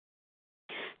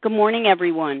Good morning,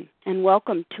 everyone, and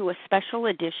welcome to a special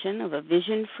edition of A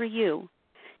Vision for You.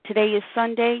 Today is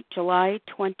Sunday, July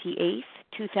 28th,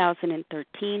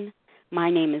 2013. My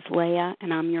name is Leah,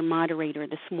 and I'm your moderator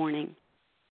this morning.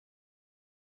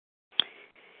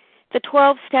 The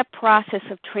 12-step process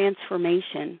of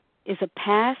transformation is a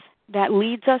path that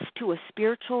leads us to a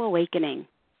spiritual awakening.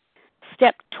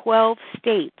 Step 12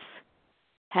 states,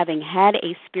 having had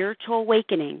a spiritual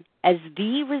awakening as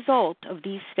the result of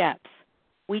these steps,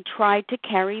 we tried to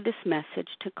carry this message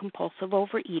to compulsive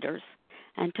overeaters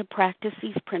and to practice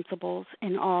these principles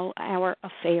in all our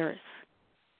affairs.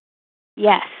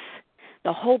 Yes,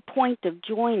 the whole point of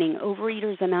joining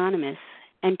Overeaters Anonymous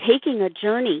and taking a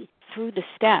journey through the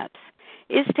steps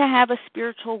is to have a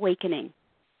spiritual awakening,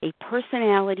 a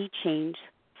personality change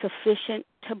sufficient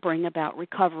to bring about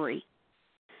recovery.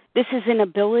 This is an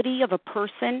ability of a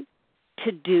person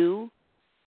to do,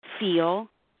 feel,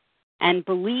 and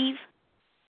believe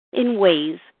in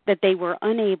ways that they were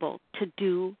unable to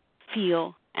do,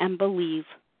 feel, and believe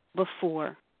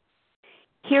before.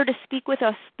 Here to speak with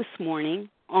us this morning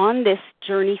on this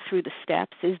journey through the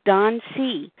steps is Don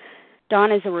C.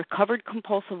 Don is a recovered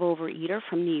compulsive overeater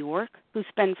from New York who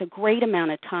spends a great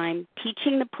amount of time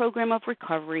teaching the program of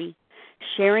recovery,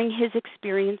 sharing his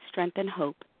experience, strength, and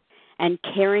hope, and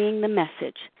carrying the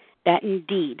message that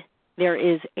indeed there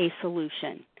is a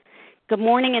solution. Good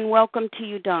morning and welcome to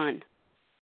you, Don.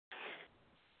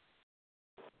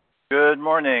 Good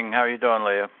morning. How are you doing,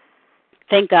 Leah?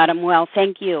 Thank God I'm well.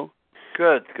 Thank you.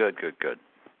 Good.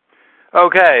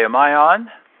 Okay, am I on?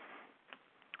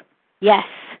 Yes.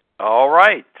 All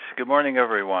right. Good morning,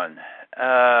 everyone.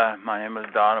 My name is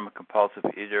Don. I'm a compulsive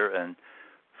eater and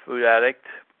food addict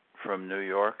from New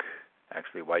York,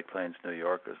 actually White Plains, New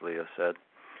York, as Leah said.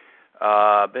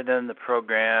 I've been in the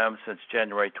program since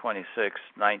January 26,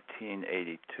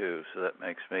 1982, so that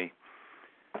makes me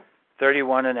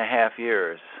 31 and a half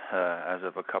years as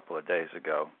of a couple of days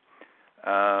ago.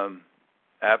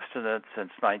 Abstinent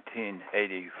since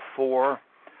 1984,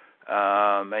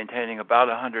 maintaining about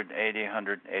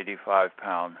 185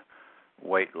 pound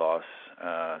weight loss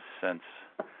since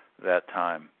that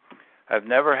time. I've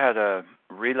never had a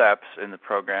relapse in the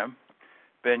program,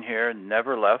 been here,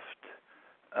 never left.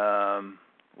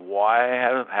 Why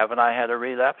haven't I had a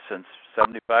relapse since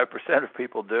 75% of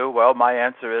people do? Well, my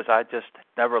answer is I just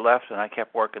never left and I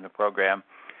kept working the program.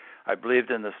 I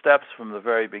believed in the steps from the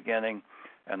very beginning,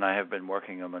 and I have been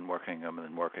working them.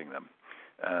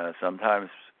 Sometimes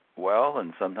well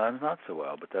and sometimes not so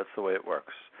well, but that's the way it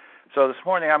works. So this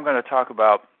morning I'm going to talk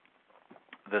about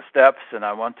the steps, and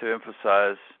I want to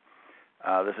emphasize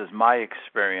this is my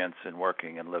experience in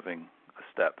working and living the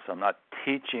steps. I'm not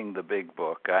teaching the big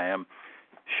book. I am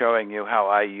showing you how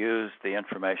I use the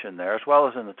information there, as well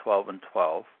as in the 12 and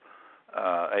 12,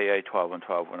 AA 12 and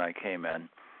 12 when I came in,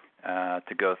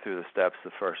 to go through the steps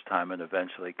the first time and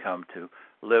eventually come to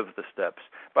live the steps.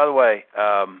 By the way,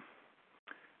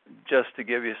 just to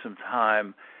give you some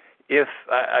time, if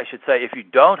you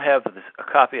don't have a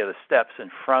copy of the steps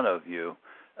in front of you,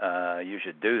 you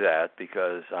should do that,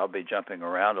 because I'll be jumping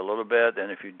around a little bit,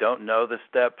 and if you don't know the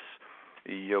steps,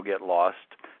 you'll get lost.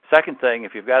 Second thing,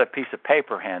 if you've got a piece of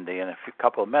paper handy, in a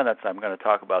couple of minutes I'm going to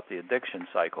talk about the addiction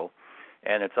cycle,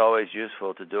 and it's always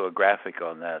useful to do a graphic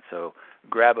on that. So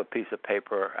grab a piece of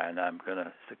paper, and I'm going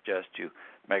to suggest you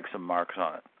make some marks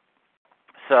on it.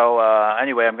 So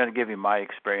anyway, I'm going to give you my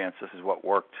experience. This is what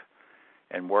worked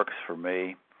and works for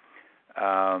me.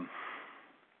 The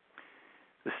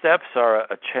steps are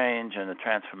a change and a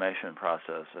transformation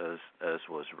process, as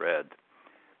was read.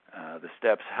 The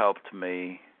steps helped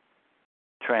me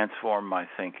transform my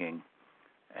thinking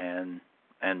and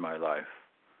my life.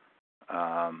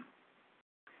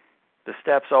 The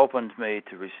steps opened me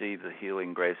to receive the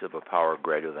healing grace of a power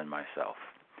greater than myself.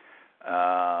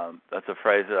 That's a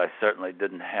phrase that I certainly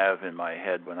didn't have in my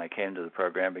head when I came to the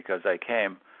program, because I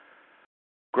came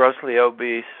grossly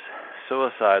obese,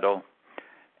 suicidal,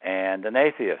 and an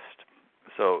atheist.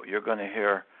 So you're going to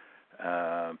hear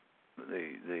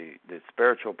the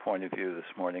spiritual point of view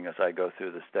this morning as I go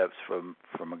through the steps from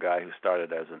a guy who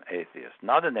started as an atheist.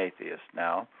 Not an atheist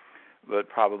now, but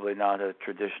probably not a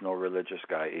traditional religious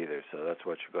guy either. So that's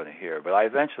what you're going to hear. But I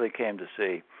eventually came to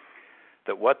see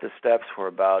that what the steps were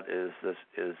about is this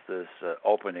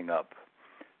opening up.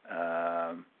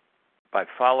 By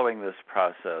following this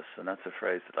process, and that's a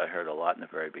phrase that I heard a lot in the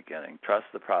very beginning, trust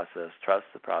the process.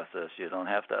 You don't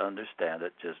have to understand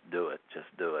it, just do it.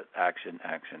 Action.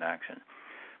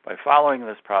 By following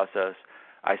this process,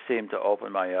 I seemed to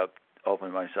open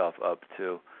myself up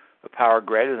to a power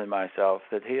greater than myself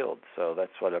that healed. So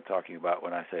that's what I'm talking about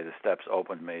when I say the steps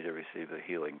opened me to receive the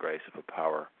healing grace of a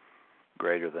power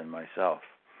greater than myself.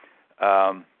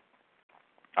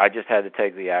 I just had to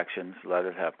take the actions, let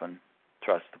it happen,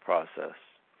 trust the process.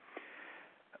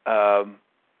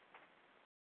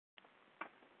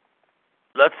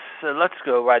 Let's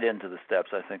go right into the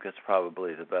steps. I think that's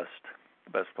probably the best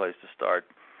place to start.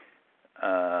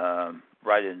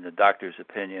 Right in the doctor's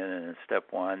opinion in step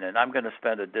 1, and I'm going to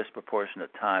spend a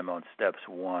disproportionate time on steps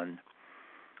 1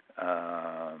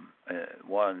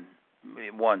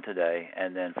 today,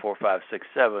 and then 4, 5, 6,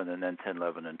 7, and then 10,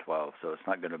 11, and 12. So it's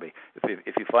not going to be,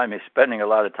 if you find me spending a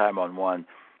lot of time on one,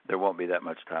 there won't be that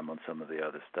much time on some of the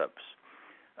other steps.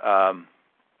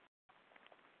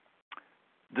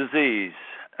 Disease.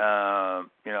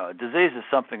 Disease is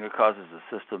something that causes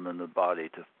the system and the body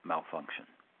to malfunction.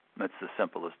 That's the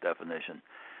simplest definition.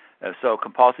 So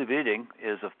compulsive eating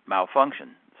is a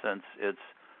malfunction since it's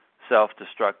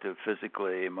self-destructive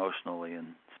physically, emotionally,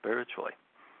 and spiritually.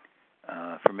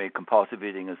 For me, compulsive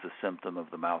eating is the symptom of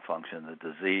the malfunction, the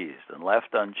disease. And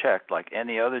left unchecked, like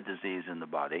any other disease in the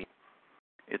body,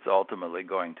 it's ultimately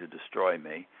going to destroy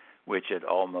me, which it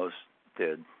almost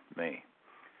did me.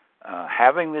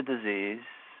 Having the disease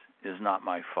is not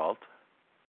my fault,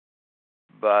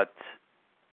 but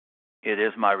it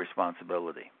is my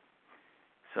responsibility.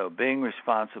 So being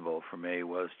responsible for me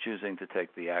was choosing to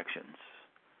take the actions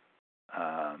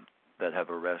that have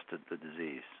arrested the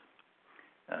disease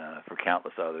for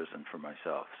countless others and for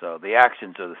myself. So the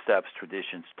actions are the steps,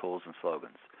 traditions, tools, and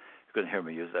slogans. You're going to hear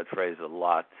me use that phrase a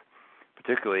lot.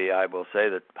 Particularly, I will say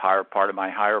that part of my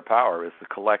higher power is the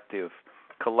collective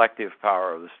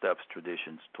power of the steps,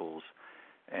 traditions, tools,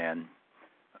 and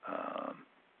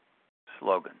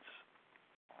slogans.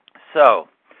 So,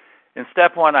 in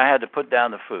step 1, I had to put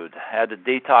down the food. I had to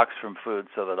detox from food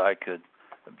so that I could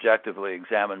objectively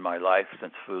examine my life,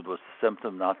 since food was the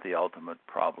symptom, not the ultimate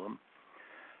problem.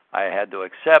 I had to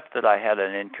accept that I had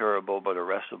an incurable but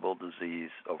arrestable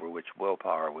disease over which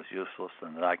willpower was useless,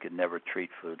 and that I could never treat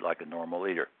food like a normal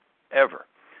eater, ever.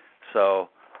 So,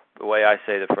 the way I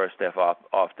say the first step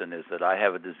often is that I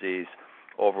have a disease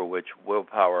over which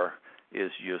willpower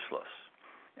is useless.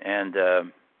 And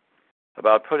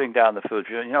about putting down the food,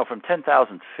 from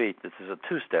 10,000 feet, this is a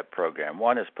 2-step program.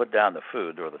 One is put down the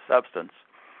food or the substance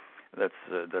that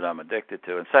I'm addicted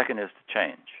to, and second is to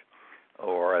change,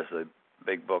 or as the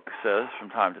big book says from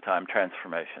time to time,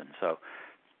 transformation. So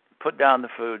put down the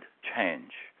food,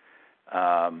 change.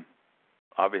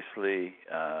 Obviously,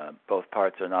 both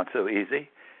parts are not so easy,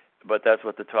 but that's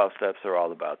what the 12 steps are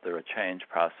all about. They're a change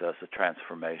process, a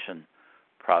transformation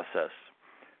process.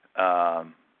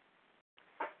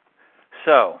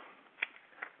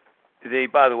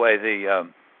 By the way,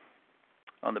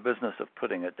 on the business of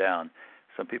putting it down,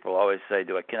 some people always say,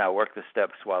 can I work the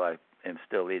steps while I am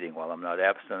still eating, while I'm not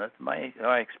abstinent?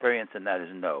 My experience in that is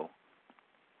no.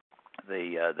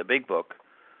 The big book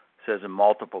says in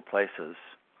multiple places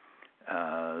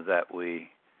that we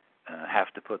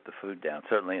have to put the food down,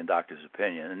 certainly in doctor's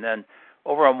opinion. And then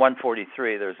over on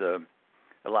 143, there's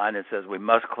a line that says we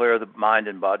must clear the mind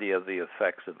and body of the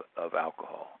effects of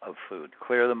alcohol, of food.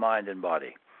 Clear the mind and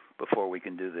body before we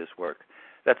can do this work.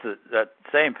 That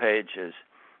same page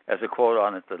has a quote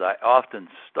on it that I often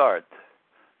start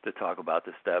to talk about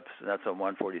the steps, and that's on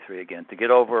 143 again. To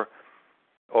get over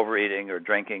overeating or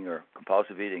drinking or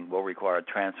compulsive eating will require a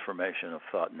transformation of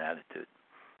thought and attitude.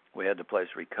 We had to place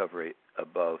recovery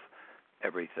above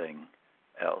everything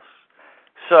else.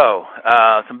 So,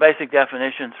 some basic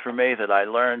definitions for me that I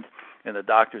learned in the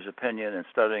doctor's opinion and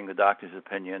studying the doctor's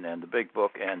opinion and the big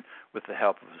book and with the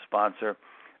help of a sponsor.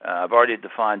 I've already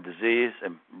defined disease, a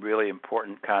really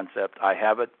important concept. I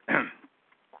have it.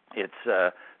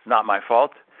 It's not my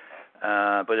fault,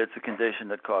 but it's a condition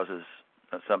that causes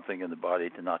something in the body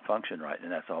to not function right,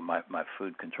 and that's all my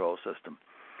food control system.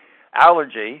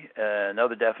 Allergy,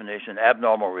 another definition,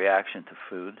 abnormal reaction to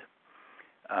food.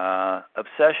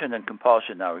 Obsession and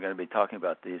compulsion. Now, we're going to be talking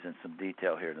about these in some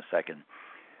detail here in a second.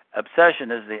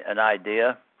 Obsession is an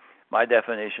idea. My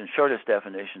definition, shortest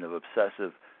definition of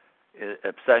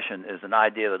obsession is an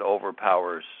idea that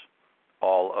overpowers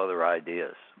all other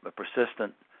ideas, a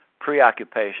persistent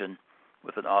preoccupation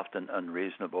with an often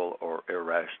unreasonable or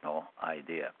irrational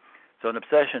idea. So an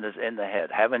obsession is in the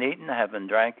head. Haven't eaten, haven't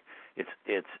drank.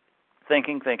 It's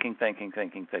thinking.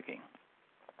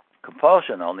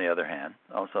 Compulsion, on the other hand,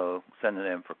 also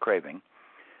synonym for craving.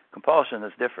 Compulsion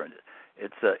is different.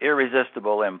 It's an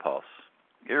irresistible impulse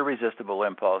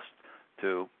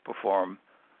to perform,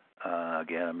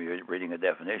 again, I'm reading a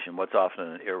definition, what's often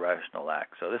an irrational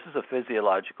act. So this is a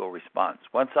physiological response.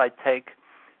 Once I take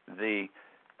the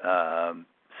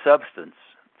substance,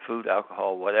 food,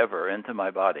 alcohol, whatever, into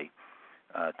my body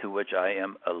to which I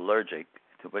am allergic,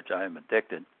 to which I am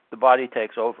addicted, the body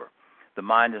takes over. The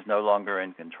mind is no longer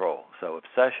in control. So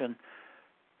obsession,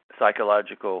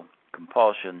 psychological,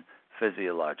 compulsion,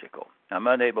 physiological. I'm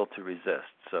unable to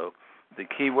resist. So the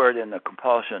key word in the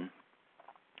compulsion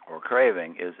or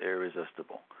craving is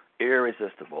irresistible.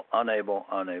 Irresistible, unable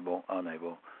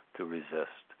to resist.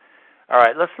 All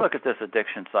right, let's look at this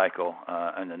addiction cycle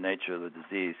and the nature of the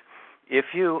disease. If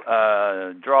you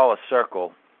draw a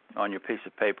circle on your piece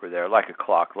of paper there, like a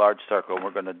clock, large circle,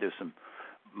 we're going to do some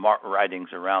writings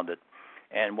around it.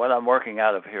 And what I'm working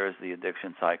out of here is the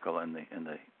addiction cycle in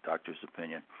the doctor's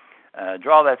opinion.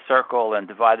 Draw that circle and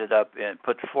divide it up and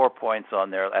put 4 points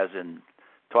on there, as in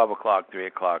 12 o'clock, 3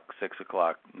 o'clock, 6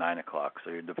 o'clock, 9 o'clock.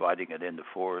 So you're dividing it into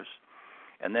fours.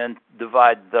 And then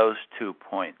divide those 2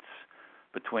 points.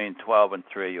 Between 12 and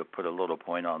 3, you'll put a little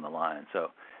point on the line.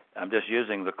 So I'm just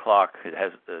using the clock. It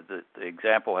has the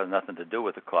example has nothing to do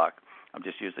with the clock. I'm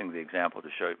just using the example to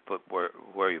show you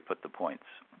where you put the points.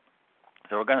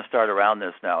 So we're going to start around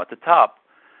this now. At the top,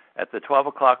 at the 12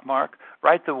 o'clock mark,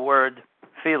 write the word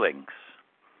feelings.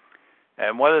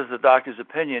 And what does the doctor's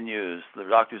opinion use? The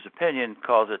doctor's opinion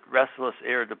calls it restless,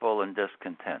 irritable, and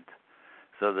discontent.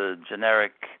 So the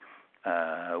generic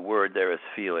word there is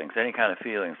feelings, any kind of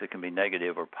feelings that can be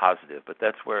negative or positive, but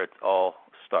that's where it all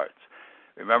starts.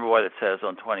 Remember what it says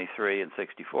on 23 and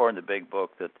 64 in the big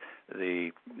book, that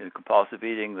the compulsive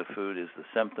eating, the food is the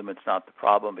symptom, it's not the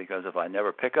problem, because if I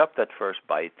never pick up that first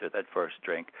bite or that first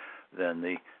drink, then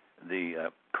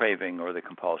the craving or the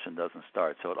compulsion doesn't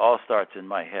start. So it all starts in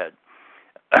my head.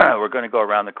 We're going to go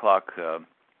around the clock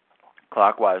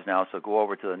clockwise now, so go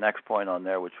over to the next point on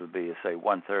there, which would be, say,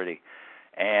 1:30,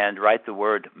 and write the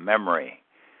word memory.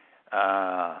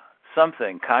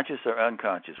 Something, conscious or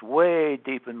unconscious, way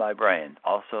deep in my brain,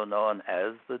 also known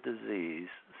as the disease,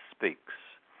 speaks.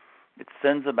 It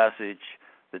sends a message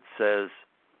that says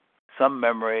some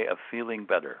memory of feeling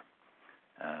better,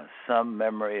 some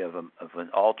memory of an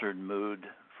altered mood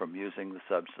from using the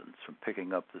substance, from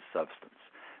picking up the substance.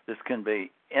 This can be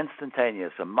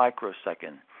instantaneous, a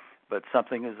microsecond, but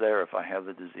something is there if I have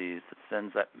the disease that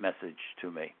sends that message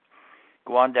to me.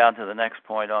 Go on down to the next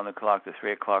point on the clock, the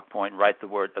 3 o'clock point, write the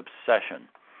word obsession.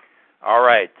 All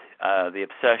right, the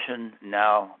obsession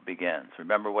now begins.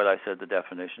 Remember what I said the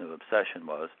definition of obsession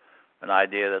was, an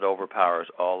idea that overpowers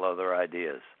all other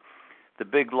ideas. The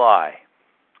big lie,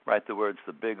 write the words,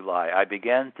 the big lie. I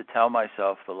begin to tell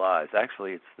myself the lies.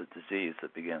 Actually, it's the disease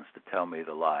that begins to tell me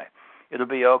the lie. It'll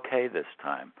be okay this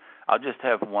time. I'll just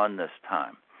have one this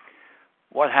time.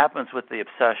 What happens with the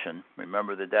obsession,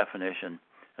 remember the definition,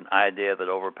 an idea that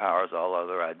overpowers all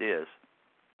other ideas.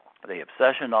 The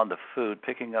obsession on the food,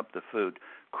 picking up the food,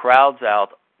 crowds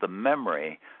out the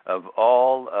memory of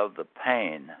all of the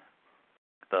pain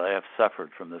that I have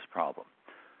suffered from this problem,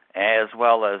 as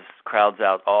well as crowds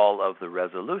out all of the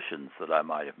resolutions that I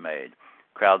might have made,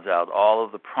 crowds out all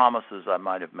of the promises I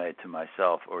might have made to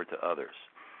myself or to others.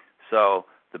 So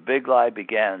the big lie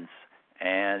begins,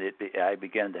 and I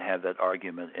begin to have that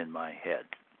argument in my head,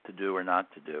 to do or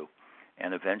not to do.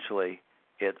 And eventually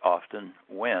it often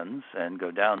wins. And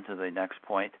go down to the next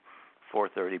point,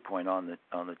 4:30 point on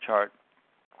the chart,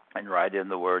 and write in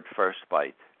the word first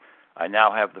bite. I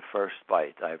now have the first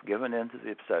bite. I have given in to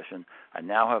the obsession. I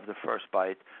now have the first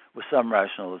bite with some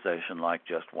rationalization like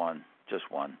just one.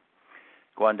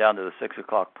 Go on down to the 6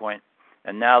 o'clock point,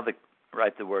 and now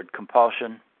write the word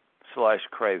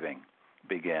compulsion/craving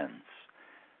begins.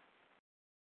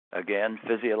 Again,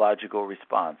 physiological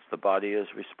response. The body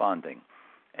is responding.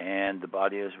 And the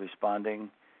body is responding.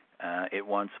 It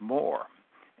wants more.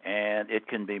 And it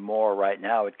can be more right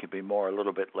now. It could be more a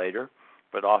little bit later.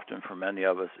 But often for many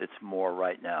of us, it's more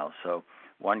right now. So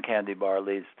one candy bar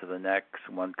leads to the next.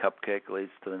 One cupcake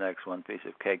leads to the next. One piece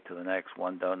of cake to the next.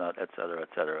 One donut, et cetera, et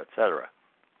cetera, et cetera.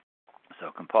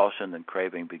 So compulsion and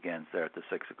craving begins there at the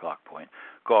 6 o'clock point.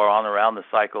 Go on around the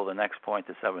cycle, the next point,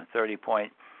 the 7:30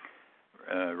 point.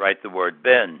 Write the word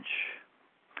binge.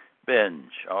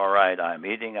 Binge. All right, I'm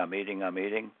eating.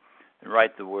 And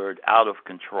write the word out of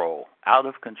control. Out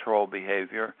of control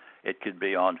behavior. It could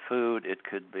be on food. It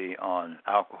could be on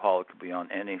alcohol. It could be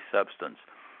on any substance.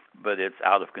 But it's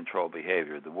out of control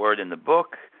behavior. The word in the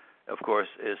book, of course,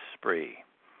 is spree.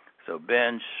 So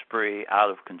binge, spree, out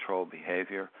of control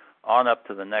behavior. On up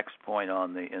to the next point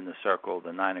in the circle,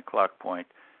 the 9 o'clock point.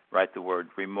 Write the word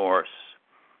remorse.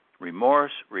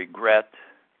 Remorse, regret,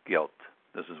 guilt.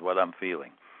 This is what I'm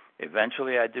feeling.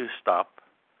 Eventually I do stop,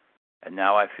 and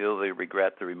now I feel the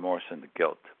regret, the remorse, and the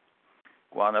guilt.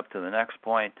 Go on up to the next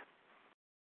point.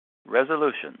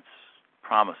 Resolutions,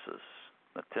 promises,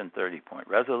 the 1030 point.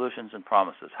 Resolutions and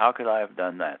promises. How could I have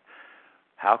done that?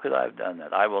 How could I have done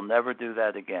that? I will never do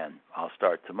that again. I'll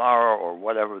start tomorrow, or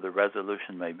whatever the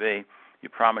resolution may be. You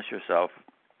promise yourself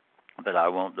that I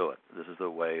won't do it. This is the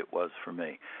way it was for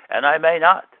me. And I may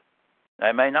not.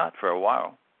 I may not for a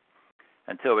while,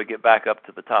 until we get back up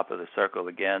to the top of the circle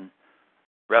again.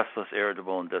 Restless,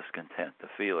 irritable, and discontent. The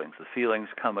feelings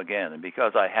come again. And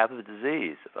because I have the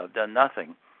disease, if I've done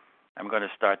nothing, I'm going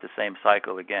to start the same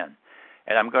cycle again.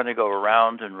 And I'm going to go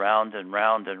around and round and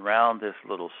round and round this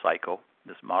little cycle,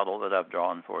 this model that I've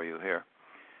drawn for you here,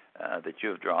 that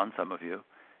you've drawn, some of you,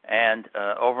 and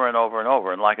over and over and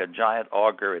over. And like a giant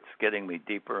auger, it's getting me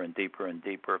deeper and deeper and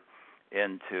deeper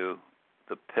into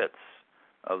the pits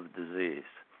of the disease.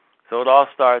 So it all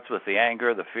starts with the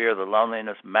anger, the fear, the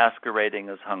loneliness, masquerading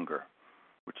as hunger,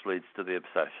 which leads to the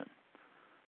obsession.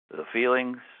 The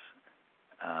feelings,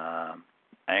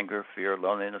 anger, fear,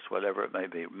 loneliness, whatever it may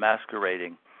be,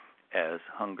 masquerading as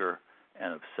hunger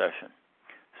and obsession.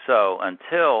 So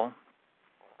until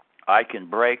I can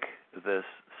break this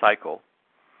cycle,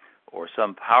 or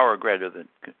some power greater than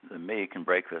me can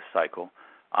break this cycle,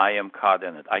 I am caught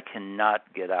in it. I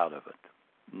cannot get out of it.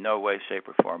 No way, shape,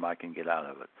 or form I can get out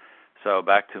of it. So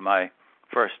back to my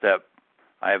first step,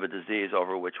 I have a disease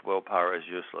over which willpower is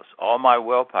useless. All my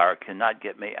willpower cannot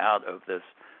get me out of this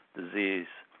disease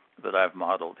that I've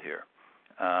modeled here.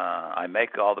 I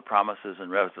make all the promises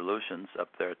and resolutions up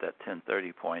there at that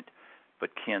 1030 point, but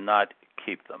cannot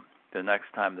keep them. The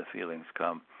next time the feelings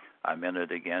come, I'm in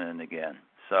it again and again.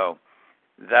 So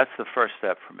that's the first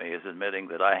step for me, is admitting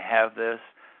that I have this,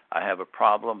 I have a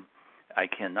problem, I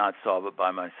cannot solve it by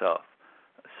myself.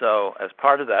 So as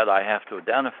part of that, I have to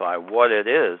identify what it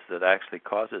is that actually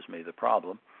causes me the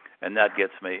problem, and that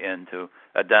gets me into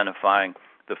identifying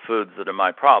the foods that are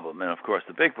my problem. And, of course,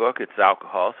 the big book, it's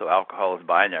alcohol, so alcohol is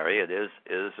binary. It is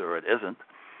or it isn't.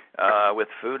 With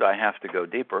food, I have to go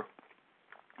deeper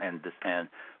and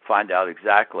find out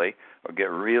exactly, or get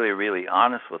really, really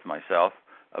honest with myself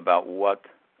about what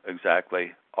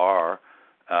exactly are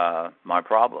my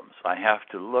problems. I have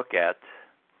to look at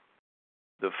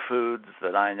the foods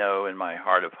that I know in my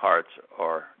heart of hearts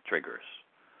are triggers.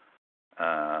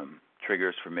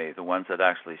 Triggers for me, the ones that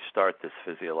actually start this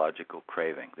physiological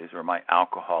craving. These are my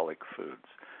alcoholic foods.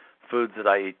 Foods that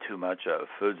I eat too much of.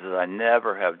 Foods that I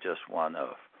never have just one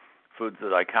of. Foods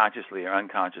that I consciously or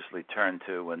unconsciously turn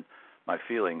to when my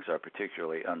feelings are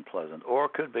particularly unpleasant, or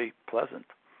could be pleasant.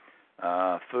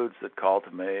 Foods that call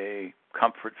to me,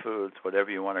 comfort foods,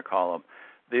 whatever you want to call them.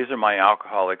 These are my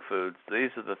alcoholic foods. These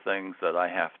are the things that I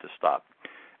have to stop.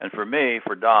 And for me,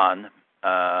 for Don,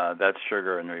 that's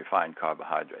sugar and refined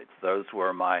carbohydrates. Those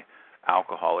were my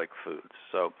alcoholic foods.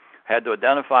 So I had to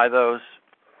identify those,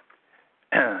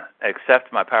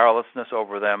 accept my powerlessness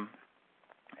over them,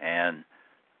 and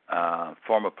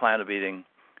form a plan of eating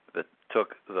that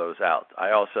took those out.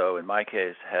 I also, in my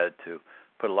case, had to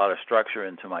put a lot of structure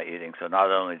into my eating. So not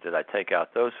only did I take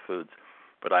out those foods,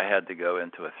 but I had to go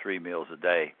into a 3 meals a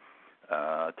day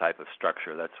type of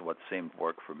structure. That's what seemed to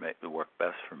work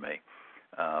best for me.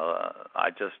 I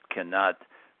just cannot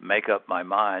make up my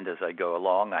mind as I go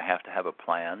along. I have to have a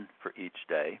plan for each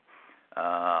day.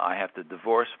 I have to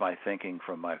divorce my thinking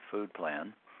from my food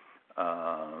plan.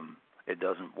 It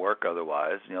doesn't work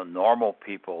otherwise. Normal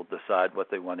people decide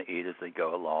what they want to eat as they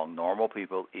go along. Normal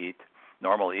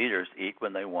eaters eat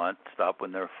when they want, stop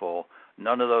when they're full.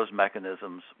 None of those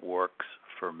mechanisms works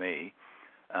for me.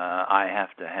 I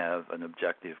have to have an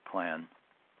objective plan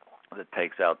that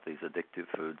takes out these addictive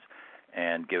foods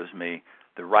and gives me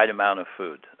the right amount of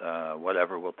food,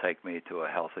 whatever will take me to a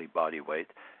healthy body weight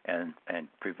and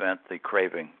prevent the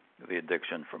craving, the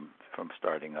addiction from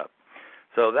starting up.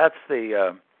 So that's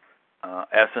the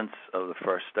essence of the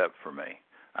first step for me.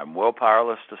 I'm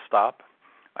willpowerless to stop.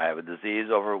 I have a disease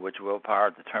over which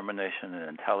willpower, determination, and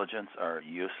intelligence are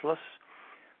useless.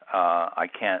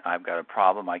 I've got a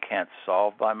problem I can't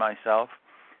solve by myself.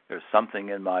 There's something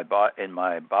in my body,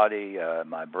 my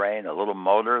brain, a little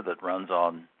motor that runs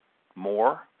on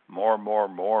more.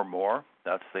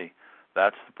 That's the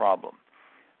problem.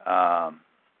 I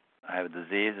have a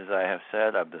disease, as I have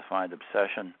said. I've defined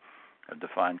obsession. I've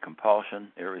defined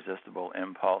compulsion, irresistible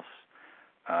impulse.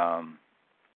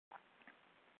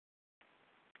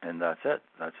 And that's it.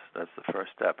 That's the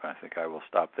first step. I think I will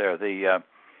stop there. The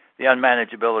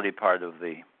unmanageability part of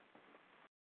the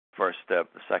first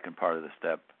step, the second part of the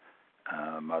step,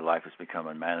 my life has become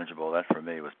unmanageable. That for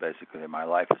me was basically my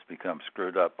life has become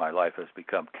screwed up. My life has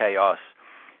become chaos.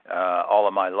 All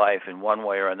of my life, in one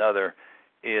way or another,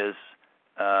 is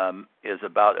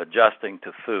about adjusting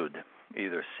to food.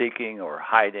 either seeking or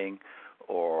hiding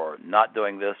or not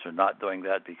doing this or not doing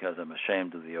that because I'm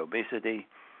ashamed of the obesity,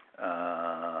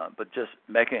 but just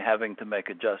having to make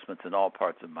adjustments in all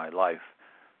parts of my life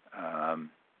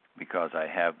because I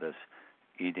have this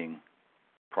eating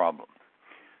problem.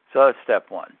 So that's step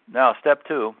one. Now, step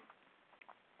two,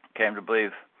 came to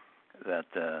believe that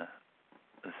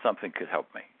something could help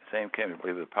me. Same came to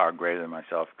believe that a power greater than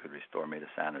myself could restore me to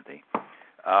sanity.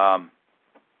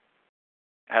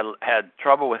 Had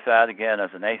trouble with that, again,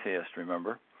 as an atheist,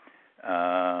 remember.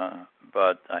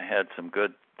 But I had some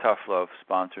good, tough love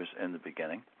sponsors in the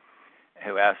beginning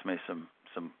who asked me some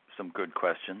good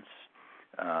questions.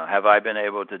 Have I been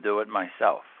able to do it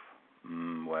myself?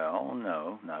 Well,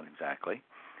 no, not exactly.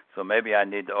 So maybe I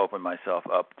need to open myself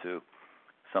up to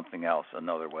something else,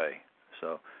 another way.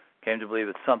 So came to believe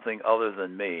it's something other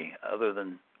than me, other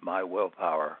than my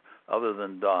willpower, other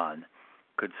than Don,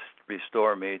 could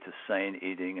restore me to sane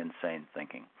eating and sane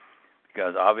thinking.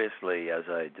 Because obviously, as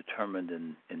I determined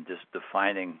in just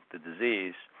defining the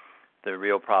disease, the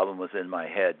real problem was in my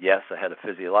head. Yes, I had a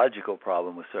physiological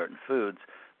problem with certain foods,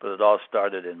 but it all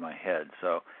started in my head.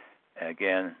 So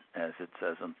again, as it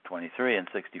says in 23 and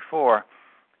 64,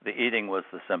 the eating was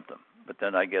the symptom. But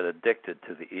then I get addicted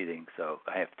to the eating, so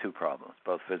I have two problems,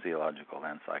 both physiological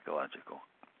and psychological.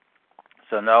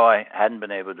 So no, I hadn't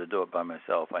been able to do it by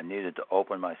myself. I needed to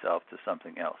open myself to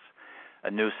something else, a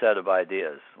new set of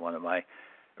ideas. One of my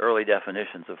early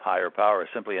definitions of higher power is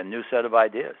simply a new set of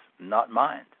ideas, not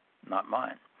mine.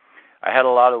 I had a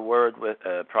lot of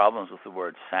problems with the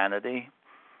word sanity.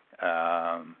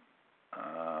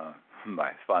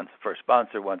 My first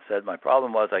sponsor once said my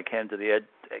problem was I came to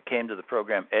the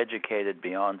program educated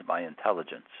beyond my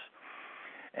intelligence.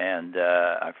 And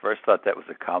I first thought that was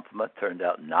a compliment. Turned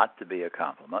out not to be a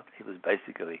compliment. He was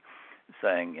basically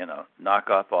saying, knock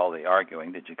off all the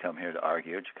arguing. Did you come here to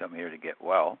argue? Did you come here to get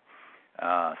well?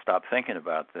 Stop thinking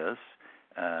about this.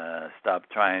 Stop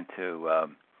trying to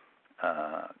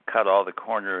cut all the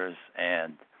corners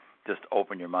and just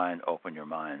open your mind.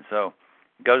 So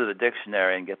go to the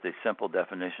dictionary and get the simple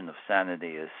definition of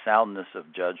sanity is soundness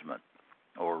of judgment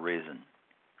or reason.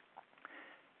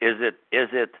 Is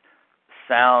it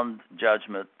sound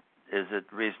judgment? Is it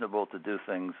reasonable to do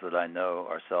things that I know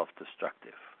are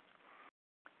self-destructive?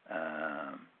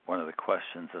 One of the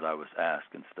questions that I was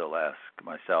asked and still ask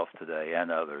myself today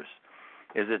and others,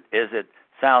 is it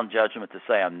sound judgment to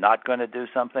say I'm not going to do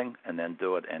something and then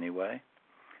do it anyway?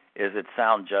 Is it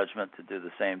sound judgment to do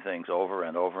the same things over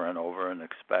and over and over and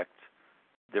expect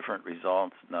different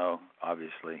results? No,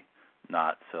 obviously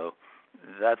not. So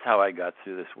that's how I got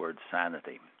through this word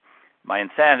sanity. My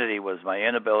insanity was my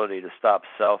inability to stop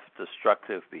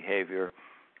self-destructive behavior,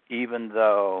 even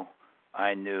though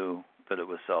I knew that it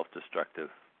was self-destructive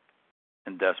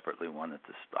and desperately wanted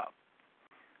to stop.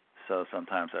 So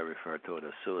sometimes I refer to it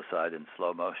as suicide in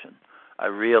slow motion. I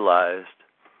realized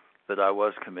that I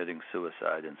was committing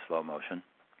suicide in slow motion.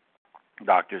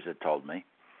 Doctors had told me,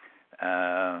 but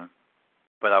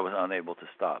I was unable to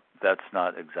stop. That's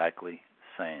not exactly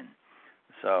sane.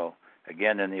 So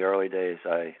again, in the early days,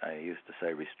 I used to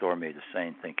say, restore me to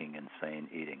sane thinking and sane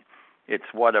eating. It's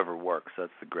whatever works.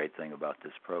 That's the great thing about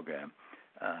this program.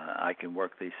 I can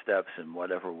work these steps in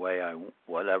whatever way I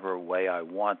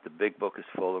want. The big book is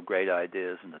full of great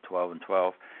ideas in the 12 and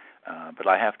 12, but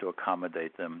I have to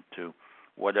accommodate them to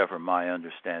whatever my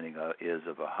understanding is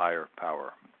of a higher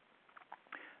power.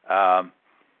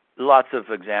 Lots of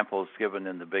examples given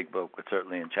in the big book, but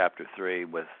certainly in chapter 3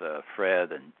 with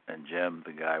Fred and Jim,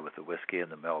 the guy with the whiskey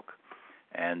and the milk,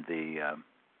 and the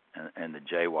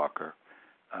jaywalker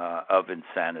of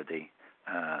insanity.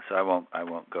 So I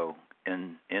won't go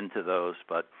into those,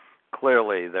 but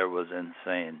clearly there was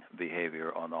insane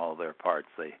behavior on all their parts.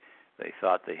 They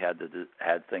thought they had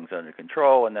things under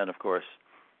control, and then of course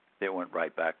they went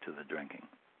right back to the drinking.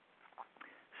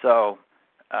 So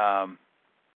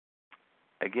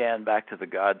again, back to the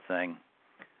God thing.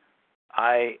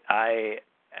 I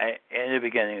in the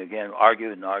beginning again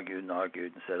argued and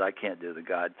said I can't do the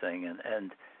God thing,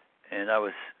 and I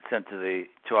was sent to the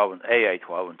AA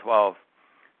 12 and 12,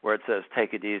 where it says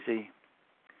take it easy.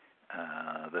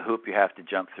 The hoop you have to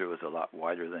jump through is a lot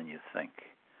wider than you think.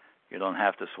 You don't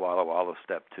have to swallow all of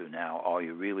step 2 now. All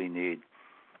you really need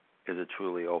is a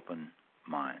truly open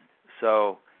mind.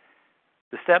 So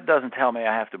the step doesn't tell me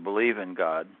I have to believe in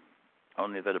God,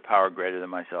 only that a power greater than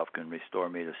myself can restore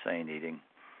me to sane eating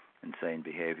and sane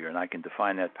behavior, and I can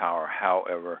define that power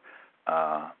however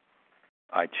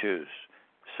I choose.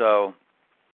 So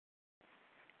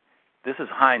this is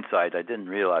hindsight. I didn't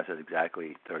realize it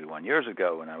exactly 31 years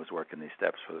ago when I was working these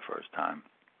steps for the first time.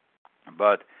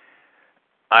 But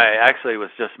I actually was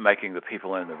just making the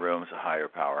people in the rooms a higher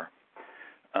power.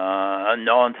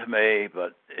 Unknown to me,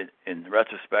 but in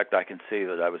retrospect, I can see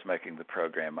that I was making the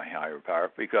program my higher power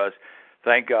because,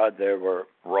 thank God, there were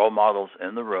role models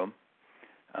in the room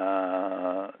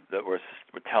that were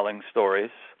telling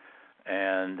stories,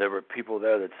 and there were people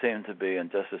there that seemed to be in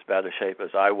just as bad a shape as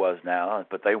I was now,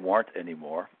 but they weren't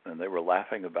anymore, and they were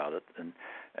laughing about it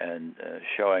and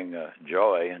showing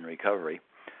joy and recovery.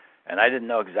 And I didn't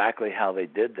know exactly how they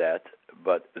did that,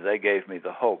 but they gave me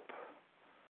the hope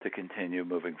to continue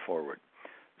moving forward.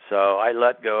 So I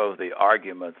let go of the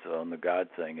arguments on the God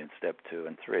thing in step 2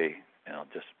 and 3, and I'll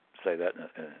just say that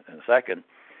in a second.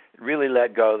 Really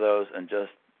let go of those and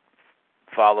just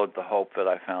followed the hope that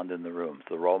I found in the rooms,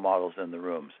 the role models in the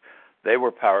rooms. They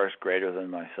were powers greater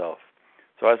than myself.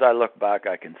 So as I look back,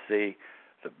 I can see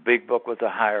the big book was a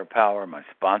higher power. My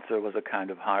sponsor was a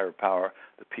kind of higher power.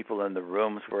 The people in the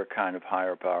rooms were a kind of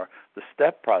higher power. The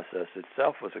step process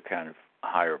itself was a kind of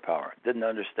higher power. Didn't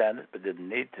understand it, but didn't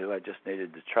need to. I just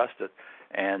needed to trust it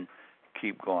and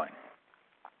keep going.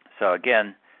 So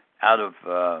again, out of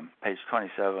page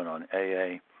 27 on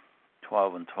AA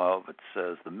 12 and 12, it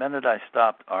says, the minute I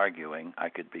stopped arguing, I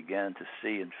could begin to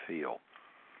see and feel.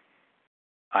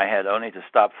 I had only to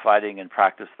stop fighting and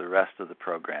practice the rest of the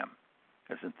program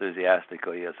as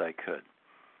enthusiastically as I could.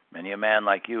 Many a man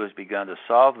like you has begun to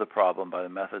solve the problem by the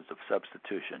methods of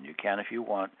substitution. You can, if you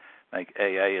want, make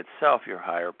AA itself your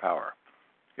higher power.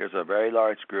 Here's a very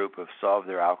large group who have solved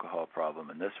their alcohol problem.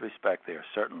 In this respect, they are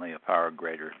certainly a power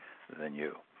greater than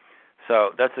you.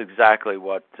 So that's exactly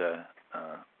what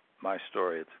my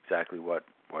story, it's exactly what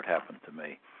happened to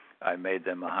me. I made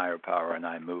them a higher power, and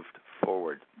I moved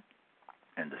forward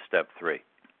into step 3.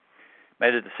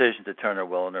 Made a decision to turn our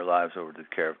will and our lives over to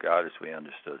the care of God as we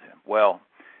understood Him. Well,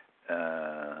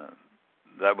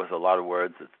 that was a lot of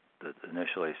words that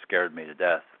initially scared me to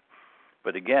death.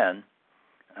 But again,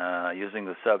 using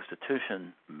the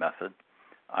substitution method,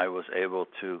 I was able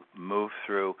to move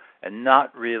through and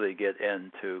not really get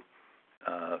into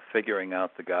figuring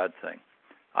out the God thing.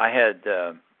 I had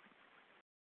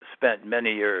spent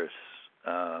many years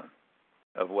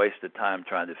of wasted time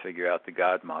trying to figure out the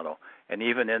God model. And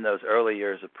even in those early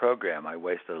years of program, I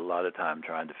wasted a lot of time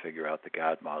trying to figure out the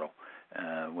God model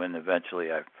when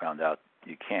eventually I found out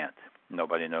you can't.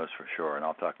 Nobody knows for sure, and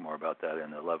I'll talk more about that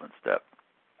in the 11th step.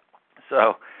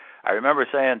 So I remember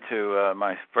saying to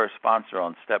my first sponsor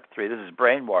on step 3, this is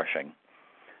brainwashing.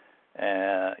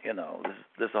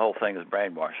 This whole thing is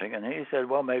brainwashing. And he said,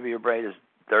 well, maybe your brain is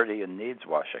dirty and needs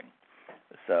washing.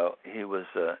 So he was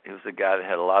a guy that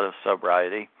had a lot of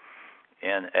sobriety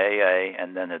in AA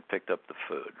and then had picked up the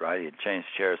food, right? He had changed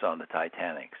chairs on the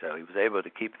Titanic. So he was able to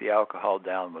keep the alcohol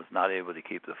down, was not able to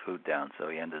keep the food down, so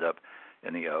he ended up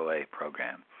in the OA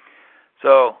program.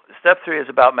 So step 3 is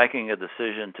about making a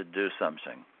decision to do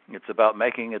something. It's about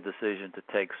making a decision to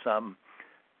take some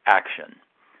action.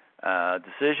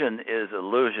 Decision is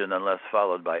illusion unless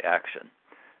followed by action.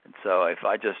 And so if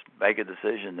I just make a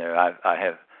decision there, I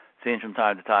have seen from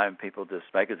time to time people just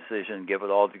make a decision, give it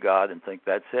all to God, and think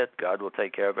that's it. God will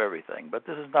take care of everything. But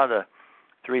this is not a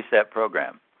 3-step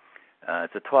program.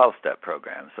 It's a 12-step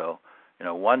program. So,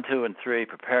 1, 2, and 3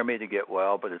 prepare me to get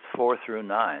well, but it's 4 through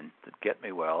 9 that get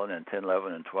me well, and then 10,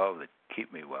 11, and 12 that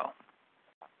keep me well.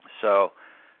 So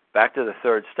back to the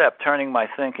 3rd step, turning my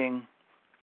thinking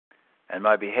and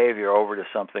my behavior over to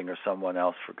something or someone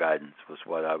else for guidance was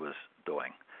what I was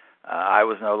doing. I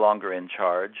was no longer in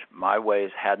charge. My ways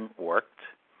hadn't worked.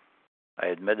 I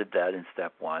admitted that in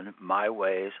step 1. My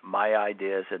ways, my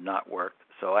ideas had not worked,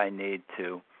 so I need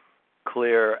to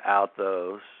clear out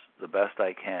those the best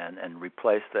I can and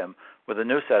replace them with a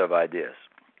new set of ideas,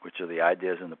 which are the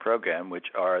ideas in the program, which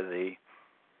are the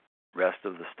rest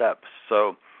of the steps.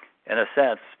 So, in a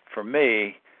sense, for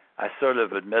me, I sort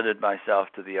of admitted myself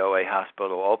to the OA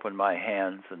hospital, opened my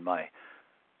hands and my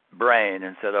brain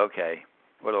and said, okay,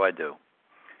 what do I do?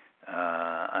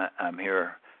 I'm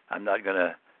here. I'm not going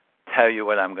to tell you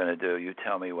what I'm going to do. You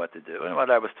tell me what to do. And what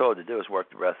I was told to do is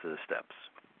work the rest of the steps.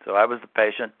 So I was the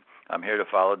patient. I'm here to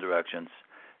follow directions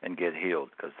and get healed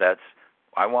because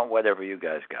I want whatever you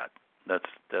guys got.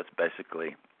 That's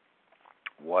basically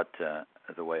what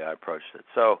the way I approached it.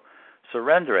 So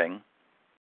surrendering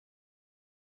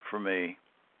for me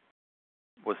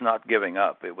was not giving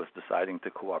up. It was deciding to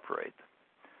cooperate.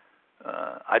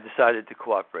 I decided to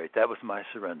cooperate. That was my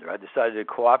surrender. I decided to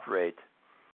cooperate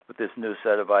with this new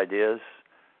set of ideas,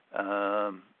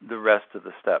 the rest of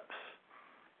the steps.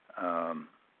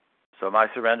 So my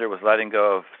surrender was letting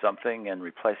go of something and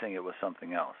replacing it with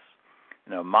something else.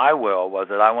 My will was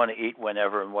that I want to eat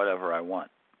whenever and whatever I want.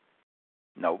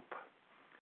 Nope.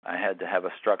 I had to have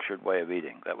a structured way of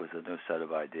eating. That was a new set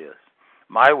of ideas.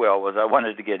 My will was I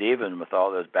wanted to get even with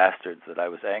all those bastards that I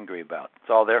was angry about. It's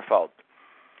all their fault.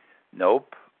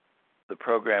 Nope. The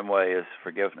program way is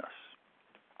forgiveness.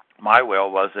 My will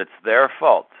was it's their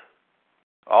fault.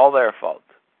 All their fault.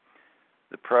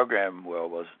 The program will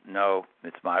was no,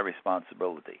 it's my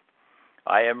responsibility.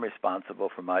 I am responsible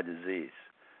for my disease.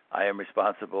 I am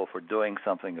responsible for doing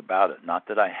something about it. Not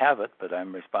that I have it, but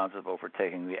I'm responsible for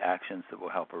taking the actions that will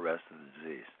help arrest the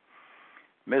disease.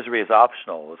 Misery is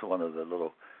optional was one of the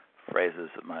little phrases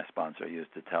that my sponsor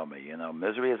used to tell me.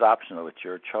 Misery is optional. It's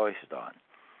your choice,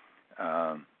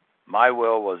 Don. My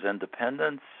will was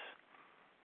independence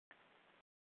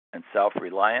and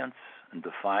self-reliance and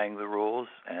defying the rules,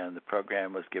 and the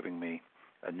program was giving me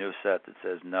a new set that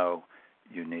says, no,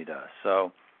 you need us.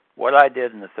 So what I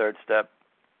did in the third step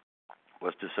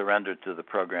was to surrender to the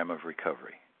program of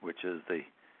recovery, which is the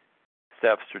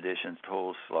steps, traditions,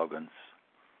 tools, slogans,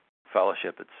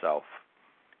 fellowship itself.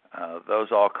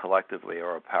 Those all collectively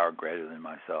are a power greater than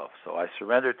myself. So I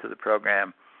surrendered to the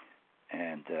program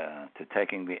and to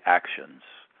taking the actions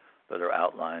that are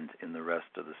outlined in the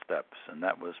rest of the steps, and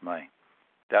that was my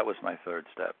third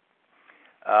step.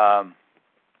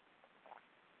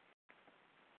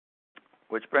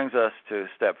 Which brings us to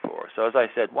step 4. So as I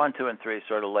said, 1, 2, and 3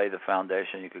 sort of lay the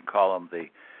foundation. You could call them the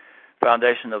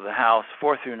foundation of the house.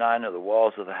 4 through 9 are the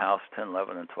walls of the house. 10,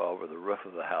 11, and 12 are the roof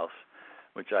of the house,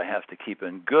 which I have to keep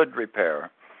in good repair,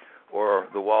 or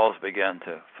the walls begin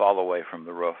to fall away from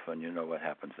the roof, and you know what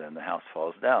happens then. The house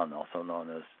falls down, also known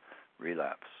as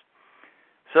relapse.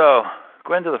 So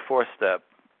go into the fourth step,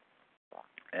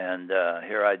 and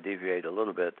here I deviate a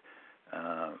little bit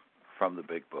from the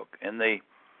big book. In the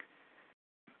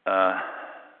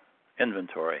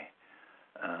inventory,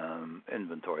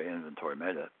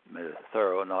 made a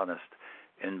thorough and honest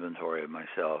inventory of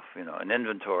myself. An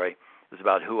inventory is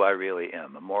about who I really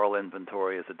am. A moral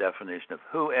inventory is a definition of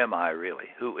who am I really,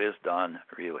 who is Don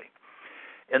really.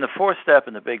 In the fourth step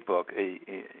in the big book,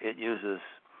 it uses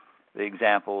the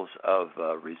examples of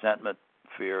resentment,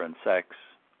 fear, and sex.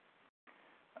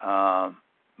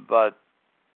 But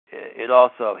it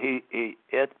also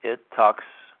it talks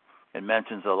and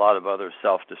mentions a lot of other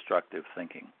self-destructive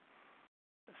thinking,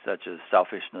 such as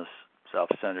selfishness,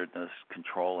 self-centeredness,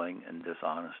 controlling, and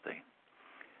dishonesty.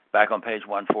 Back on page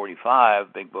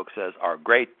 145, Big Book says our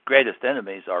greatest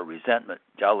enemies are resentment,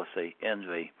 jealousy,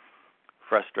 envy,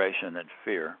 frustration, and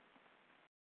fear.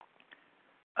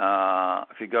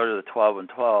 If you go to the 12 and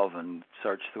 12 and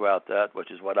search throughout that,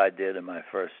 which is what I did in my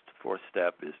fourth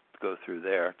step, is to go through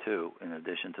there too, in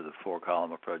addition to the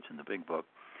 4-column approach in the Big Book.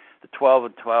 The 12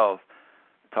 and 12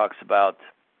 talks about,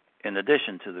 in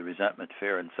addition to the resentment,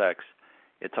 fear, and sex,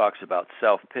 it talks about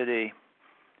self-pity,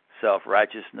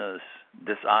 self-righteousness,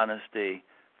 dishonesty,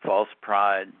 false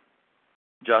pride,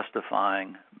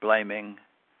 justifying, blaming,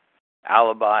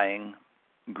 alibying,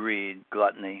 greed,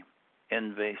 gluttony,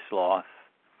 envy, sloth,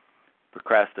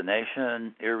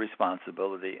 procrastination,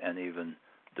 irresponsibility, and even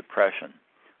depression.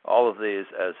 All of these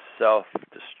as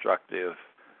self-destructive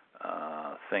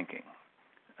thinking.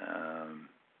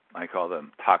 I call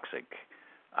them toxic.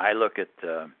 I look at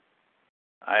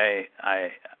I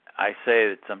say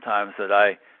that sometimes that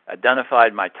I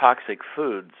identified my toxic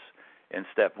foods in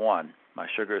step 1, my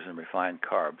sugars and refined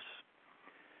carbs.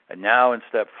 And now in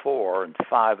step 4 and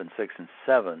 5 and 6 and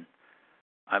 7,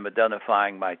 I'm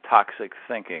identifying my toxic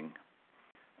thinking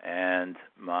and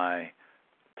my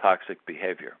toxic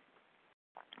behavior,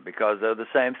 because they're the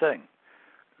same thing.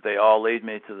 They all lead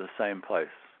me to the same place.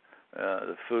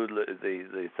 The food,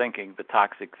 the thinking, the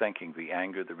toxic thinking, the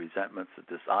anger, the resentments, the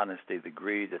dishonesty, the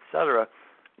greed, etc.,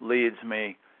 leads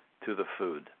me to the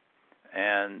food.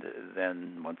 And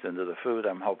then once into the food,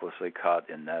 I'm hopelessly caught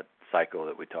in that cycle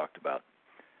that we talked about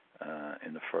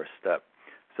in the first step.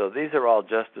 So these are all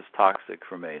just as toxic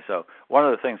for me. So one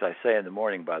of the things I say in the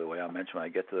morning, by the way, I'll mention when I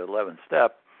get to the 11th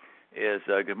step, is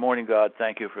good morning, God.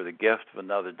 Thank you for the gift of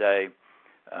another day.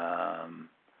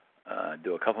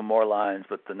 Do a couple more lines,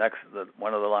 but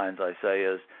one of the lines I say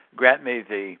is, grant me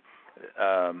the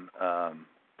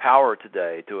power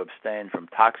today to abstain from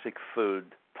toxic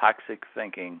food, toxic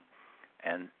thinking,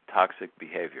 and toxic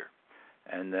behavior.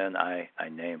 And then I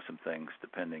name some things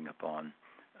depending upon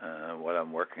what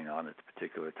I'm working on at the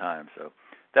particular time. So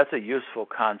that's a useful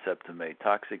concept to me: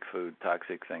 toxic food,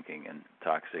 toxic thinking, and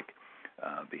toxic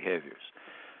behaviors.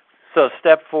 So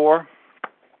step 4,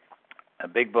 a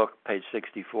Big Book, page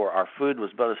 64. Our food was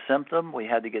but a symptom. We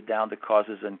had to get down to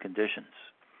causes and conditions.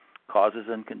 Causes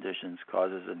and conditions,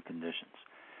 causes and conditions.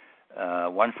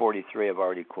 143 I've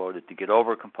already quoted. To get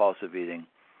over compulsive eating,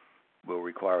 will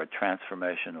require a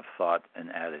transformation of thought and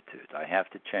attitude. I have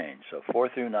to change. So 4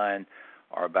 through 9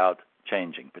 are about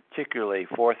changing, particularly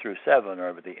 4 through 7 are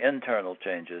about the internal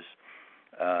changes.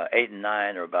 8 and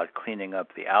 9 are about cleaning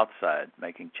up the outside,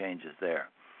 making changes there.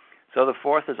 So the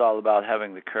 4th is all about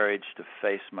having the courage to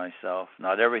face myself.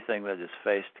 Not everything that is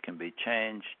faced can be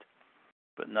changed,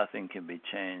 but nothing can be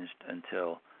changed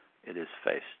until it is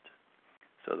faced.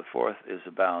 So the 4th is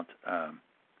about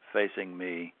facing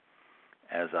me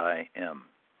as I am.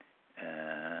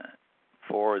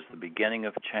 4 is the beginning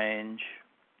of change.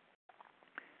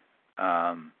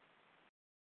 I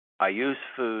used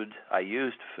food,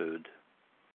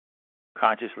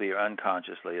 consciously or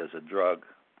unconsciously, as a drug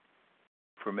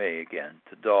for me, again,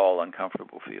 to dull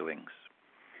uncomfortable feelings.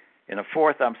 In a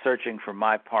 4th, I'm searching for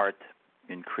my part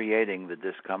in creating the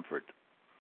discomfort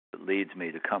that leads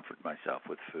me to comfort myself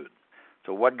with food.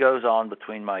 So what goes on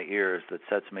between my ears that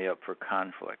sets me up for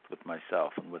conflict with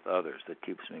myself and with others, that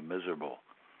keeps me miserable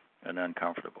and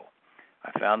uncomfortable?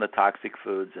 I found the toxic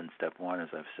foods in step 1, as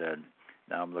I've said.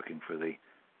 Now I'm looking for the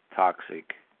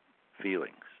toxic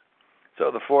feelings.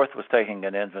 So the 4th was taking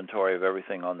an inventory of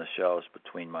everything on the shelves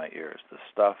between my ears, the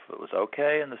stuff that was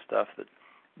okay and the stuff that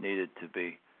needed to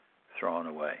be thrown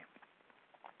away.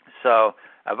 So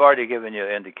I've already given you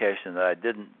an indication that I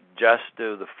didn't just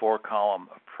do the 4-column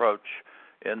approach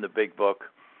in the big book.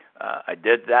 I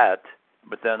did that,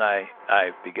 but then I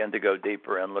began to go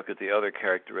deeper and look at the other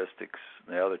characteristics,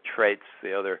 the other traits,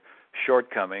 the other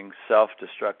shortcomings,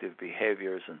 self-destructive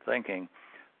behaviors and thinking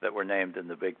that were named in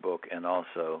the big book and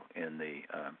also in the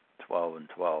 12 and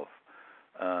 12.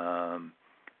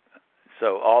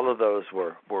 So all of those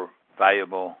were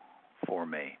valuable for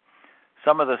me.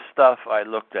 Some of the stuff I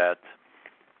looked at,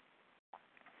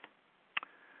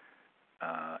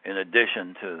 in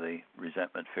addition to the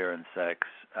resentment, fear, and sex,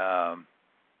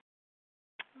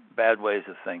 bad ways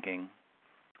of thinking,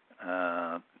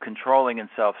 controlling and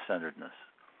self-centeredness,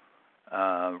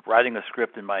 writing a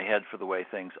script in my head for the way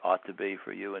things ought to be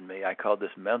for you and me. I call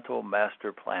this mental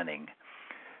master planning.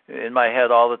 In my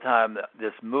head all the time,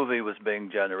 this movie was being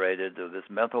generated, this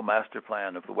mental master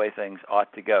plan of the way things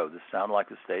ought to go. This sound like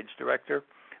a stage director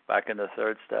back in the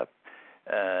 3rd step?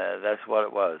 That's what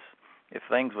it was. If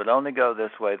things would only go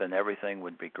this way, then everything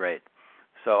would be great.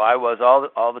 So I was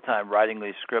all the time writing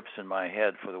these scripts in my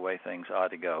head for the way things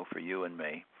ought to go for you and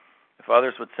me. If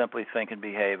others would simply think and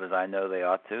behave as I know they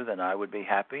ought to, then I would be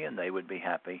happy and they would be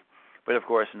happy. But of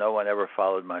course, no one ever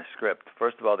followed my script.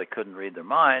 First of all, they couldn't read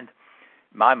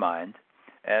my mind.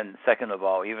 And second of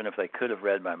all, even if they could have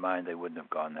read my mind, they wouldn't have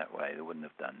gone that way. They wouldn't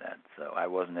have done that. So I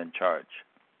wasn't in charge.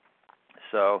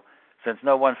 So since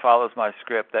no one follows my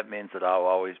script, that means that I'll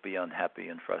always be unhappy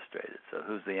and frustrated. So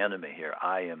who's the enemy here?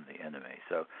 I am the enemy.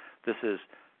 So this is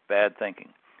bad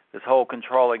thinking. This whole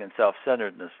controlling and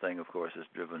self-centeredness thing, of course, is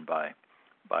driven by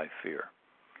fear.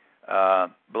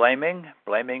 Blaming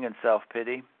and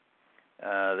self-pity.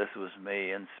 This was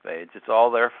me in spades. It's all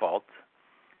their fault.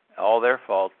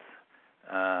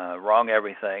 Wrong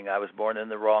everything. I was born in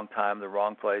the wrong time, the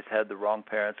wrong place, had the wrong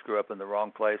parents, grew up in the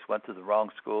wrong place, went to the wrong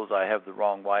schools. I have the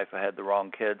wrong wife. I had the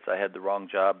wrong kids. I had the wrong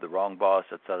job, the wrong boss,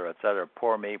 etc., etc.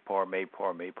 Poor me, pour me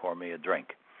a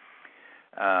drink.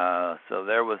 So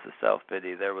there was the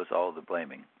self-pity. There was all the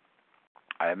blaming.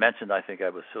 I mentioned I think I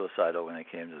was suicidal when I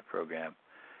came to the program.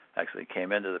 Actually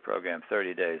came into the program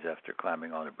 30 days after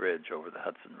climbing on a bridge over the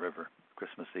Hudson River,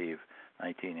 Christmas Eve,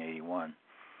 1981.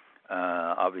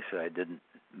 Obviously, I didn't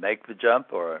make the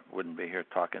jump, or I wouldn't be here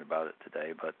talking about it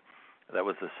today, but that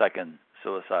was the second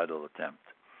suicidal attempt.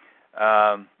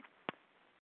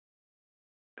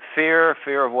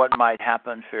 Fear of what might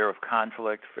happen, fear of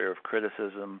conflict, fear of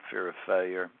criticism, fear of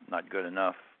failure, not good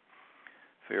enough,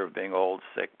 fear of being old,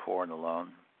 sick, poor, and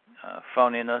alone.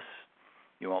 Phoniness,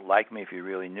 you won't like me if you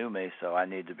really knew me, so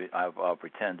I'll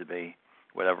pretend to be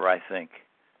whatever I think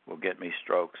will get me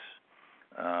strokes.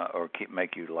 Or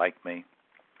make you like me.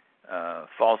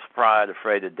 False pride,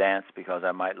 afraid to dance because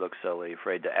I might look silly,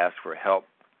 afraid to ask for help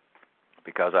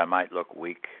because I might look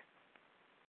weak,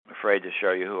 afraid to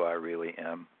show you who I really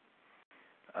am.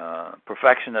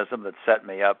 Perfectionism that set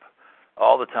me up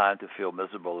all the time to feel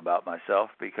miserable about myself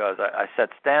because I set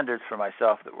standards for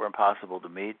myself that were impossible to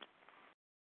meet,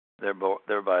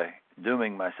 thereby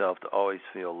dooming myself to always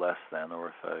feel less than or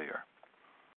a failure.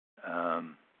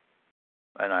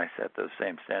 And I set those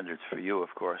same standards for you,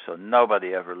 of course, so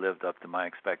nobody ever lived up to my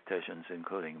expectations,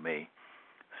 including me.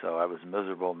 So I was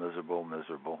miserable. And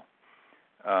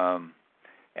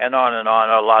on,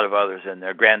 a lot of others in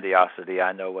there. Grandiosity,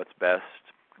 I know what's best,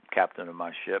 captain of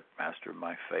my ship, master of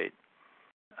my fate.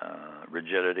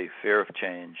 Rigidity, fear of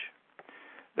change.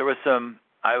 There was some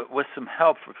with some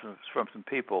help from some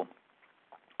people,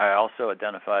 I also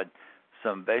identified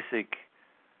some basic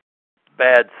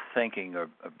bad thinking or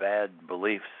bad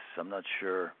beliefs. I'm not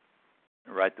sure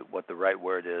what the right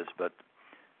word is, but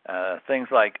things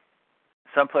like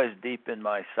someplace deep in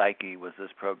my psyche was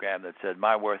this program that said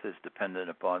my worth is dependent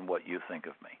upon what you think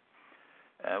of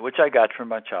me, which I got from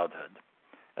my childhood.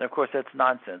 And of course, that's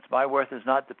nonsense. My worth is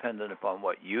not dependent upon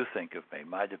what you think of me.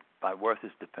 My worth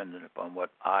is dependent upon what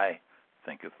I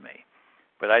think of me.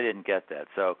 But I didn't get that.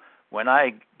 So when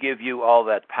I give you all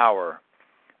that power,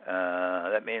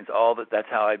 that means that's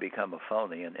how I become a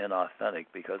phony and inauthentic,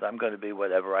 because I'm going to be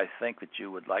whatever I think that you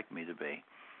would like me to be,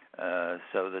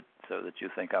 so that you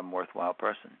think I'm a worthwhile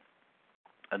person.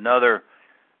 Another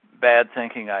bad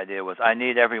thinking idea was I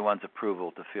need everyone's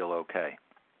approval to feel okay.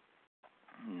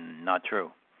 Not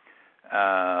true.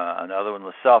 Another one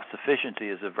was self-sufficiency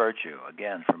is a virtue,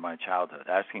 again, from my childhood.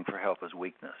 Asking for help is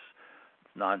weakness.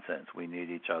 It's nonsense. We need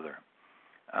each other.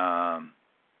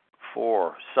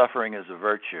 4, suffering is a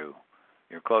virtue.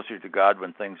 You're closer to God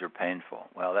when things are painful.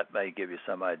 Well, that may give you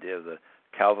some idea of the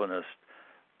Calvinist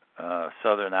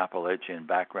Southern Appalachian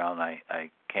background I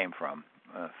came from.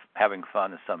 Having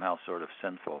fun is somehow sort of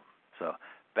sinful. So,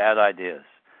 bad ideas.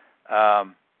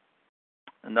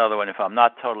 Another one, if I'm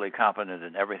not totally competent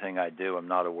in everything I do, I'm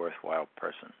not a worthwhile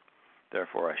person.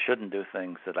 Therefore, I shouldn't do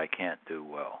things that I can't do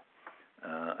well.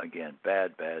 Again,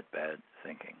 bad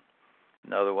thinking.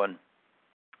 Another one,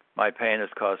 my pain is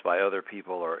caused by other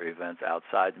people or events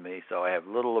outside me, so I have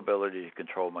little ability to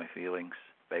control my feelings.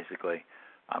 Basically,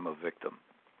 I'm a victim.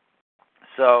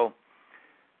 So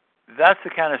that's the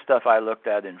kind of stuff I looked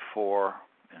at in 4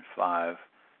 and 5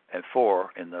 and 4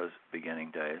 in those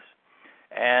beginning days.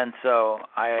 And so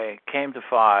I came to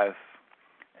 5,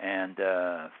 and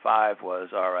 5 was,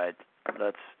 all right,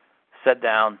 let's sit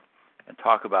down and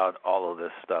talk about all of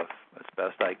this stuff as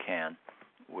best I can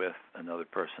with another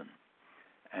person.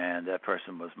 And that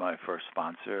person was my first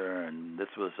sponsor, and this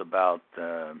was about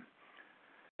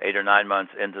 8 or 9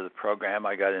 months into the program.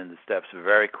 I got into steps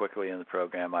very quickly in the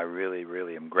program. I really,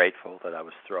 really am grateful that I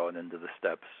was thrown into the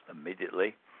steps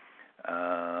immediately,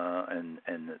 and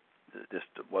it just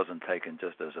wasn't taken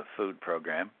just as a food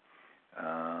program.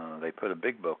 They put a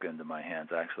big book into my hands,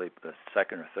 actually, the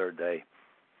second or third day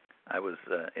I was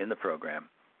in the program,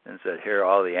 and said, here are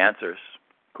all the answers.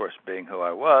 Of course, being who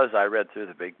I was, I read through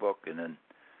the big book and then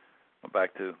went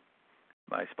back to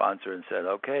my sponsor and said,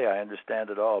 okay, I understand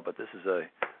it all, but this is a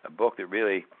book that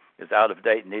really is out of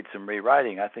date and needs some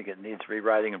rewriting. I think it needs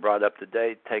rewriting and brought up to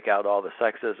date, take out all the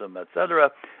sexism,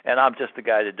 etc., and I'm just the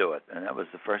guy to do it. And that was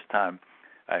the first time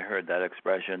I heard that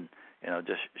expression,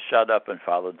 just shut up and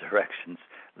follow directions,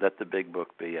 let the big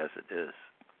book be as it is.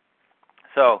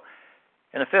 So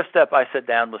in the 5th step, I sat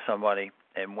down with somebody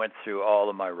and went through all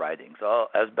of my writings.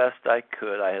 As best I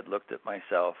could, I had looked at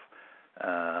myself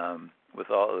with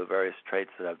all of the various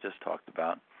traits that I've just talked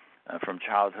about, from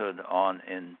childhood on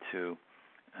into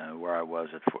where I was.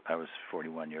 I was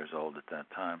 41 years old at that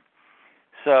time.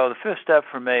 So the 5th step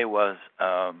for me was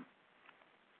a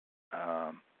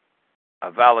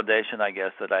validation, I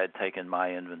guess, that I had taken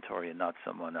my inventory and not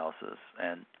someone else's.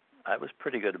 And I was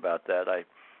pretty good about that. I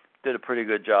did a pretty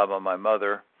good job on my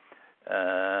mother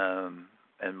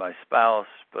and my spouse,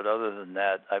 but other than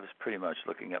that, I was pretty much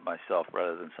looking at myself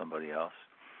rather than somebody else.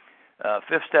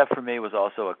 5th step for me was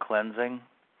also a cleansing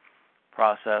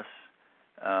process.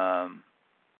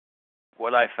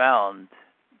 What I found,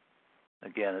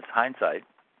 again, it's hindsight,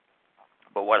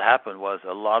 but what happened was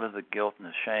a lot of the guilt and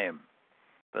the shame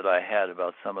that I had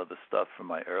about some of the stuff from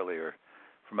my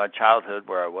childhood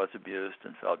where I was abused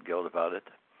and felt guilt about it,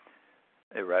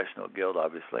 irrational guilt,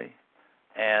 obviously,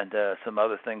 and some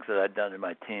other things that I'd done in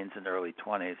my teens and early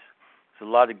 20s. So a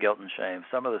lot of guilt and shame.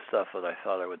 Some of the stuff that I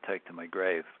thought I would take to my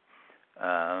grave,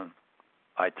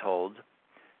 I told,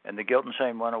 and the guilt and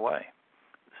shame went away.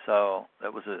 So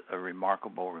that was a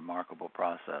remarkable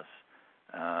process,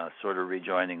 sort of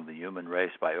rejoining the human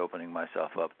race by opening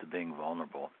myself up to being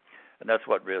vulnerable. And that's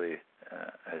what really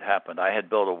had happened. I had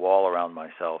built a wall around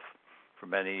myself for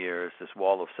many years, this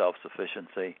wall of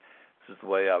self-sufficiency. This is the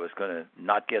way I was going to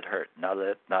not get hurt, not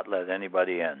let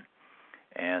anybody in,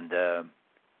 and to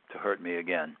hurt me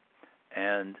again.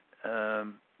 And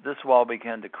this wall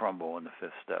began to crumble in the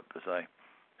 5th step as I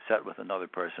sat with another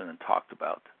person and talked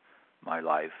about my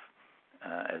life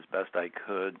as best I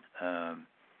could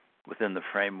within the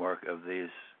framework of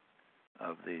these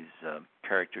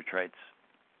character traits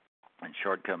and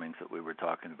shortcomings that we were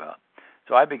talking about.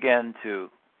 So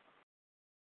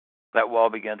that wall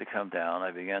began to come down.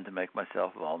 I began to make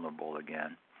myself vulnerable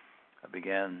again. I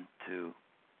began to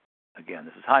again,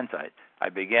 this is hindsight, I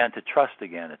began to trust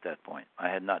again at that point. I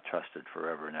had not trusted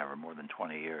forever and ever, more than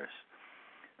 20 years.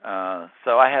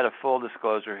 So I had a full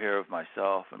disclosure here of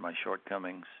myself and my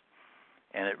shortcomings,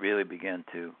 and it really began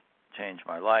to change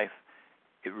my life.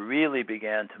 It really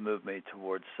began to move me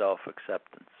towards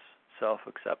self-acceptance.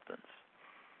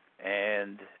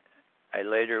 And I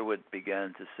later would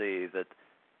begin to see that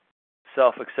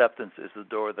self-acceptance is the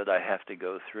door that I have to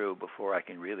go through before I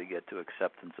can really get to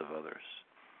acceptance of others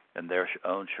and their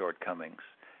own shortcomings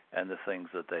and the things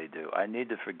that they do. I need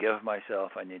to forgive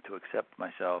myself. I need to accept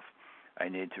myself. I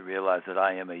need to realize that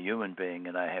I am a human being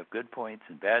and I have good points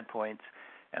and bad points,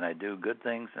 and I do good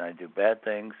things and I do bad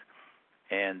things,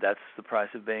 and that's the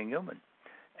price of being human.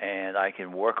 And I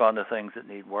can work on the things that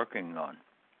need working on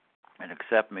and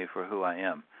accept me for who I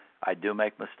am. I do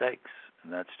make mistakes,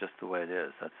 and that's just the way it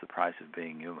is. That's the price of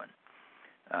being human.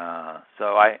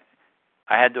 So I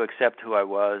had to accept who I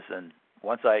was, and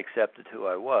once I accepted who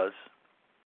I was,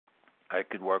 I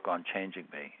could work on changing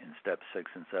me in steps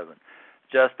 6 and 7.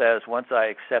 Just as once I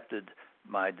accepted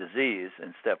my disease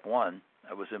in step 1,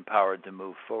 I was empowered to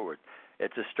move forward.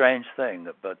 It's a strange thing,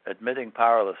 but admitting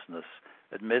powerlessness,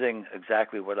 admitting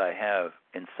exactly what I have,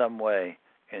 in some way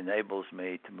enables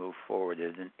me to move forward.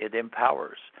 It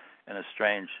empowers in a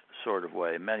strange sort of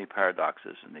way. Many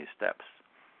paradoxes in these steps.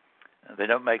 They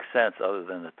don't make sense other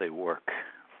than that they work.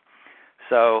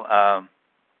 So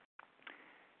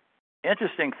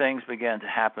interesting things began to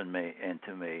happen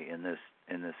to me in this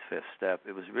 5th step.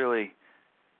 It was really,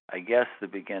 I guess, the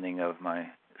beginning of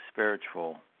my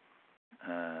spiritual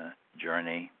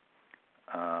journey.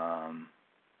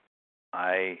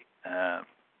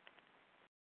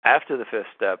 After the 5th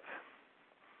step,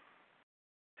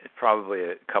 it's probably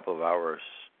a couple of hours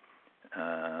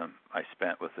I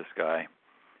spent with this guy,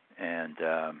 and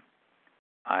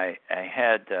I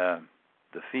had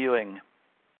the feeling.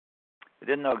 I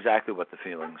didn't know exactly what the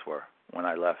feelings were when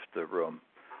I left the room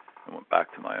and went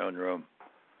back to my own room.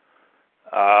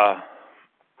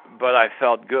 But I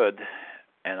felt good,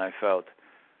 and I felt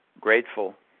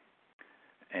grateful,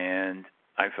 and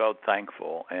I felt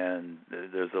thankful. And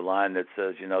there's a line that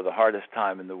says, the hardest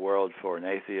time in the world for an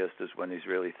atheist is when he's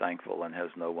really thankful and has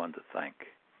no one to thank.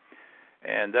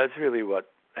 And that's really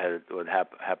what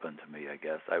happened to me, I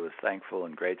guess. I was thankful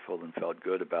and grateful and felt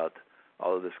good about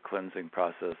all of this cleansing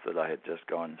process that I had just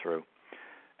gone through.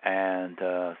 And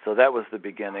so that was the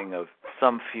beginning of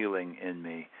some feeling in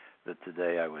me that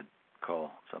today I would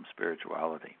call some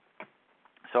spirituality.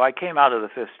 So I came out of the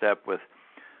 5th step with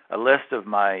a list of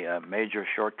my major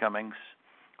shortcomings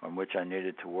on which I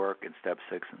needed to work in steps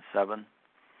 6 and 7,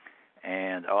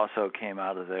 and also came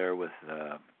out of there with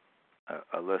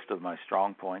a list of my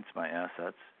strong points, my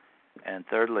assets, and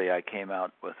thirdly, I came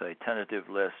out with a tentative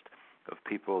list of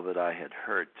people that I had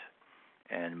hurt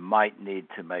and might need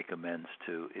to make amends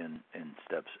to in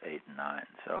steps 8 and 9.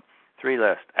 So 3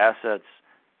 lists: assets,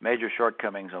 major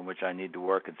shortcomings on which I need to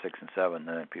work in 6 and 7,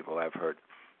 and then people I've hurt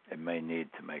and may need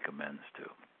to make amends to.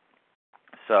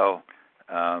 So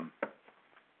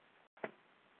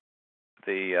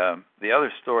the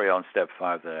other story on step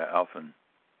 5 that I often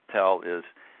tell is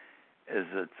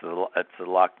it's a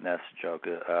Loch Ness joke.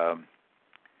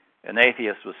 An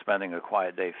atheist was spending a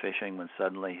quiet day fishing when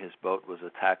suddenly his boat was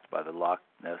attacked by the Loch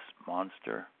Ness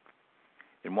monster.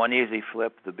 In one easy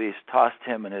flip, the beast tossed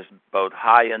him and his boat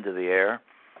high into the air.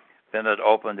 Then it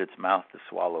opened its mouth to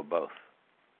swallow both.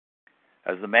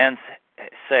 As the man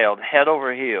sailed head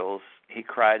over heels, he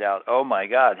cried out, "Oh my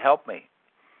God, help me!"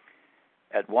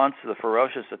 At once the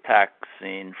ferocious attack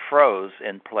scene froze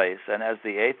in place, and as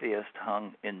the atheist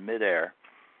hung in midair,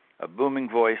 a booming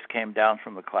voice came down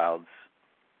from the clouds.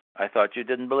 "I thought you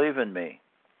didn't believe in me."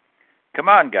 "Come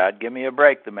on, God, give me a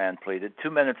break," the man pleaded. 2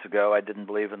 minutes ago, I didn't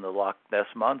believe in the Loch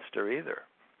Ness monster either.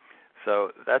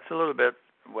 So that's a little bit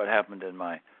what happened in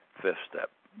my 5th step.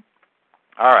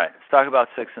 All right, let's talk about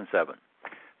 6 and 7.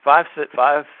 4,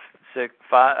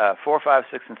 5,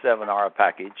 6, and 7 are a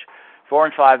package. 4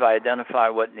 and 5, I identify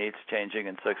what needs changing,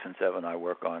 and 6 and 7, I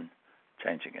work on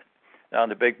changing it. Now, in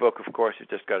the big book, of course, you've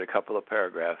just got a couple of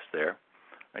paragraphs there,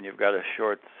 and you've got a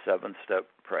short 7-step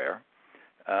prayer.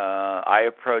 I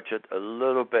approach it a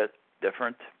little bit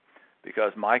different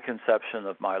because my conception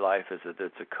of my life is that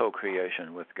it's a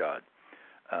co-creation with God.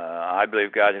 I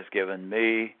believe God has given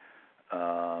me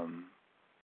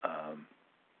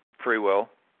free will.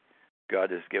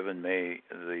 God has given me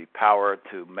the power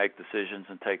to make decisions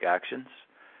and take actions.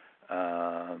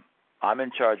 I'm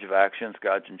in charge of actions.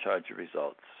 God's in charge of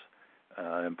results.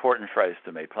 An important phrase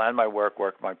to me: plan my work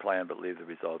my plan, but leave the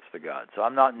results to God. So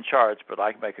I'm not in charge, but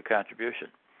I can make a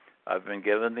contribution. I've been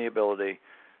given the ability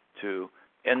to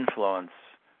influence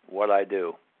what I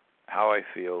do, how I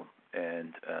feel,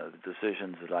 and the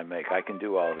decisions that I make. I can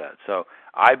do all of that. So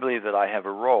I believe that I have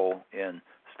a role in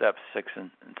steps 6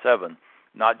 and 7,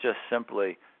 not just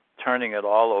simply turning it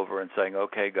all over and saying,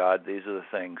 okay, God, these are the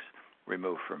things,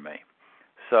 remove from me.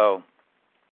 So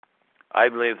I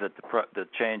believe that the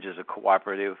change is a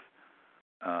cooperative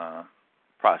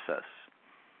process.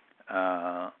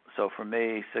 So for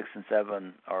me, 6 and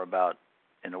 7 are about,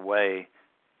 in a way,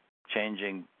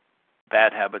 changing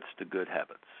bad habits to good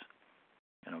habits.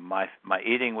 My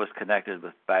eating was connected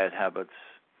with bad habits.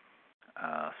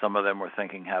 Some of them were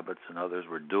thinking habits, and others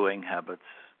were doing habits,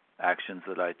 actions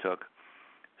that I took.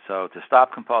 So to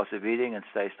stop compulsive eating and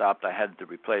stay stopped, I had to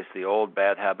replace the old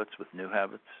bad habits with new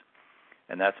habits.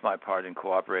 And that's my part in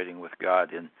cooperating with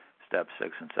God in steps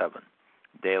 6 and 7.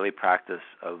 Daily practice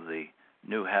of the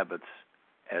new habits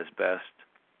as best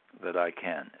that I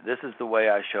can. This is the way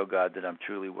I show God that I'm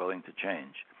truly willing to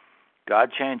change.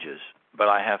 God changes, but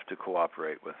I have to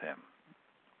cooperate with Him.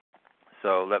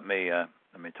 So let me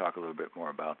talk a little bit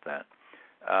more about that.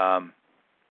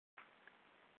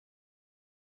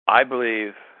 I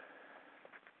believe,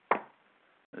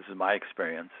 this is my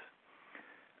experience,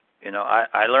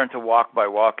 I learned to walk by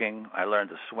walking. I learned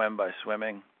to swim by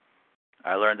swimming.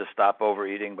 I learned to stop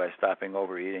overeating by stopping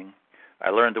overeating. I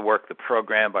learned to work the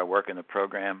program by working the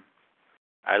program.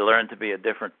 I learned to be a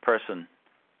different person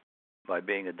by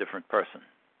being a different person.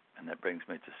 And that brings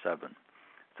me to 7.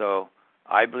 So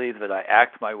I believe that I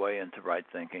act my way into right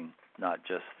thinking, not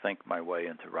just think my way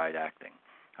into right acting.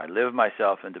 I live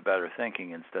myself into better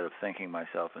thinking instead of thinking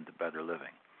myself into better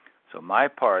living. So my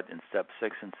part in step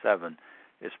 6 and 7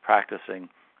 is practicing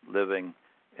living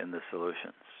in the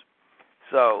solutions.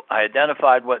 So I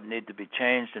identified what needed to be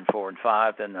changed in 4 and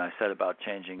 5, then I set about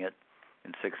changing it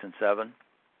in 6 and 7.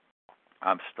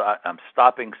 I'm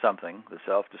stopping something, the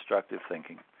self-destructive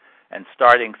thinking, and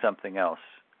starting something else,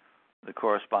 the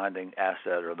corresponding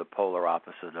asset or the polar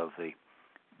opposite of the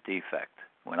defect.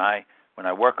 When I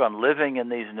work on living in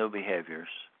these new behaviors,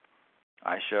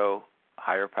 I show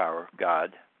higher power,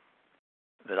 God,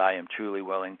 that I am truly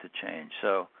willing to change.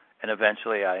 So, and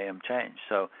eventually I am changed.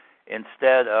 So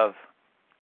instead of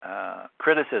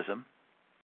criticism,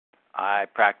 I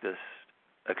practice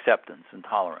acceptance and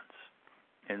tolerance.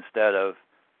 Instead of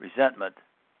resentment,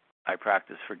 I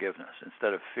practice forgiveness.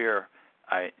 Instead of fear,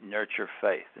 I nurture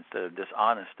faith. Instead of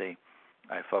dishonesty,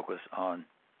 I focus on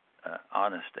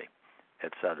honesty,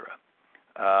 etc.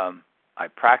 I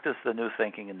practice the new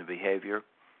thinking and the behavior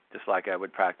just like I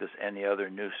would practice any other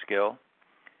new skill.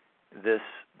 This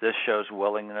shows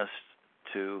willingness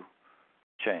to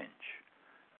change.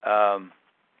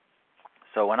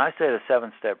 So when I say the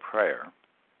 7-step prayer,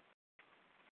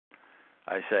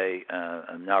 I say,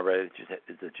 I'm now ready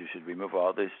that you should remove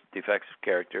all these defects of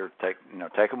character,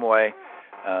 take them away,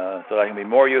 so that I can be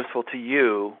more useful to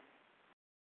you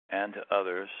and to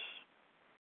others.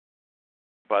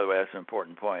 By the way, that's an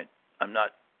important point. I'm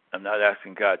not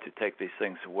asking God to take these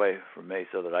things away from me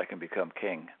so that I can become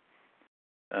king.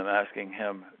 I'm asking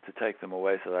Him to take them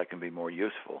away so that I can be more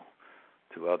useful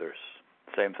to others.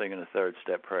 Same thing in the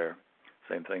 3rd-step prayer.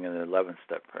 Same thing in the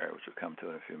 11th-step prayer, which we'll come to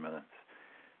in a few minutes.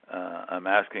 I'm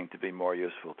asking to be more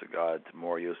useful to God,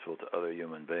 more useful to other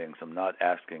human beings. I'm not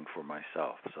asking for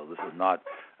myself. So this is not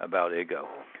about ego.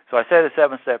 So I say the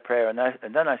 7-step prayer, and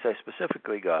then I say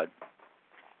specifically, God,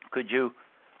 could you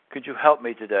help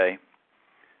me today?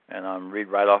 And I'll read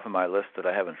right off of my list that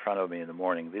I have in front of me in the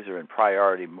morning. These are in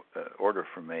priority order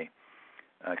for me.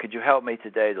 Could you help me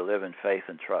today to live in faith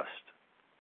and trust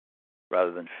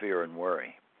rather than fear and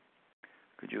worry?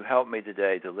 Could you help me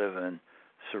today to live in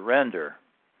surrender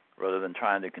rather than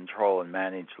trying to control and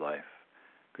manage life?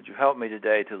 Could you help me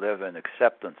today to live in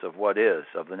acceptance of what is,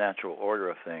 of the natural order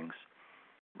of things,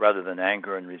 rather than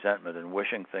anger and resentment and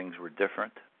wishing things were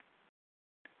different?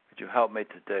 Could you help me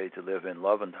today to live in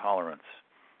love and tolerance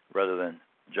rather than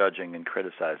judging and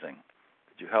criticizing?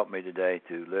 Could you help me today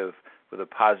to live with a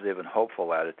positive and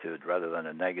hopeful attitude rather than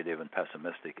a negative and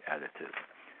pessimistic attitude?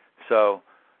 So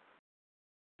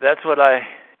that's what I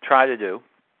try to do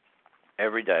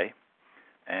every day,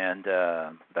 and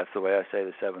that's the way I say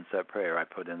the 7-step prayer. I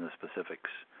put in the specifics,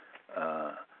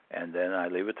 and then I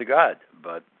leave it to God.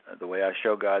 But the way I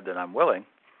show God that I'm willing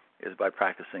is by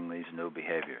practicing these new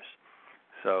behaviors.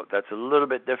 So that's a little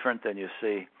bit different than you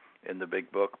see in the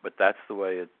big book, but that's the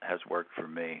way it has worked for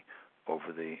me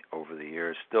over the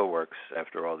years. Still works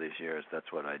after all these years.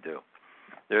 That's what I do.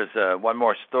 There's one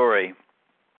more story.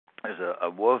 There's a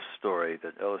wolf story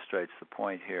that illustrates the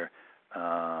point here.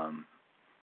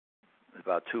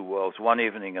 About 2 wolves. One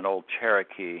evening, an old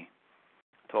Cherokee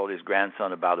told his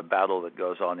grandson about a battle that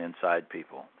goes on inside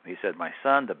people. He said, "My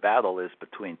son, the battle is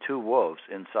between two wolves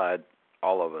inside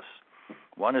all of us.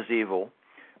 One is evil,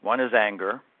 one is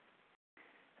anger.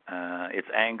 It's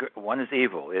anger. One is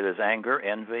evil. It is anger,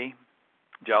 envy,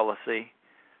 jealousy,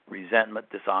 resentment,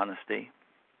 dishonesty.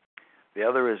 The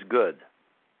other is good.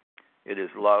 It is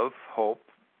love, hope,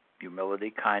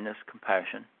 humility, kindness,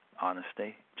 compassion,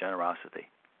 honesty, generosity.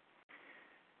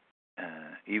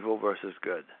 Evil versus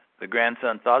good." The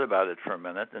grandson thought about it for a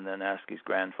minute and then asked his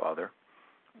grandfather,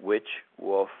 "Which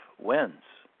wolf wins?"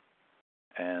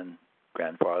 And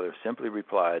grandfather simply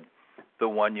replied, "The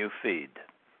one you feed."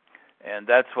 And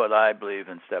that's what I believe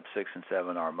in step 6 and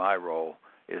 7 are my role,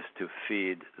 is to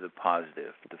feed the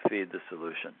positive, to feed the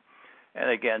solution. And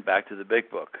again, back to the big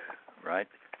book, right?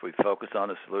 If we focus on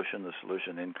the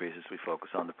solution increases. We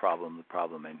focus on the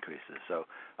problem increases. So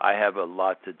I have a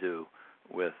lot to do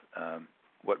with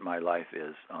what my life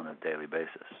is on a daily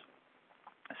basis.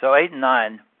 So 8 and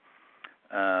 9,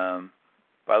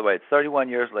 by the way, it's 31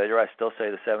 years later, I still say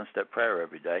the 7-step prayer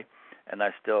every day, and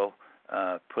I still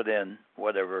put in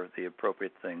whatever the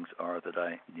appropriate things are that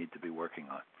I need to be working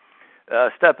on.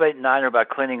 Step 8 and 9 are about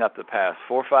cleaning up the past.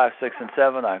 4, 5, 6, and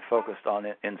 7, I focused on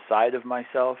it inside of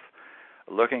myself,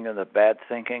 looking at the bad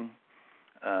thinking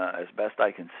as best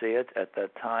I can see it at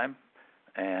that time,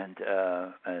 and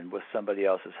with somebody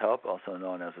else's help, also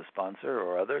known as a sponsor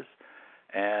or others,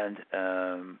 and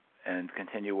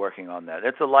continue working on that.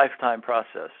 It's a lifetime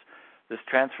process. This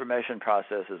transformation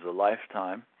process is a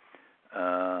lifetime.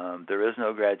 There is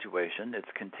no graduation.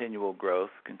 It's continual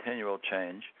growth, continual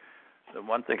change. The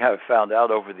one thing I've found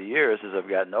out over the years as I've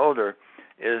gotten older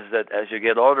is that as you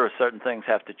get older, certain things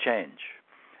have to change.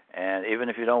 And even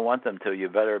if you don't want them to, you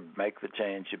better make the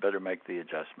change, you better make the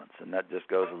adjustments. And that just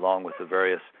goes along with the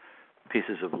various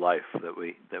pieces of life that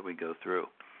we go through.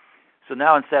 So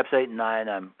now in steps 8 and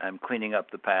 9, I'm cleaning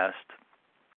up the past.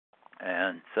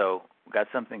 And so we've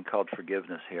got something called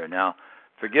forgiveness here. Now,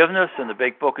 forgiveness in the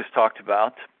big book is talked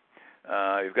about.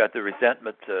 You've got the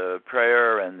resentment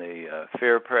prayer and the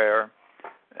fear prayer.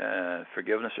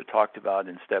 Forgiveness are talked about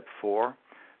in step 4.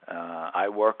 I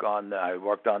worked on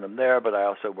them there, but I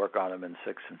also work on them in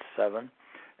 6 and 7.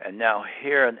 And now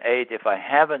here in 8, if I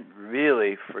haven't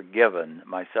really forgiven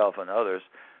myself and others,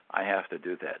 I have to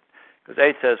do that. Because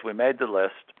 8 says we made the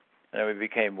list, and we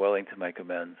became willing to make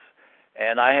amends.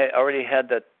 And I already had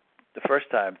that the first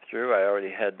time through. I already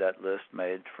had that list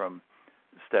made from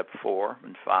step 4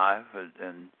 and 5,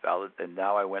 and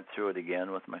now I went through it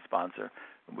again with my sponsor.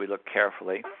 We looked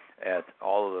carefully at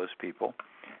all of those people.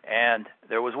 And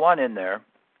there was one in there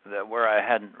that where I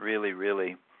hadn't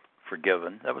really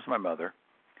forgiven. That was my mother.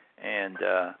 And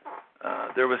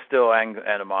there was still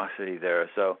animosity there.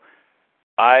 So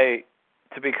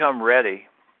to become ready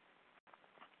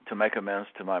to make amends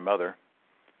to my mother,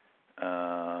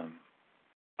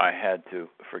 I had to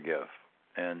forgive.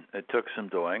 And it took some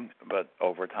doing, but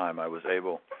over time I was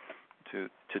able to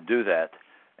do that.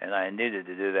 And I needed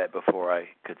to do that before I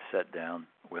could sit down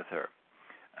with her.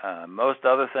 Most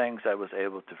other things I was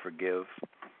able to forgive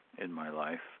in my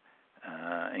life,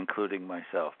 including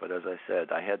myself. But as I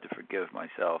said, I had to forgive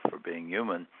myself for being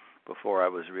human before I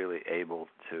was really able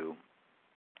to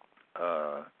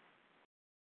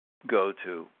go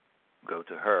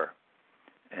to her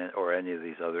or any of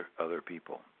these other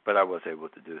people. But I was able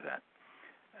to do that.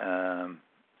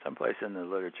 Someplace in the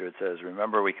literature it says,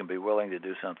 remember, we can be willing to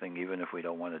do something even if we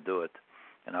don't want to do it.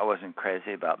 And I wasn't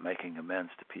crazy about making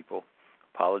amends to people,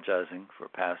 apologizing for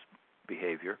past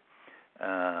behavior,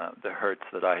 the hurts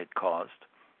that I had caused,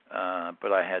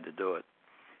 but I had to do it.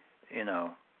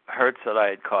 Hurts that I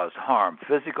had caused harm,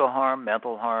 physical harm,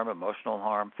 mental harm, emotional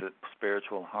harm,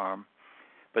 spiritual harm.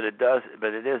 But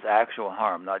it is actual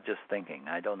harm, not just thinking.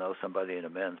 I don't know somebody in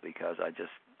amends because I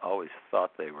just always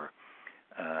thought they were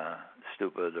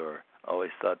stupid or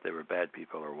always thought they were bad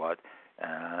people or what.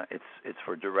 It's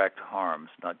for direct harms,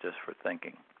 not just for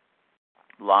thinking.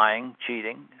 Lying,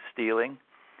 cheating, stealing,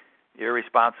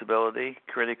 irresponsibility,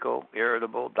 critical,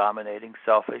 irritable, dominating,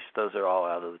 selfish, those are all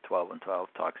out of the 12 and 12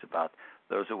 talks about.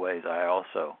 Those are ways I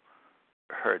also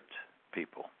hurt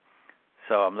people.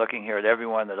 So I'm looking here at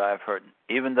everyone that I've hurt,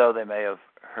 even though they may have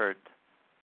hurt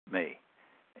me.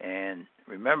 And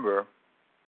remember,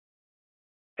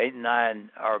 8 and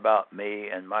 9 are about me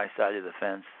and my side of the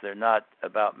fence. They're not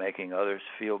about making others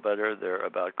feel better. They're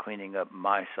about cleaning up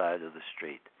my side of the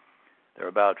street. They're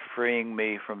about freeing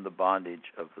me from the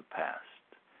bondage of the past.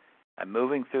 I'm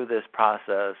moving through this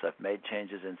process. I've made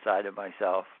changes inside of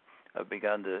myself. I've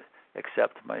begun to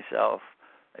accept myself.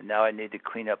 And now I need to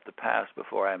clean up the past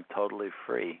before I'm totally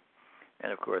free.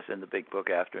 And, of course, in the big book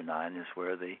after 9 is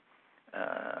where the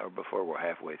or before we're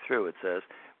halfway through, it says,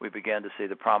 we began to see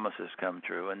the promises come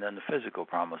true, and then the physical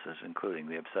promises, including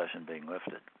the obsession being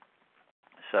lifted.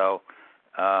 So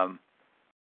that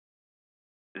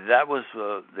was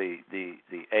the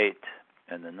 8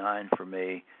 and the 9 for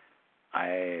me.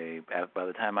 By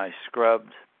the time I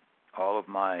scrubbed all of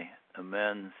my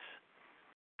amends,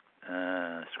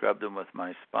 scrubbed them with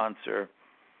my sponsor,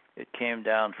 it came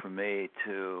down for me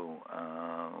to,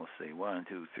 1,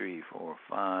 2, 3, 4,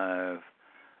 5,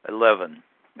 11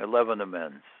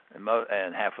 amends,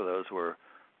 and half of those were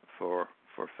for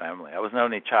family. I was an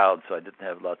only child, so I didn't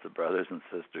have lots of brothers and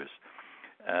sisters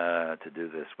to do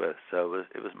this with. So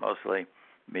it was mostly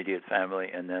immediate family,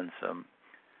 and then some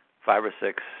 5 or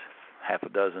 6, half a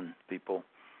dozen people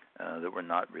that were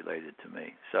not related to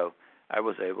me. So I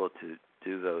was able to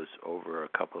do those over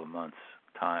a couple of months'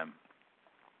 time.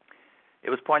 It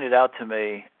was pointed out to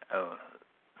me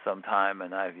sometime,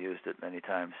 and I've used it many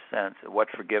times since,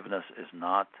 what forgiveness is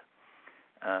not.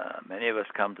 Many of us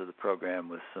come to the program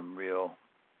with some real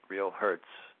hurts,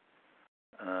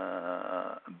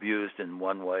 abused in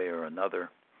one way or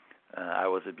another. I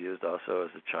was abused also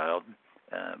as a child,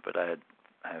 but I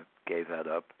gave that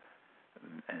up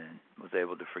and was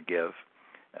able to forgive.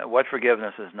 What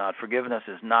forgiveness is not? Forgiveness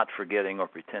is not forgetting or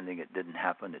pretending it didn't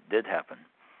happen. It did happen,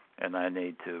 and I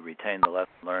need to retain the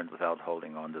lesson learned without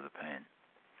holding on to the pain.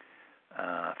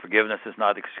 Forgiveness is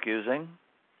not excusing.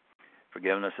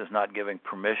 Forgiveness is not giving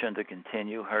permission to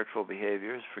continue hurtful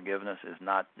behaviors. Forgiveness is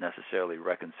not necessarily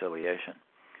reconciliation.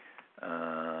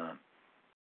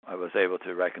 I was able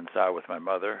to reconcile with my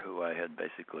mother, who I had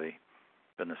basically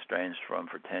been estranged from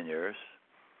for 10 years.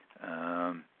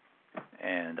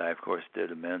 And I, of course,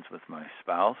 did amends with my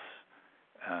spouse.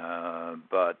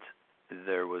 But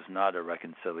there was not a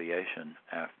reconciliation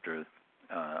after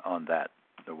on that.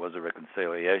 There was a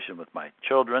reconciliation with my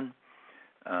children.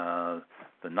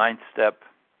 The 9th step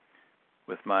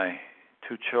with my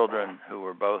 2 children, who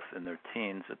were both in their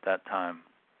teens at that time,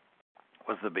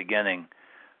 was the beginning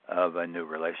of a new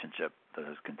relationship that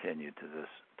has continued to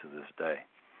this day.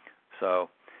 So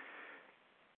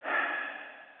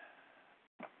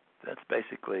that's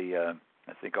basically, I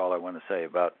think, all I want to say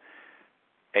about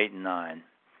 8 and 9.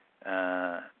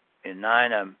 In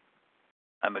 9,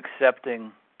 I'm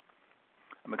accepting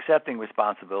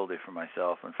responsibility for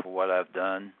myself and for what I've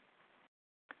done,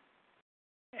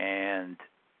 and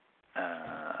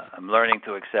I'm learning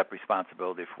to accept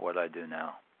responsibility for what I do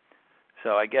now.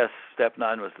 So I guess step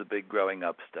 9 was the big growing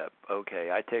up step.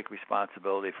 Okay, I take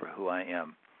responsibility for who I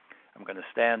am. I'm going to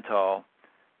stand tall,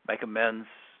 make amends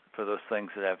for those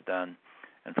things that I've done,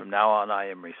 and from now on I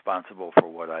am responsible for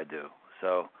what I do.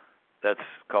 So that's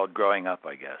called growing up,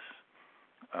 I guess.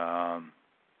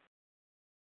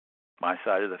 My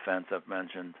side of the fence I've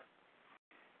mentioned.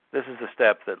 This is the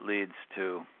step that leads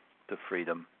to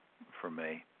freedom for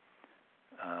me.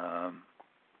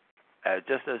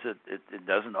 Just as it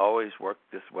doesn't always work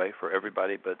this way for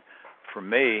everybody, but for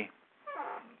me,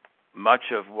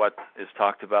 much of what is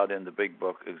talked about in the big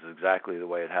book is exactly the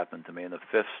way it happened to me. In the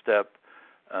 5th step,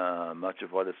 much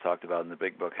of what is talked about in the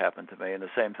big book happened to me, and the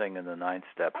same thing in the 9th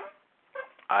step.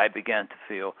 I began to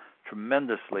feel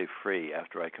tremendously free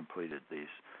after I completed these,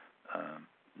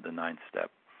 the 9th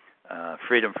step.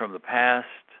 Freedom from the past,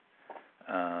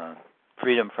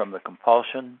 freedom from the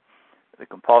compulsion. The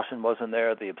compulsion wasn't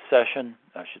there. The obsession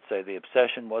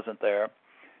wasn't there.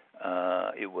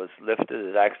 It was lifted.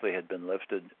 It actually had been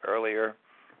lifted earlier,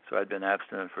 so I'd been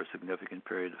abstinent for a significant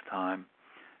period of time.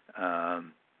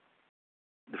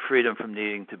 The freedom from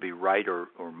needing to be right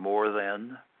or more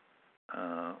than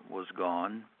was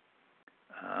gone.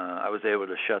 I was able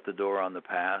to shut the door on the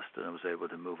past, and I was able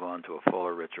to move on to a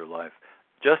fuller, richer life,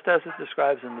 just as it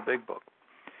describes in the big book.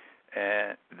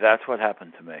 And that's what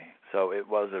happened to me. So it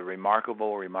was a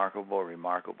remarkable, remarkable,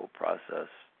 remarkable process.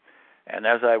 And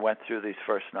as I went through these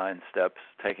first 9 steps,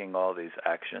 taking all these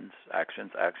actions, I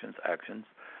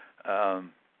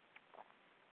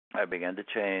began to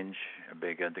change. I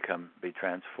began to be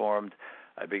transformed.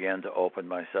 I began to open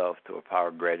myself to a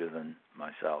power greater than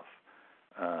myself.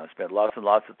 I spent lots and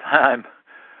lots of time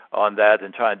on that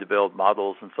and trying to build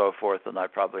models and so forth, and I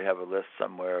probably have a list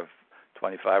somewhere of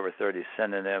 25 or 30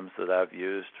 synonyms that I've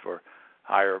used for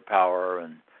higher power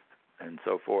and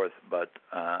so forth. But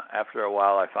after a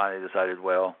while, I finally decided,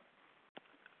 well,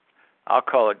 I'll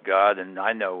call it God, and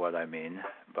I know what I mean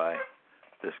by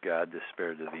this God, this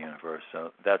spirit of the universe.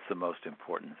 So that's the most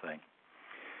important thing.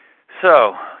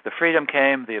 So the freedom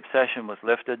came, the obsession was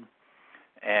lifted,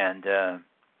 and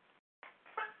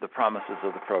the promises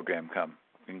of the program come,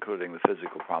 including the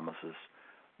physical promises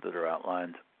that are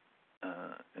outlined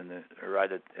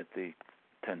right at the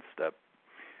 10th step.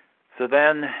 So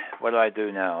then, what do I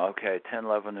do now? Okay, 10,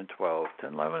 11, and 12.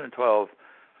 10, 11, and 12,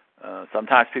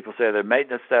 sometimes people say they're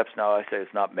maintenance steps. No, I say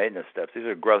it's not maintenance steps. These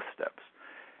are growth steps.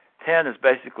 10 is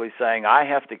basically saying I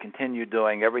have to continue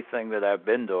doing everything that I've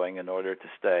been doing in order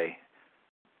to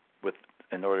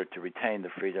in order to retain the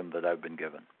freedom that I've been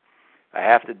given. I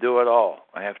have to do it all.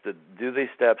 I have to do these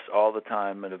steps all the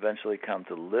time and eventually come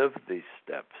to live these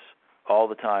steps all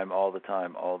the time, all the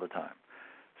time, all the time.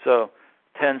 So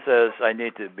 10 says I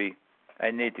need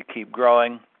to keep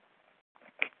growing,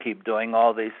 keep doing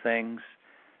all these things.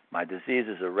 My disease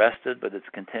is arrested, but it's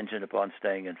contingent upon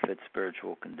staying in fit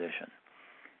spiritual condition.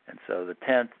 And so the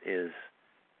 10th is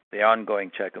the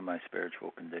ongoing check of my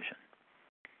spiritual condition.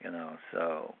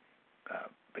 So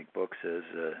Big Book says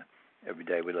every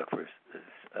day we look for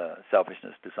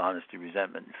selfishness, dishonesty,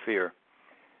 resentment, and fear.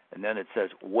 And then it says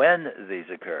when these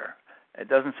occur. It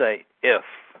doesn't say if,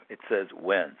 it says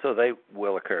when. So they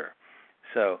will occur.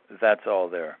 So that's all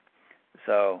there.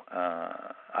 So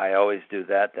I always do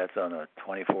that. That's on a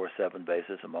 24/7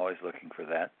 basis. I'm always looking for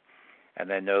that.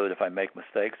 And I know that if I make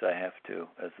mistakes, I have to,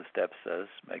 as the step says,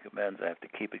 make amends. I have to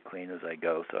keep it clean as I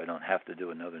go so I don't have to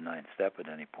do another 9th step at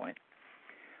any point.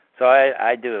 So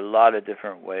I do a lot of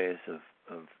different ways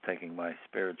of taking my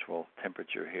spiritual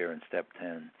temperature here in step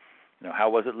 10. How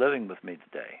was it living with me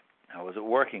today? How was it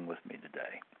working with me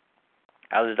today?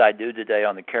 How did I do today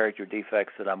on the character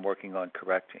defects that I'm working on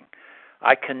correcting?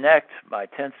 I connect my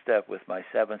 10th step with my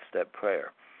 7th step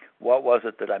prayer. What was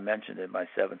it that I mentioned in my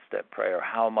 7th step prayer?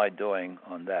 How am I doing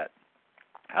on that?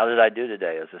 How did I do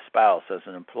today as a spouse, as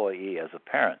an employee, as a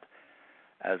parent,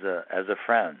 as a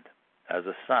friend, as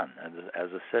a son,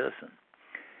 as a citizen?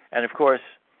 And of course,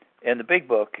 in the Big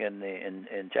Book,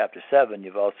 in chapter 7,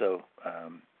 you've also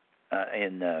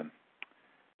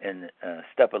in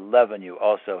step 11, you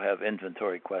also have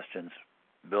inventory questions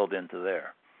built into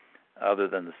there, other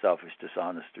than the selfish,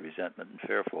 dishonest, resentment, and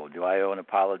fearful. Do I owe an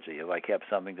apology? Have I kept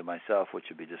something to myself which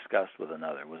should be discussed with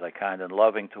another? Was I kind and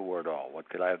loving toward all? What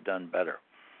could I have done better?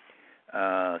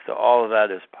 So all of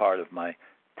that is part of my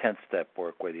 10th step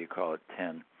work, whether you call it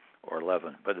 10 or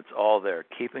 11. But it's all there,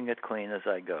 keeping it clean as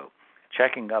I go,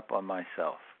 checking up on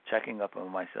myself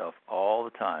all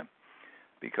the time,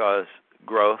 because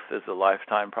growth is a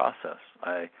lifetime process.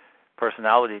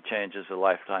 Personality change is a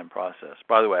lifetime process.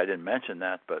 By the way, I didn't mention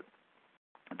that, but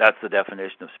that's the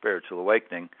definition of spiritual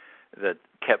awakening that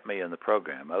kept me in the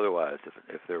program. Otherwise,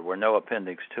 if there were no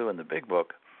Appendix 2 in the Big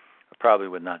Book, I probably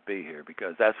would not be here,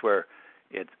 because that's where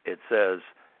it says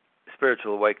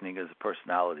spiritual awakening is a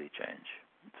personality change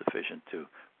sufficient to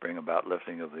bring about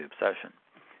lifting of the obsession.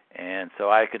 And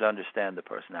so I could understand the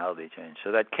personality change.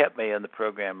 So that kept me in the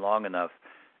program long enough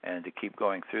and to keep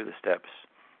going through the steps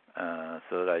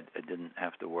so that I didn't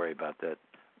have to worry about that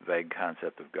vague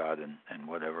concept of God and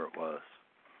whatever it was.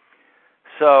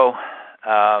 So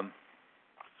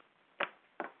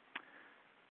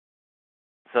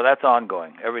so that's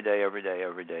ongoing, every day,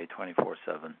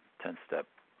 24/7, 10th step,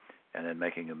 and then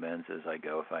making amends as I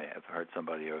go if I have hurt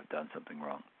somebody or have done something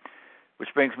wrong.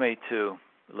 Which brings me to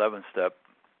 11th step,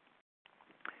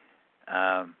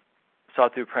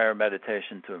 sought through prayer and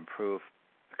meditation to improve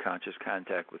conscious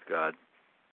contact with God,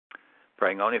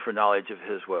 praying only for knowledge of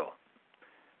His will.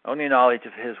 Only knowledge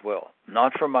of His will,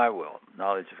 not for my will,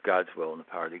 knowledge of God's will and the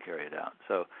power to carry it out.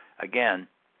 So again,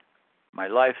 my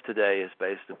life today is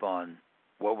based upon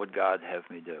what would God have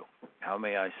me do? How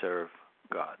may I serve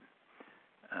God?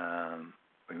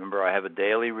 Remember, I have a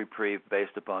daily reprieve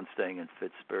based upon staying in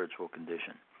fit spiritual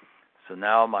condition. So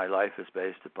now my life is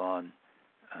based upon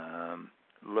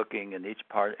looking in each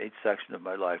section of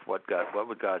my life, what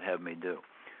would God have me do?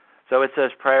 So it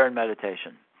says prayer and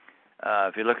meditation.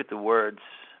 If you look at the words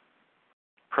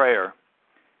prayer,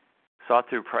 sought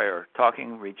through prayer,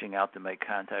 talking, reaching out to make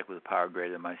contact with a power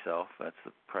greater than myself, that's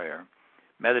the prayer.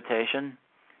 Meditation,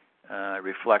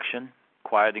 reflection,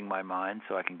 quieting my mind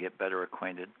so I can get better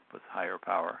acquainted with higher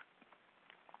power.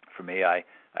 For me, I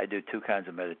do two kinds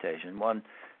of meditation. One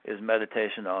is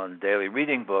meditation on daily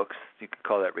reading books. You could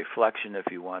call that reflection if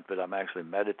you want, but I'm actually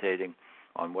meditating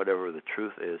on whatever the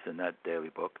truth is in that daily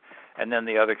book. And then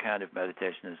the other kind of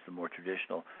meditation is the more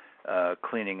traditional,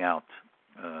 cleaning out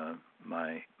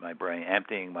my brain,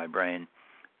 emptying my brain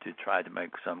to try to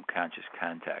make some conscious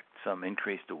contact, some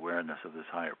increased awareness of this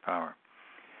higher power.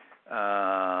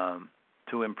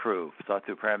 To improve, thought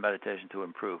through prayer and meditation to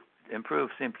improve. Improve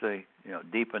simply,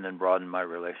 deepen and broaden my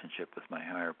relationship with my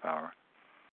higher power.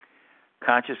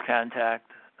 Conscious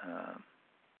contact,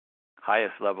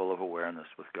 highest level of awareness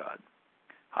with God.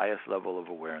 Highest level of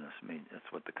awareness means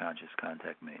that's what the conscious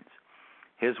contact means.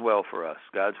 His will for us,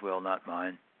 God's will, not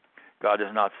mine. God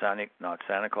is not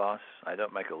Santa Claus. I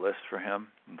don't make a list for him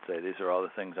and say, these are all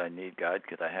the things I need, God.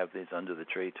 Could I have these under the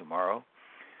tree tomorrow?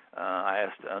 I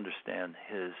ask to understand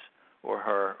his or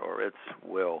her or its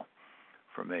will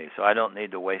for me. So I don't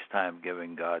need to waste time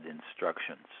giving God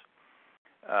instructions.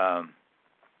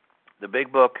 The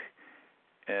big book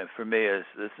for me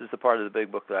this is the part of the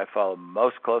big book that I follow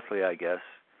most closely, I guess.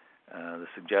 The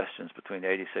suggestions between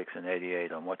 86 and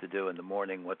 88 on what to do in the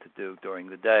morning, what to do during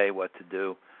the day, what to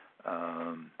do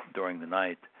during the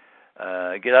night.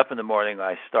 I get up in the morning,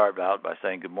 I start out by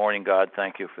saying, good morning, God,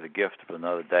 thank you for the gift of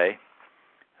another day.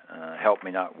 Help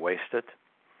me not waste it.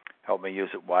 Help me use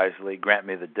it wisely. Grant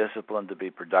me the discipline to be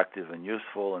productive and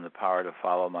useful and the power to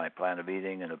follow my plan of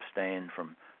eating and abstain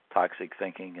from toxic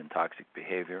thinking and toxic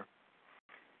behavior.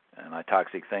 My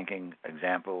toxic thinking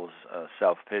examples,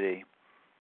 self-pity,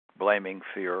 blaming,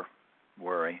 fear,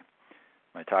 worry.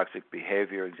 My toxic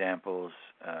behavior examples,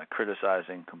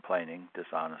 criticizing, complaining,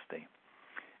 dishonesty.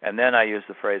 And then I use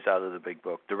the phrase out of the big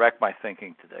book, direct my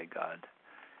thinking today, God.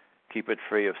 Keep it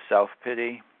free of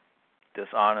self-pity,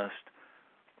 dishonest,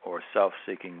 or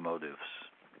self-seeking motives.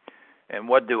 And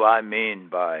what do I mean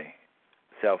by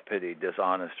self-pity,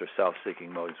 dishonest, or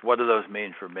self-seeking motives? What do those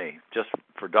mean for me? Just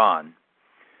for Dawn,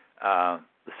 the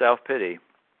self-pity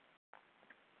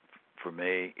for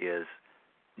me is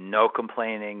no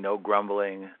complaining, no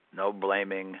grumbling, no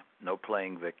blaming, no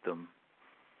playing victim,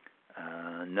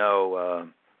 no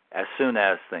as soon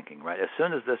as thinking, right? As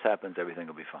soon as this happens, everything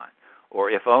will be fine. Or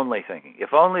if only thinking.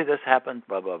 If only this happened,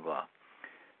 blah, blah, blah.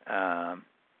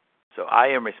 So I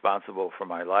am responsible for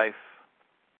my life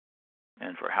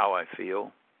and for how I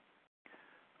feel.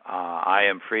 I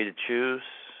am free to choose.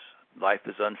 Life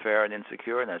is unfair and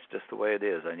insecure, and that's just the way it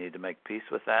is. I need to make peace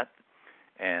with that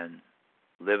and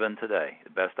live in today the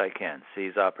best I can,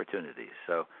 seize opportunities.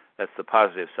 So that's the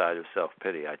positive side of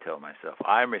self-pity, I tell myself.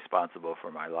 I'm responsible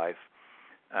for my life.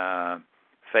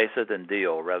 Face it and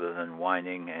deal rather than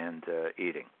whining and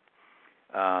eating.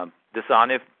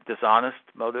 Dishonest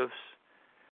motives.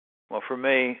 Well, for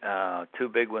me, two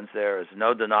big ones there is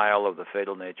no denial of the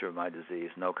fatal nature of my disease,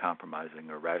 no compromising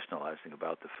or rationalizing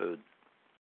about the food,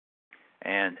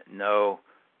 and no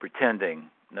pretending,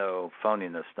 no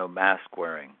phoniness, no mask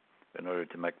wearing in order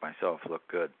to make myself look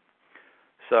good.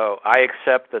 So I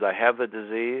accept that I have the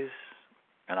disease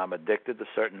and I'm addicted to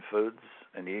certain foods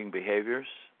and eating behaviors.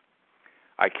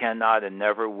 I cannot and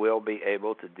never will be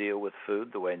able to deal with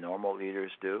food the way normal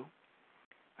eaters do.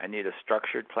 I need a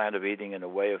structured plan of eating and a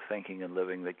way of thinking and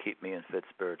living that keep me in fit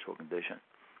spiritual condition.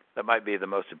 That might be the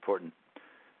most important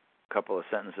couple of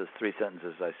sentences, 3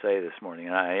 sentences I say this morning,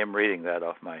 and I am reading that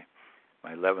off my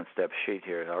 11-step sheet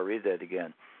here. I'll read that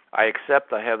again. I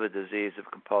accept I have the disease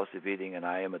of compulsive eating and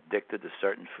I am addicted to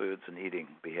certain foods and eating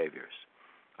behaviors.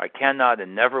 I cannot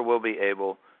and never will be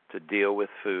able to deal with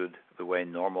food the way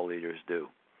normal eaters do.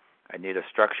 I need a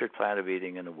structured plan of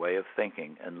eating and a way of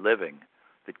thinking and living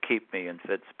that keep me in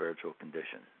fit spiritual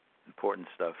condition. Important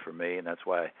stuff for me, and that's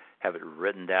why I have it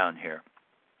written down here.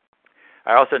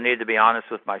 I also need to be honest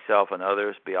with myself and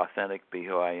others, be authentic, be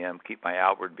who I am, keep my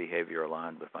outward behavior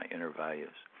aligned with my inner values.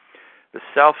 The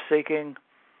self-seeking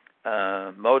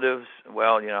motives,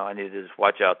 well, I need to just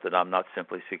watch out that I'm not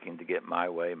simply seeking to get my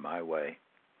way.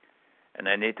 And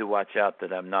I need to watch out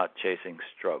that I'm not chasing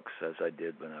strokes as I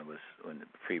did when I was in the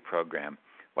pre-program.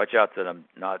 Watch out that I'm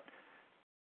not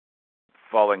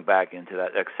falling back into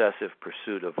that excessive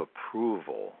pursuit of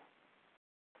approval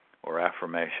or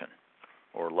affirmation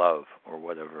or love or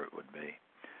whatever it would be.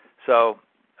 So,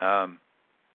 and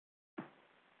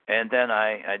then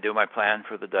I do my plan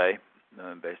for the day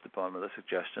based upon the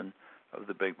suggestion of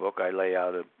the big book. I lay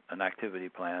out an activity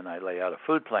plan. I lay out a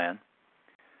food plan.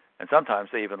 And sometimes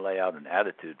they even lay out an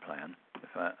attitude plan.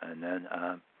 And then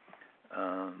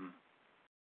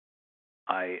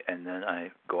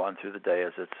I go on through the day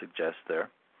as it suggests there,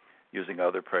 using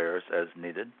other prayers as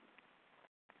needed.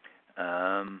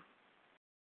 And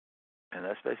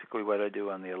that's basically what I do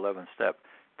on the 11th step.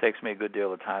 It takes me a good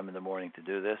deal of time in the morning to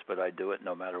do this, but I do it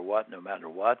no matter what.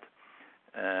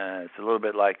 It's a little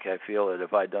bit like I feel that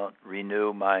if I don't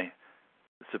renew my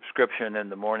subscription in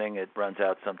the morning, it runs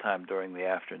out sometime during the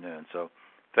afternoon. So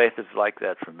faith is like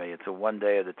that for me. It's a one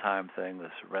day at a time thing. The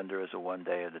surrender is a one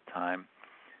day at a time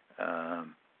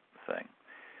thing.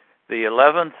 The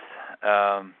 11th,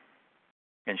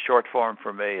 in short form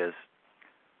for me, is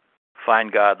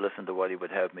find God, listen to what He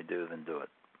would have me do, then do it.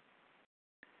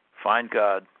 Find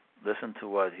God, listen to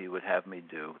what He would have me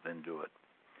do, then do it,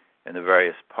 in the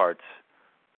various parts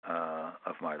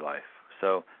of my life.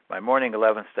 So my morning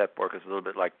 11th step work is a little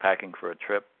bit like packing for a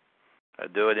trip. I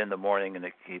do it in the morning, and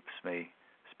it keeps me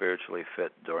spiritually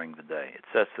fit during the day. It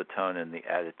sets the tone and the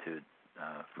attitude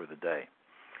for the day.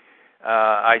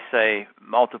 I say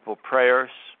multiple prayers.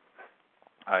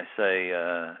 I say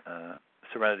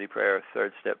serenity prayer,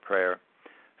 third step prayer,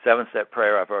 7-step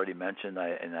prayer I've already mentioned,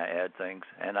 and I add things.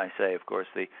 And I say, of course,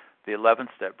 the 11th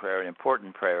step prayer, an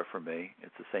important prayer for me.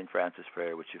 It's the St. Francis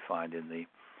prayer, which you find in the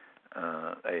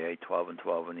AA 12 and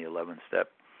 12 in the 11th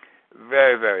step.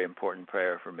 Very, very important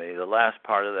prayer for me. The last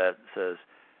part of that says,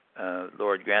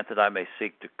 Lord, grant that I may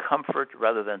seek to comfort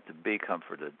rather than to be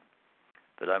comforted,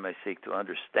 that I may seek to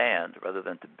understand rather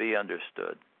than to be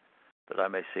understood, that I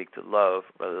may seek to love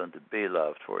rather than to be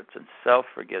loved. For it's in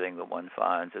self-forgetting that one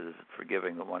finds, it is in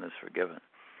forgiving that one is forgiven.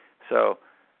 So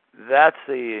that's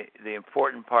the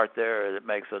important part there that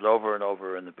makes it over and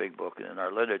over in the big book and in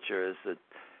our literature, is that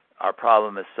our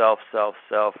problem is self, self,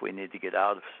 self. We need to get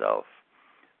out of self.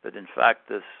 That in fact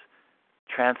this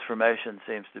transformation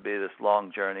seems to be this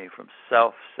long journey from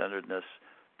self-centeredness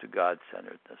to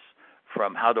God-centeredness,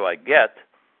 from how do I get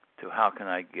to how can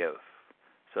I give.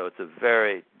 So it's a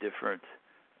very different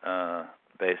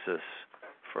basis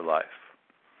for life.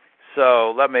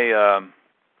 So let me,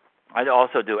 I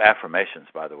also do affirmations,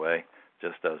 by the way,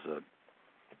 just as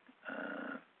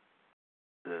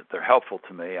they're helpful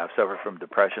to me. I've suffered from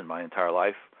depression my entire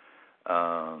life,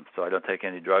 so I don't take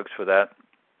any drugs for that.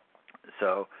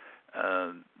 So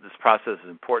this process is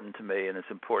important to me, and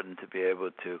it's important to be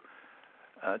able to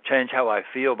change how I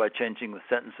feel by changing the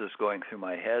sentences going through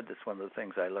my head. That's one of the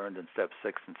things I learned in steps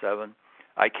 6 and 7.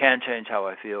 I can change how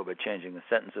I feel by changing the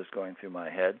sentences going through my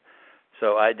head.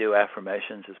 So I do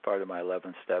affirmations as part of my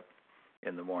 11th step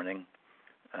in the morning.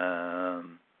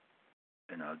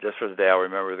 Just for the day, I'll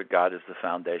remember that God is the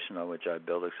foundation on which I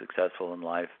build a successful in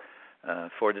life.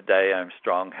 For today, I'm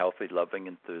strong, healthy, loving,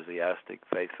 enthusiastic,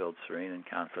 faith-filled, serene, and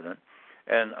confident.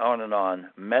 And on.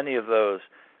 Many of those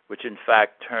which in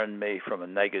fact turn me from a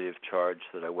negative charge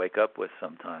that I wake up with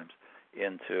sometimes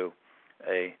into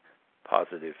a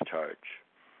positive charge.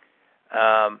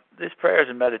 These prayers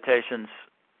and meditations,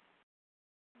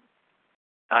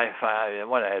 I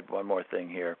want to add one more thing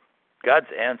here.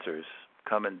 God's answers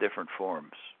come in different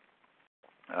forms.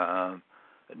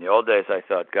 In the old days, I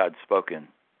thought God spoke in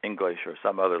English or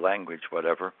some other language,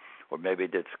 whatever, or maybe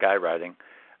did skywriting.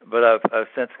 But I've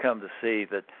since come to see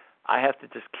that I have to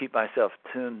just keep myself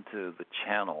tuned to the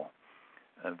channel,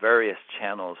 various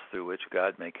channels through which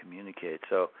God may communicate.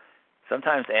 So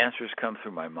sometimes answers come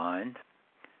through my mind.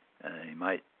 He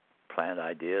might plant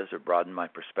ideas or broaden my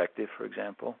perspective, for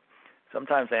example.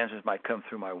 Sometimes answers might come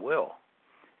through my will,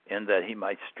 in that he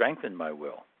might strengthen my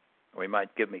will, or he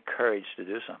might give me courage to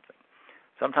do something.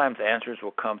 Sometimes answers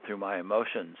will come through my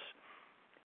emotions,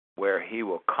 where he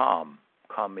will calm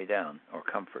me down or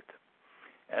comfort.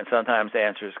 And sometimes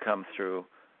answers come through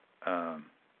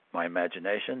my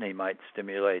imagination. He might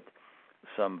stimulate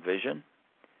some vision.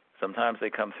 Sometimes they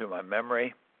come through my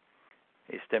memory.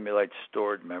 He stimulates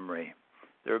stored memory.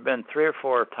 There have been 3 or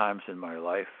 4 times in my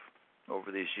life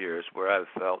over these years where I've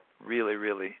felt really,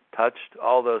 really touched.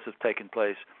 All those have taken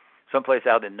place someplace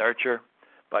out in nature,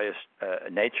 by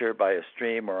a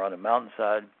stream or on a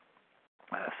mountainside.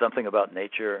 Something about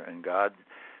nature and God.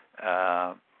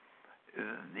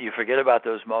 You forget about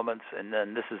those moments, and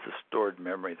then this is the stored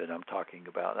memory that I'm talking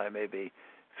about. I may be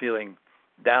feeling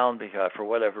down because for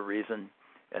whatever reason,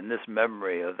 and this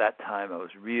memory of that time I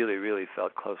was really, really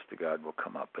felt close to God will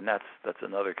come up. And that's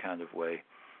another kind of way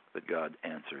that God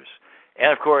answers.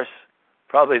 And of course,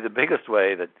 probably the biggest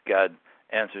way that God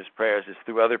answers prayers is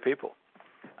through other people.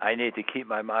 I need to keep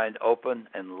my mind open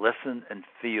and listen and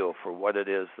feel for what it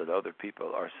is that other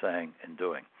people are saying and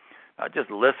doing. Not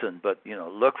just listen, but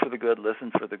look for the good,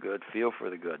 listen for the good, feel for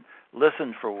the good.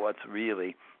 Listen for what's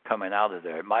really coming out of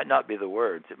there. It might not be the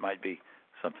words. It might be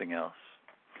something else.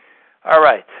 All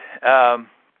right.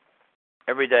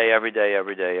 Every day, every day,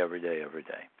 every day, every day, every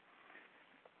day.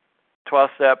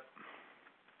 12th step,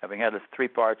 having had 3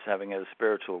 parts, having had a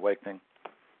spiritual awakening,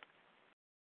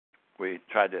 we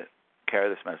tried to carry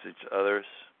this message to others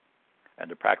and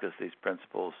to practice these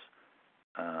principles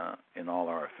in all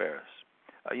our affairs.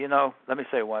 Let me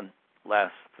say one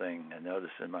last thing I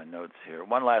noticed in my notes here.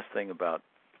 One last thing about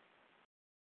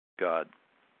God.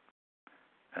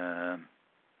 I'll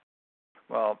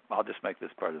just make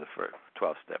this part of the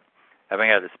 12th step. Having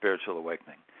had a spiritual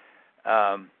awakening.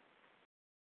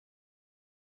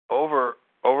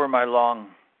 Over my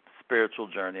long spiritual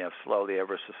journey, I've slowly,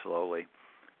 ever so slowly,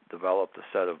 developed a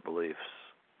set of beliefs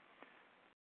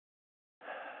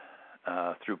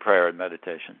through prayer and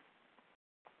meditation.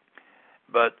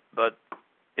 But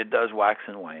it does wax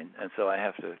and wane, and so I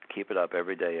have to keep it up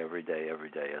every day, every day, every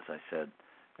day, as I said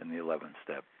in the 11th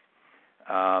step.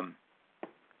 My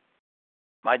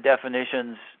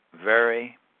definitions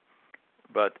vary,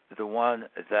 but the one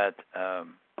that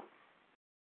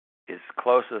is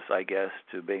closest, I guess,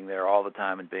 to being there all the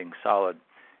time and being solid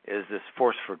is this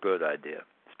force for good idea.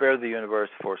 Spirit of the universe,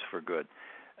 force for good.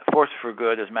 Force for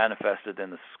good is manifested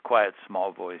in this quiet,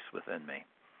 small voice within me.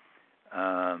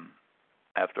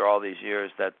 After all these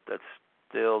years, that's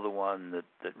still the one that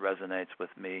resonates with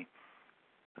me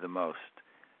the most.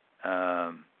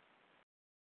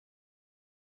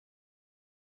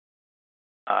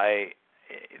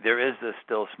 There is this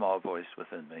still small voice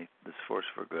within me, this force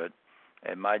for good,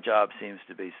 and my job seems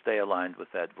to be stay aligned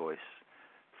with that voice,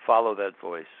 follow that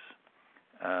voice.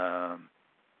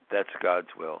 That's God's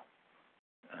will,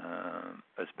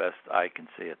 as best I can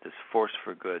see it. This force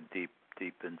for good, deep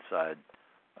inside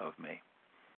of me.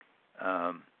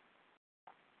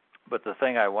 But the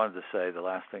thing I wanted to say, the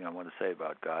last thing I want to say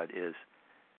about God is,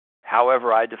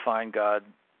 however I define God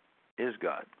is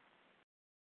God.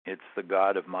 It's the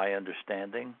God of my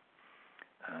understanding.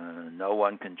 No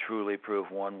one can truly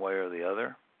prove one way or the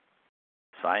other.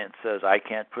 Science says I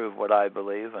can't prove what I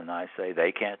believe, and I say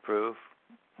they can't prove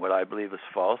what I believe is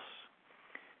false.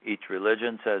 Each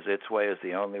religion says its way is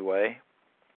the only way,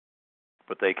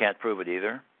 but they can't prove it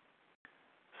either.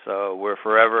 So we're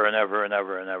forever and ever and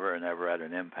ever and ever and ever at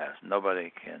an impasse.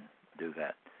 Nobody can do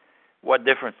that. What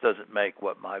difference does it make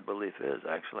what my belief is,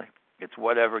 actually? It's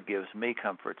whatever gives me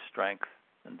comfort, strength,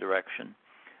 and direction.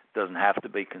 It doesn't have to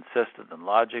be consistent and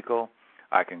logical.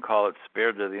 I can call it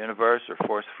spirit of the universe or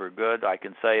force for good. I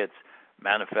can say it's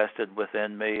manifested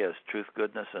within me as truth,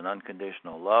 goodness, and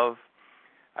unconditional love.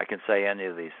 I can say any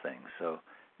of these things. So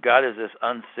God is this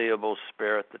unseeable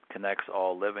spirit that connects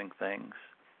all living things.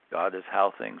 God is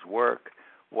how things work.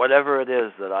 Whatever it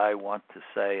is that I want to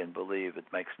say and believe, it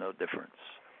makes no difference.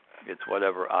 It's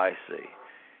whatever I see.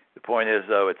 The point is,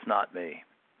 though, it's not me.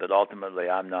 That ultimately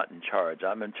I'm not in charge.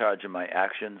 I'm in charge of my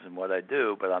actions and what I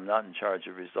do, but I'm not in charge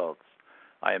of results.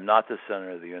 I am not the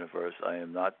center of the universe. I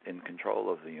am not in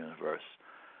control of the universe.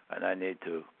 And I need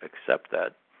to accept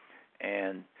that.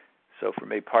 And so for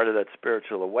me, part of that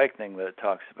spiritual awakening that it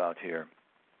talks about here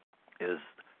is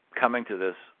coming to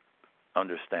this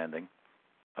understanding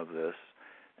of this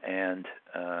and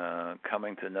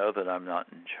coming to know that I'm not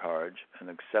in charge and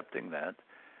accepting that,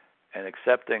 and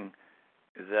accepting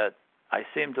that I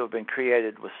seem to have been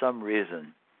created with some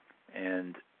reason,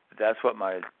 and that's what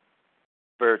my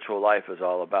spiritual life is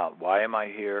all about. Why am I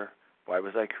here? Why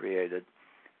was I created?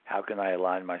 How can I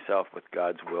align myself with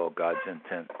God's will, God's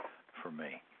intent for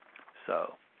me?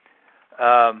 So,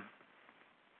 12th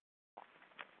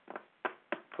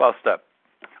step.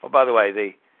 Oh, by the way,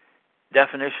 the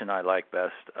definition I like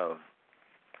best of,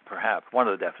 perhaps, one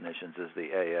of the definitions is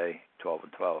the AA 12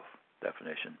 and 12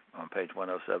 definition on page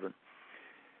 107.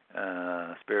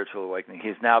 Spiritual awakening.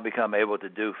 He's now become able to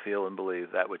do, feel, and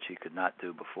believe that which he could not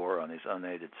do before on his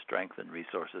unaided strength and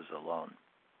resources alone.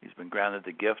 He's been granted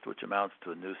the gift which amounts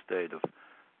to a new state of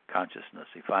consciousness.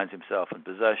 He finds himself in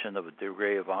possession of a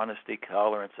degree of honesty,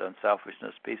 tolerance,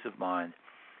 unselfishness, peace of mind,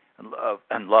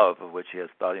 and love of which he has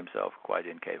thought himself quite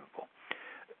incapable.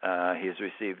 He has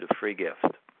received a free gift,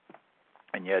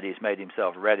 and yet he's made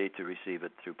himself ready to receive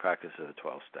it through practice of the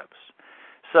 12 steps.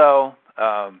 So,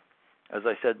 as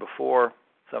I said before,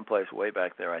 someplace way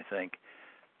back there, I think,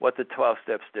 what the 12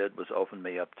 steps did was open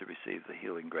me up to receive the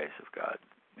healing grace of God,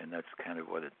 and that's kind of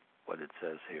what it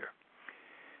says here.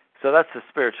 So that's the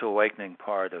spiritual awakening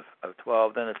part of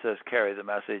 12. Then it says, carry the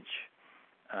message.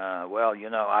 Well,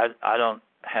 I don't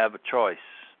have a choice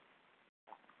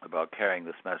about carrying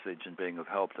this message and being of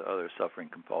help to other suffering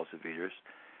compulsive eaters.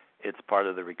 It's part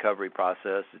of the recovery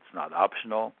process. It's not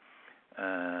optional.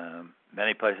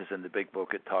 Many places in the big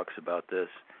book it talks about this.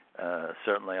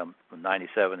 Certainly on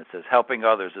 97 it says, helping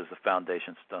others is the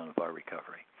foundation stone of our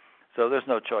recovery. So there's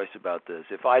no choice about this.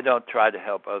 If I don't try to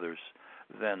help others,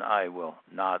 then I will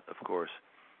not, of course,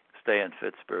 stay in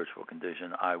fit spiritual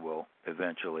condition. I will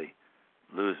eventually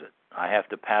lose it. I have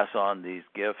to pass on these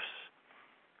gifts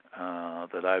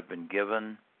that I've been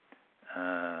given.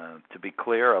 To be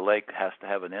clear, a lake has to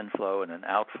have an inflow and an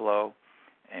outflow,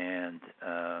 and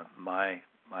my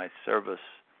service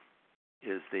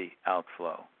is the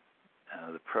outflow.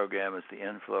 The program is the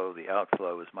inflow. The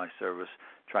outflow is my service,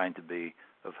 trying to be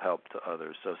of help to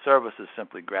others. So service is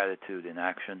simply gratitude in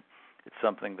action. It's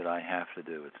something that I have to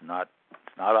do. It's not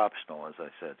optional, as I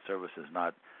said. Service is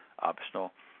not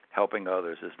optional. Helping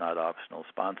others is not optional.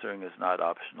 Sponsoring is not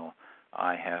optional.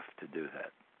 I have to do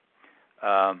that.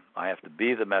 I have to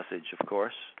be the message, of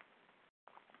course.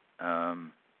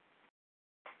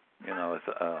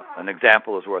 an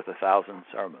example is worth 1,000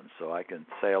 sermons. So I can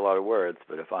say a lot of words,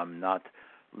 but if I'm not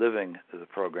living the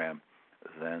program,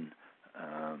 then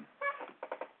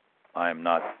I'm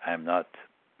not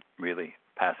really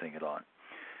passing it on.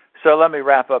 So let me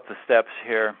wrap up the steps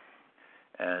here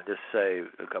and just say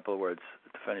a couple of words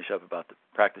to finish up about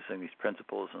practicing these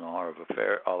principles in all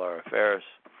our affairs.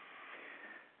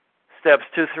 Steps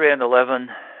 2, 3, and 11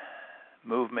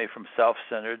 move me from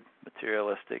self-centered,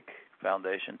 materialistic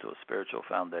foundation to a spiritual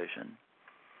foundation.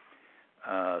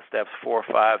 Steps 4,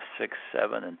 5, 6,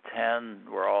 7, and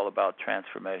 10 were all about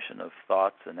transformation of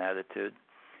thoughts and attitude.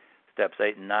 Steps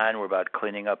 8 and 9 were about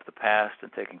cleaning up the past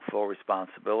and taking full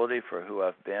responsibility for who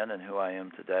I've been and who I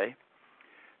am today.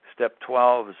 Step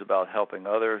 12 is about helping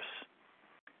others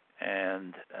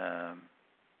and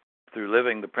through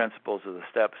living the principles of the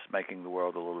steps, making the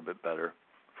world a little bit better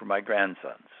for my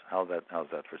grandsons. How's that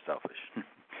for selfish?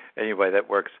 Anyway, that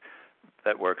works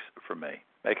for me,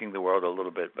 making the world a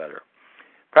little bit better.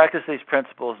 Practice these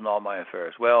principles in all my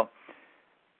affairs. Well,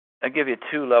 I give you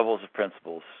 2 levels of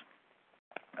principles.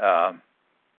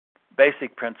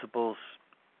 Basic principles,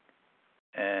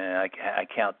 and I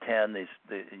count 10.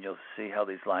 And you'll see how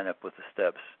these line up with the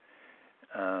steps.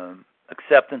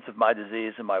 Acceptance of my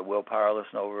disease and my will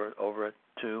powerlessness over it.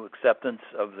 2, acceptance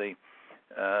of the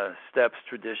steps,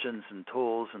 traditions, and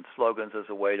tools and slogans as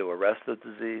a way to arrest the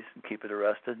disease and keep it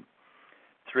arrested.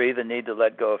 3, the need to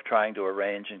let go of trying to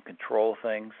arrange and control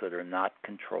things that are not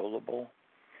controllable.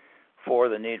 4,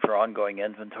 the need for ongoing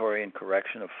inventory and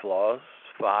correction of flaws.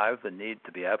 5, the need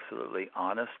to be absolutely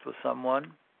honest with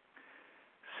someone.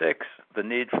 6, the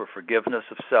need for forgiveness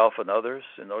of self and others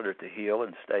in order to heal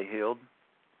and stay healed.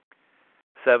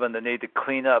 7, the need to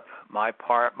clean up my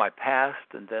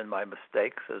past and then my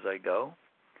mistakes as I go.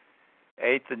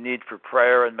 8, the need for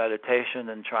prayer and meditation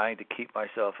and trying to keep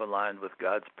myself aligned with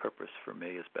God's purpose for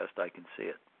me as best I can see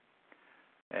it.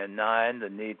 And 9, the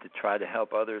need to try to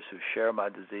help others who share my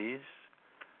disease.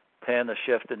 10, a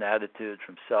shift in attitude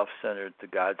from self-centered to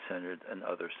God-centered and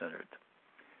other-centered.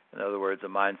 In other words, a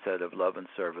mindset of love and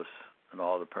service and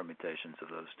all the permutations of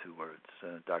those 2 words.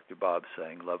 Dr. Bob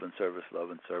saying love and service,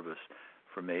 love and service.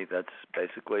 For me, that's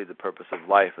basically the purpose of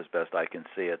life as best I can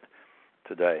see it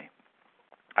today.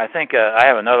 I think I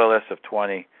have another list of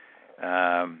 20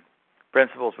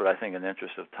 principles, but I think in the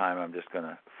interest of time, I'm just going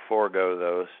to forego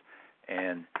those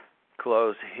and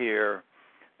close here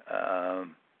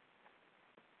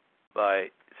by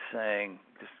saying,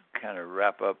 just kind of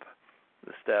wrap up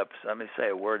the steps. Let me say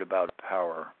a word about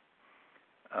power.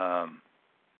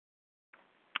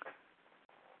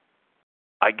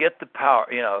 I get the power,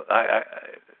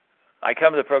 I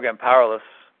come to the program powerless.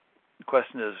 The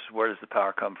question is, where does the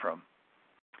power come from?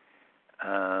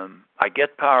 I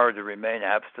get power to remain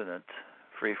abstinent,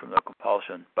 free from no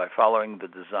compulsion, by following the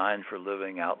design for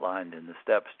living outlined in the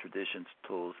steps, traditions,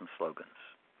 tools, and slogans.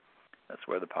 That's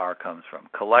where the power comes from.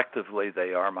 Collectively,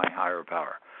 they are my higher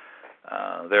power.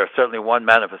 They're certainly one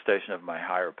manifestation of my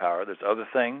higher power. There's other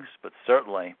things, but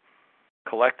certainly,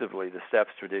 collectively, the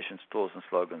steps, traditions, tools, and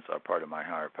slogans are part of my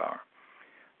higher power.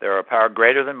 They're a power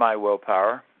greater than my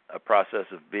willpower, a process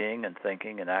of being and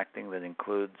thinking and acting that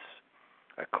includes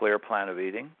a clear plan of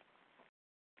eating,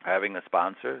 having a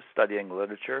sponsor, studying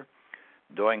literature,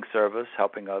 doing service,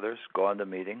 helping others, going to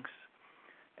meetings,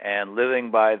 and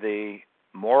living by the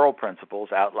moral principles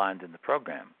outlined in the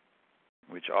program,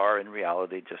 which are in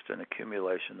reality just an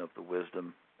accumulation of the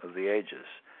wisdom of the ages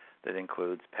that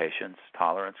includes patience,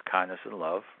 tolerance, kindness, and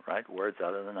love, right? Words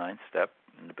out of the 9th step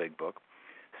in the big book.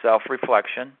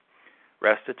 Self-reflection,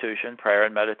 restitution, prayer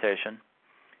and meditation,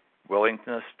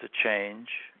 willingness to change,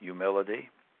 humility,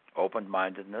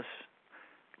 open-mindedness,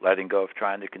 letting go of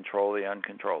trying to control the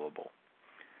uncontrollable.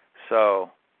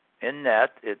 So, in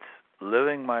net, it's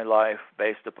living my life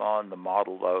based upon the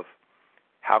model of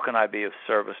how can I be of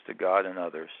service to God and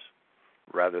others,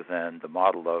 rather than the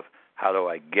model of how do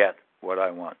I get what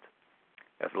I want.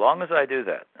 As long as I do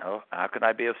that, how can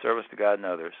I be of service to God and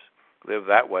others, live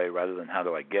that way rather than how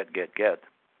do I get.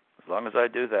 As long as I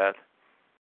do that,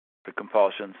 the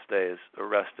compulsion stays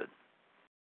arrested,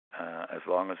 as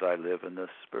long as I live in this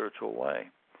spiritual way.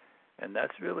 And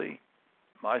that's really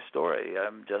my story.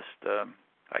 I'm just,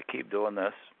 I keep doing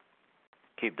this,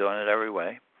 keep doing it every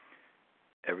way,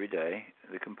 every day.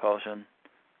 The compulsion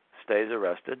stays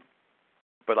arrested,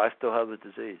 but I still have the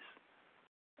disease.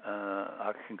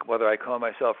 Whether I call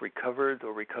myself recovered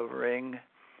or recovering,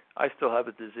 I still have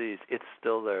a disease. It's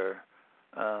still there.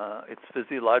 It's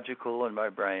physiological in my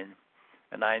brain,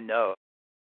 and I know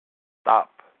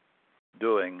stop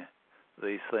doing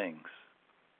these things.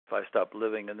 If I stop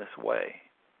living in this way,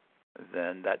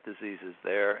 then that disease is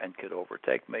there and could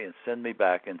overtake me and send me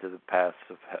back into the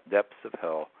depths of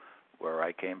hell where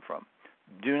I came from.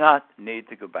 Do not need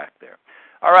to go back there.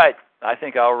 All right, I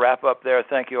think I'll wrap up there.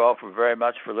 Thank you all very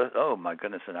much for listening. Oh, my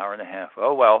goodness, an hour and a half.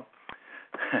 Oh, well.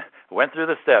 Went through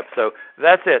the steps. So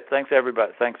that's it. Thanks,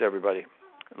 everybody.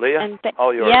 Leah,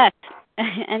 all yours. Yes,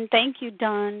 and thank you,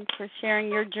 Don, for sharing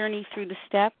your journey through the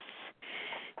steps.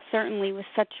 Certainly with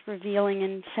such revealing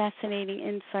and fascinating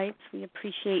insights. We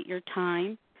appreciate your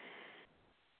time.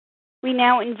 We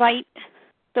now invite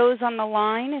those on the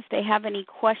line, if they have any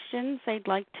questions they'd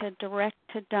like to direct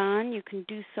to Don, you can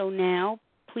do so now.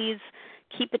 Please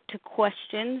keep it to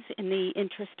questions in the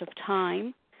interest of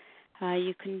time.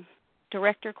 You can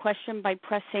direct your question by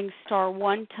pressing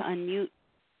 *1 to unmute.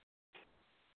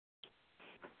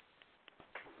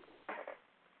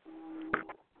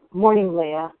 Morning,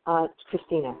 Leah. It's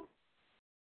Christina.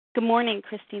 Good morning,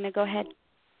 Christina. Go ahead.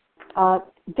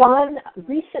 Don,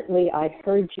 recently I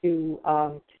heard you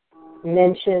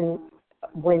mention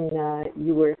when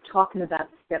you were talking about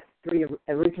Step 3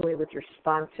 originally with your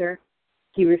sponsor,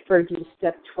 he referred you to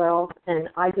Step 12, and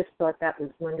I just thought that was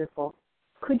wonderful.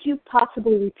 Could you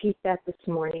possibly repeat that this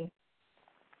morning?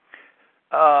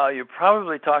 You're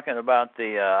probably talking about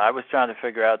I was trying to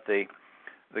figure out the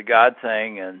God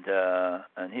thing, and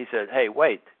he said, hey,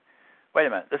 wait a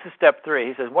minute, this is Step 3.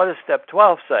 He says, what does Step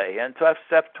 12 say? And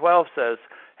Step 12 says,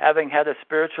 having had a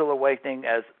spiritual awakening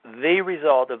as the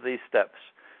result of these steps,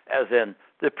 as in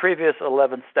the previous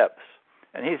 11 steps.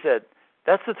 And he said,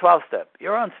 that's the 12th step.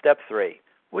 You're on Step 3.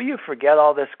 Will you forget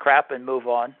all this crap and move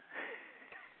on?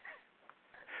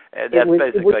 And that's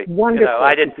basically, it was wonderful.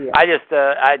 I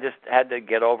just had to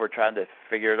get over trying to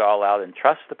figure it all out and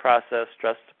trust the process,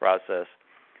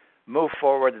 move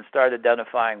forward and start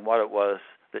identifying what it was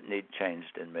that need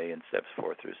changed in me in steps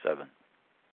 4 through 7.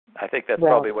 I think that's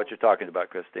probably what you're talking about,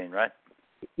 Christine, right?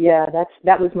 Yeah,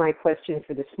 that was my question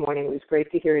for this morning. It was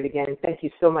great to hear it again. Thank you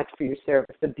so much for your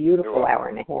service. A beautiful hour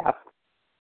and a half.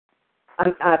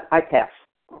 I pass.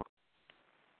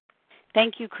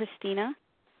 Thank you, Christina.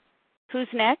 Who's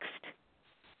next?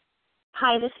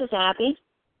 Hi, this is Abby.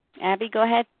 Abby, go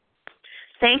ahead.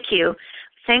 Thank you.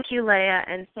 Thank you, Leah,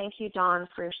 and thank you, Don,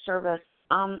 for your service.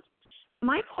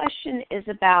 My question is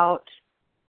about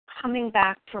coming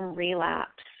back from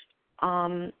relapse.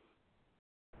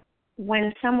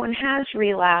 When someone has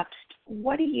relapsed,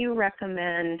 what do you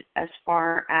recommend as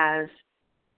far as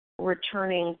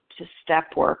returning to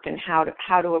step work and how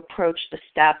to approach the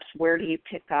steps? Where do you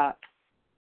pick up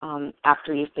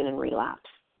after you've been in relapse?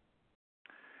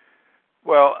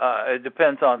 Well, it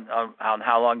depends on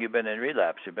how long you've been in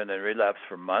relapse. You've been in relapse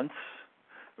for months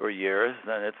or years,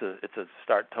 then it's a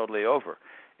start totally over.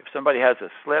 If somebody has a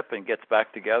slip and gets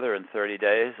back together in 30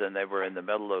 days and they were in the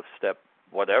middle of step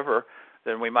whatever,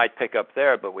 then we might pick up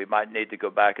there, but we might need to go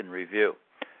back and review.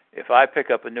 If I pick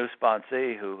up a new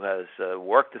sponsee who has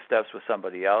worked the steps with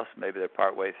somebody else, maybe they're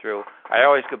partway through, I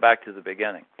always go back to the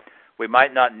beginning. We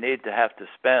might not need to have to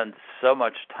spend so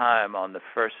much time on the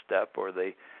first step or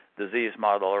the disease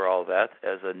model or all that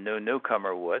as a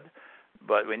newcomer would,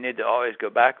 but we need to always go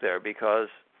back there because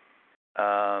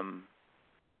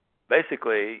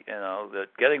basically, that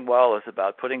getting well is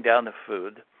about putting down the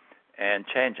food and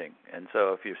changing. And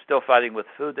so if you're still fighting with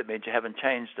food, that means you haven't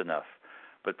changed enough.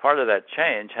 But part of that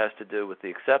change has to do with the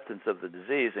acceptance of the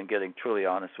disease and getting truly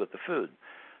honest with the food.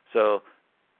 So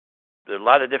there are a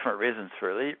lot of different reasons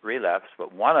for relapse,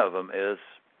 but one of them is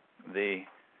the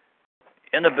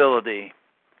inability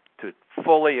to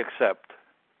fully accept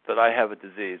that I have a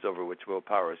disease over which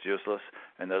willpower is useless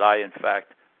and that I, in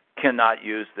fact, cannot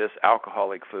use this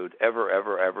alcoholic food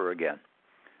ever again.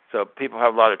 So people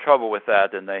have a lot of trouble with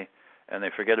that, and they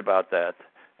forget about that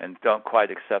and don't quite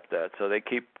accept that. So they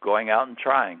keep going out and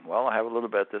trying. Well, I have a little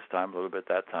bit this time, a little bit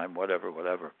that time, whatever.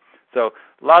 So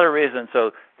a lot of reasons.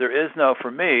 So there is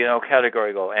for me,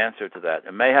 categorical answer to that.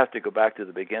 It may have to go back to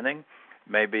the beginning,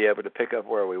 may be able to pick up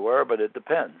where we were, but it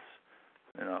depends.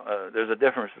 There's a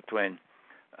difference between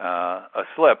a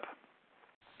slip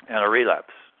and a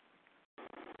relapse.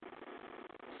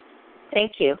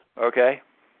 Thank you. Okay.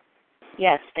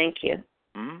 Yes, thank you.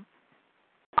 Mm-hmm.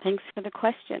 Thanks for the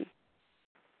question.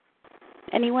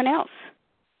 Anyone else?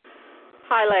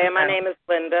 Hi, Leah. My name is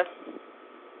Linda.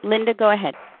 Linda, go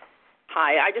ahead.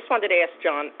 Hi. I just wanted to ask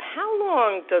John, how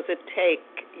long does it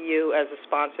take you as a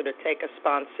sponsor to take a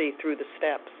sponsee through the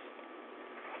steps?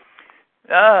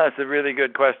 That's a really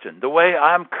good question. The way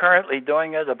I'm currently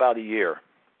doing it, about a year.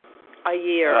 A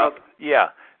year? Okay. Yeah.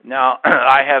 Now,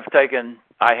 I have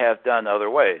done other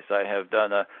ways. I have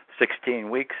done a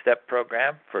 16-week step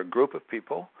program for a group of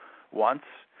people once.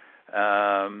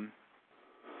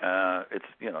 It's,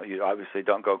 you obviously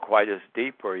don't go quite as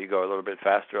deep, or you go a little bit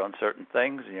faster on certain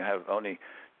things, and you have only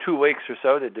 2 weeks or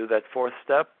so to do that fourth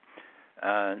step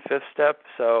and fifth step.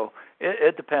 So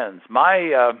it depends.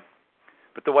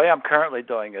 But the way I'm currently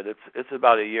doing it, it's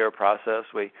about a year process.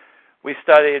 We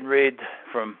study and read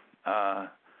from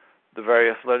the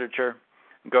various literature,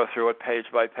 go through it page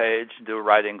by page, do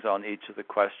writings on each of the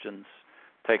questions.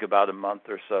 Take about a month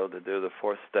or so to do the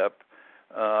fourth step.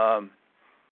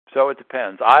 So it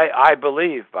depends. I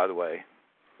believe, by the way,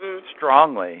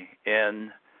 strongly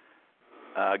in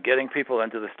getting people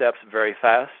into the steps very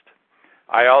fast.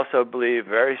 I also believe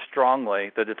very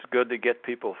strongly that it's good to get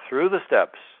people through the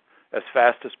steps as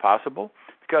fast as possible,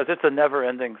 because it's a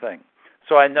never-ending thing.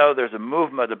 So I know there's a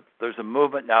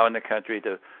movement now in the country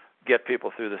to get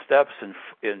people through the steps in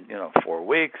 4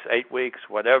 weeks, 8 weeks,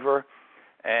 whatever,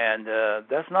 and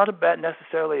that's not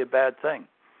necessarily a bad thing,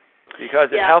 because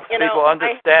it helps people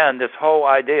understand this whole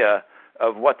idea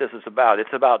of what this is about.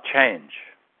 It's about change.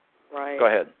 Right. Go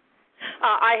ahead.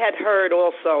 I had heard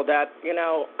also that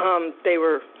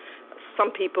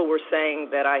some people were saying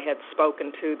that I had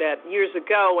spoken to that years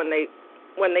ago when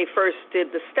they first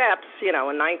did the steps, in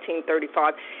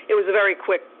 1935. It was a very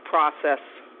quick process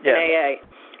in AA.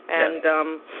 And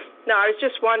no, I was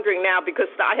just wondering now, because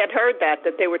I had heard that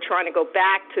they were trying to go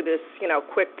back to this,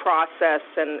 quick process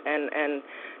and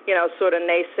sort of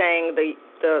naysaying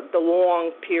the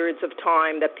long periods of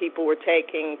time that people were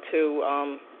taking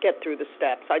to get through the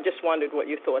steps. I just wondered what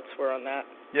your thoughts were on that.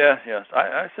 Yes.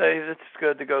 I say it's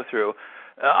good to go through.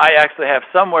 I actually have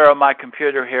somewhere on my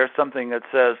computer here something that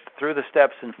says through the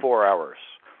steps in 4 hours.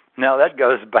 Now, that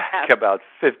goes back about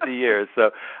 50 years,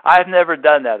 so I've never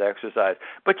done that exercise.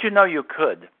 But you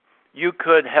could. You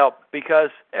could help, because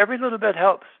every little bit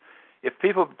helps. If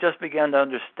people just begin to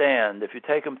understand, if you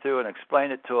take them through and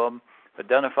explain it to them,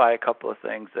 identify a couple of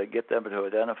things, they get them to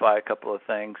identify a couple of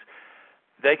things,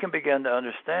 they can begin to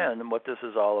understand what this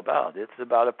is all about. It's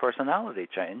about a personality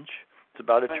change. It's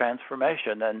about a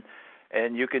transformation,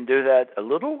 and you can do that a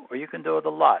little, or you can do it a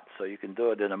lot. So you can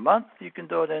do it in a month, you can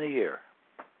do it in a year.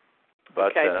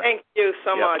 But, okay, thank you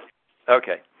so much.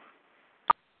 Okay.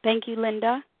 Thank you,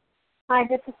 Linda. Hi,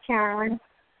 this is Carolyn.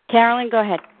 Carolyn, go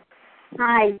ahead.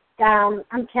 Hi,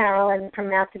 I'm Carolyn from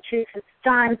Massachusetts.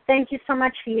 Don, thank you so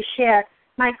much for your share.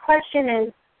 My question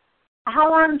is,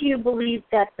 how long do you believe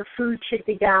that the food should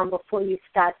be down before you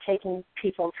start taking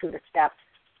people through the steps,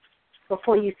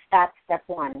 before you start step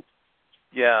 1?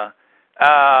 Yeah.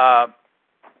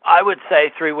 I would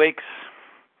say 3 weeks.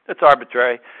 It's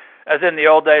arbitrary. As in the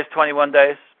old days, 21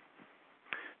 days.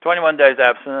 21 days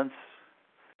abstinence.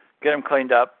 Get them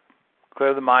cleaned up.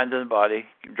 Clear the mind and the body.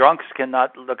 Drunks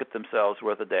cannot look at themselves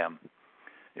worth a damn.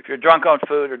 If you're drunk on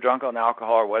food or drunk on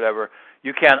alcohol or whatever,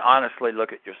 you can't honestly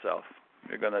look at yourself.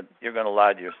 You're gonna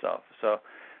lie to yourself. So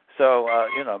 2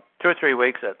 or 3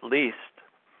 weeks at least.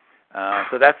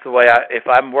 So that's the way if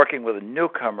I'm working with a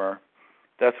newcomer,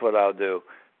 that's what I'll do.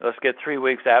 Let's get 3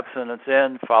 weeks abstinence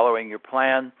in, following your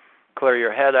plan, clear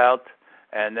your head out,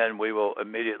 and then we will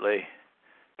immediately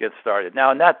get started.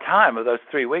 Now, in that time of those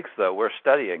 3 weeks, though, we're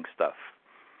studying stuff.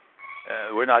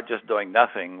 We're not just doing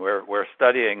nothing. We're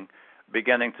studying,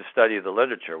 beginning to study the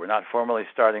literature. We're not formally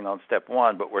starting on step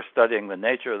 1, but we're studying the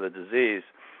nature of the disease.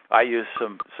 I use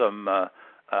some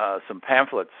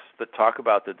pamphlets that talk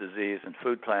about the disease and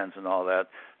food plans and all that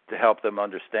to help them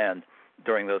understand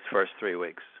during those first 3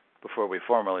 weeks before we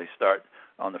formally start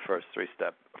on the first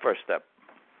step.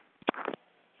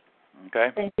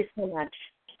 Okay? Thank you so much.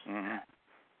 Mm-hmm.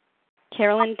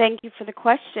 Carolyn, thank you for the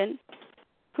question.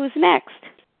 Who's next?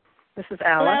 This is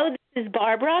Alice. Hello, this is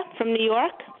Barbara from New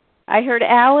York. I heard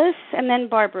Alice, and then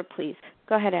Barbara, please.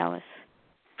 Go ahead, Alice.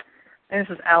 This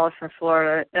is Alice from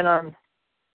Florida. And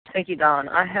thank you, Don.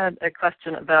 I had a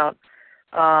question about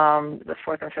the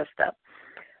fourth and fifth step.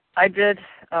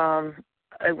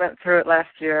 I went through it last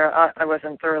year. I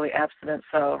wasn't thoroughly abstinent,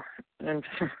 so I'm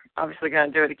obviously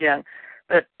going to do it again.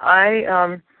 But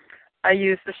I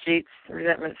used the sheets,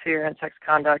 resentment, fear, and sex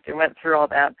conduct, and went through all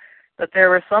that. But there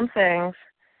were some things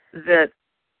that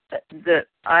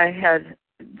I had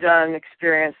done,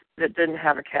 experience, that didn't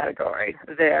have a category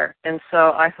there. And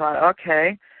so I thought,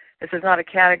 okay, if there's not a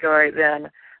category, then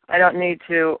I don't need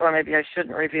to, or maybe I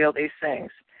shouldn't reveal these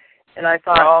things. And I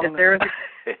thought, if there was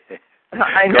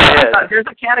I thought there's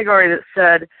a category that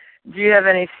said, do you have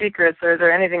any secrets, or is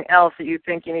there anything else that you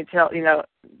think you need to tell?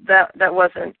 That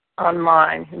wasn't on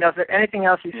mine. If there's anything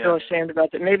else you feel ashamed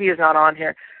about that maybe is not on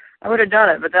here, I would have done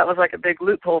it, but that was like a big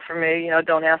loophole for me.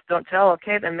 Don't ask, don't tell.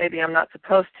 Okay, then maybe I'm not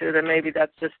supposed to. Then maybe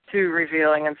that's just too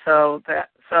revealing, and so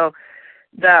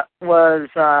that was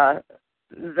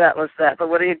that was that. But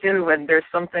what do you do when there's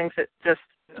some things that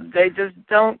they just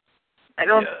don't? I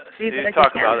don't see that I can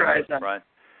categorize them. Right.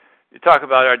 You talk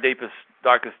about our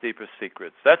darkest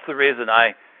secrets. That's the reason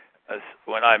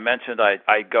when I mentioned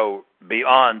I go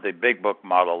beyond the big book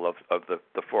model of the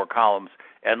 4 columns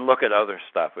and look at other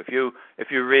stuff. If you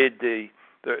read the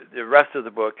rest of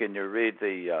the book and you read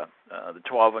the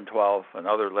 12 and 12 and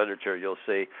other literature, you'll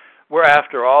see we're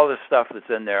after all this stuff that's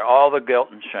in there, all the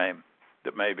guilt and shame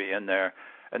that may be in there,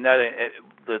 and that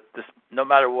no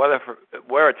matter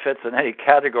where it fits in any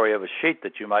category of a sheet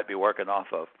that you might be working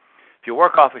off of. If you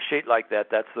work off a sheet like that,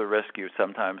 that's the risk you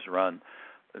sometimes run,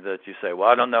 that you say, well,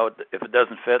 I don't know, if it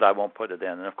doesn't fit, I won't put it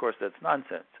in. And, of course, that's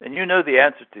nonsense. And you know the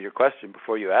answer to your question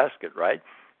before you ask it, right?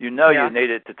 You know you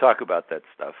needed to talk about that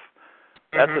stuff.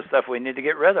 That's the stuff we need to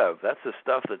get rid of. That's the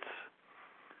stuff that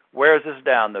wears us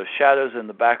down, those shadows in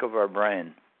the back of our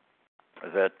brain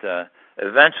that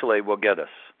eventually will get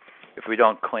us if we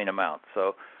don't clean them out.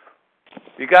 So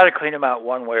you got to clean them out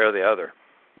one way or the other.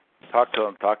 Talk to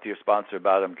them. Talk to your sponsor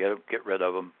about them. Get rid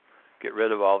of them. Get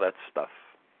rid of all that stuff.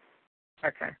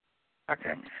 Okay.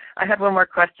 I had one more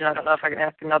question. I don't know if I can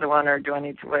ask another one or do I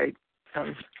need to wait? That's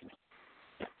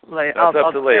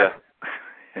up to Leah.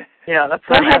 Yeah, that's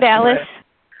Go ahead, Alice.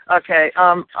 Okay.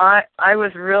 I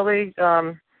was really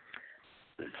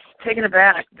taken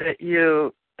aback that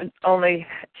you only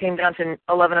came down to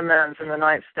 11 amends in the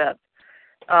 9th step.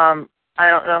 I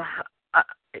don't know.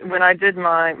 When I did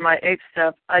my 8th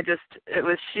step, it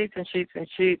was sheets and sheets and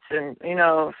sheets and,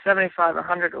 75,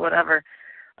 100 or whatever.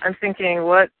 I'm thinking,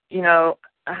 what,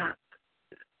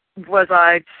 was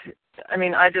I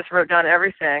just wrote down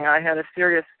everything. I had a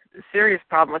serious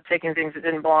problem with taking things that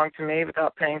didn't belong to me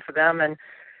without paying for them and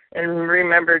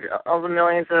remembered all the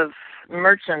millions of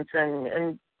merchants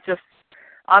and just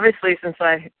obviously since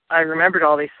I remembered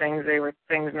all these things, they were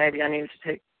things maybe I needed to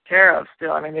take care of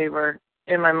still. They were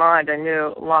in my mind. I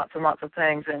knew lots and lots of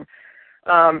things and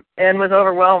was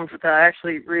overwhelmed with that. I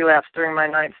actually relapsed during my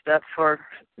 9th step for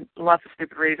lots of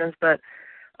stupid reasons, but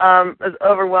was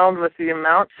overwhelmed with the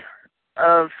amount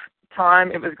of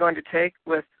time it was going to take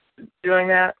with doing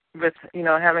that, with,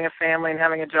 having a family and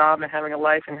having a job and having a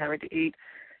life and having to eat.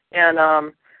 And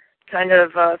that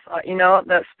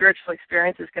spiritual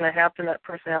experience is going to happen, that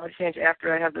personality change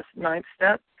after I have this 9th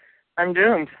step. I'm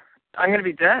doomed. I'm going to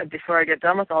be dead before I get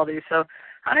done with all these. So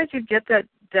how did you get that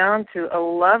down to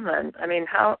 11?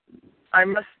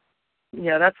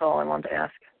 That's all I wanted to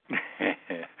ask.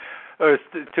 There's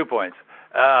 2 points.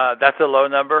 That's a low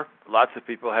number. Lots of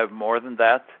people have more than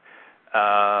that.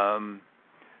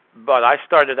 But I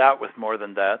started out with more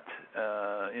than that.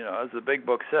 As the big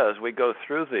book says, we go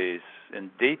through these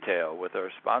in detail with our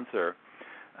sponsor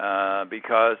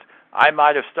because I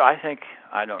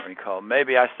don't recall,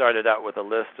 maybe I started out with a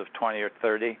list of 20 or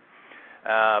 30,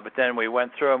 but then we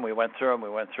went through them, we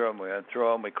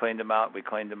cleaned them out,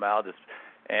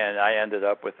 and I ended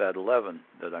up with that 11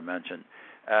 that I mentioned.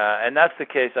 And that's the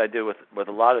case I do with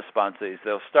a lot of sponsees.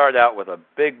 They'll start out with a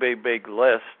big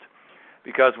list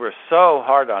because we're so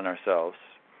hard on ourselves.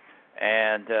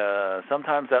 And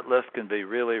sometimes that list can be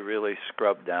really, really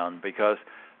scrubbed down because,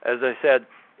 as I said,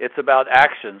 it's about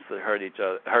actions that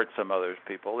hurt some other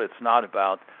people. It's not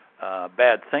about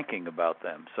bad thinking about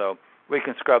them. So we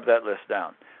can scrub that list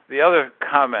down. The other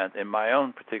comment in my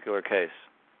own particular case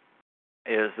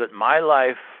is that my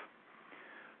life,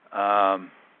 I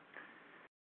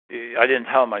didn't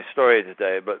tell my story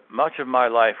today, but much of my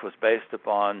life was based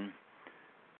upon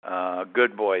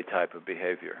good boy type of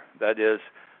behavior. That is,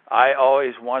 I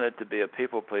always wanted to be a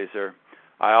people pleaser.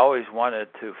 I always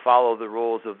wanted to follow the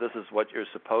rules of this is what you're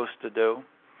supposed to do.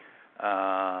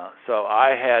 So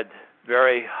I had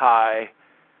very high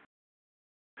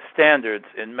standards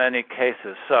in many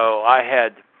cases. So I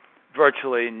had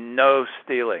virtually no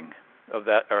stealing of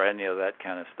that or any of that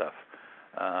kind of stuff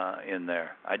in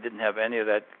there. I didn't have any of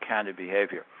that kind of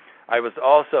behavior. I was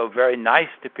also very nice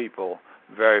to people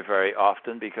very, very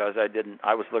often because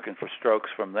I was looking for strokes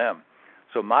from them.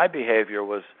 So my behavior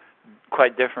was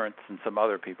quite different than some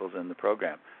other people's in the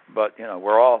program. But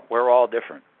we're all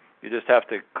different. You just have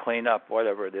to clean up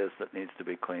whatever it is that needs to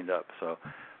be cleaned up. So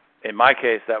in my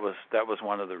case, that was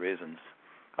one of the reasons.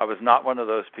 I was not one of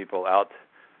those people out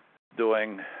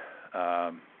doing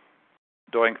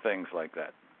things like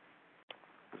that.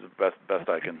 It's the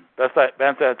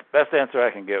best answer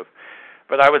I can give.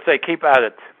 But I would say keep at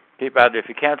it. Keep at it. If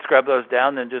you can't scrub those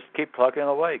down, then just keep plugging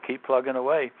away,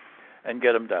 and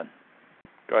get them done.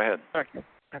 Go ahead. Okay.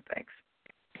 Thanks.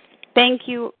 Thank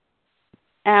you,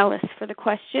 Alice, for the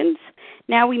questions.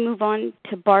 Now we move on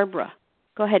to Barbara.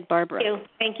 Go ahead, Barbara.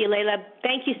 Thank you, Layla.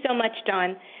 Thank you so much,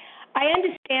 Don. I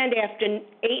understand after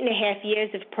 8.5 years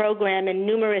of program and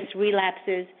numerous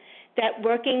relapses that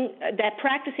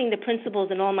practicing the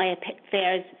principles in all my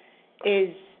affairs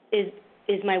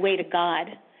is my way to God,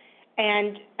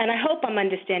 and I hope I'm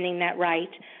understanding that right.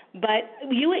 But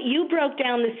you broke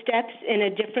down the steps in a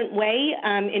different way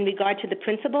in regard to the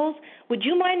principles. Would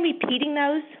you mind repeating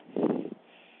those?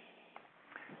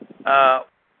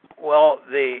 Well,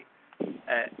 the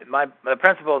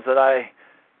principles that I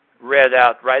read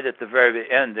out right at the very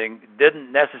ending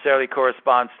didn't necessarily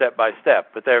correspond step by step,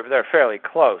 but they're fairly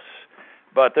close.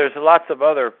 But there's lots of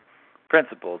other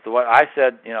principles. What I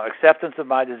said, acceptance of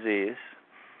my disease,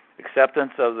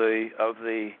 acceptance of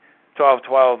the 12,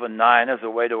 12, and 9 as a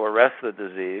way to arrest the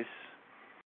disease,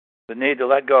 the need to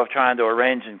let go of trying to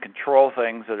arrange and control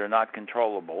things that are not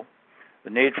controllable, the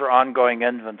need for ongoing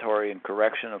inventory and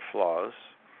correction of flaws,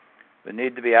 the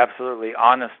need to be absolutely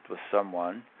honest with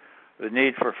someone, the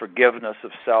need for forgiveness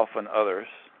of self and others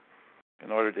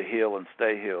in order to heal and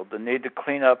stay healed, the need to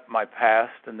clean up my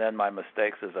past and then my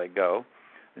mistakes as I go,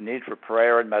 the need for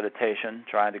prayer and meditation,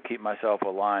 trying to keep myself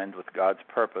aligned with God's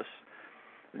purpose,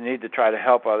 the need to try to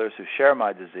help others who share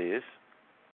my disease,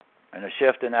 and a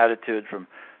shift in attitude from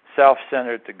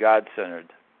self-centered to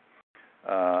God-centered,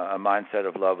 a mindset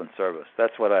of love and service.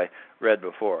 That's what I read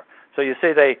before. So you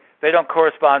see, they don't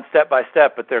correspond step by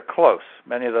step, but they're close.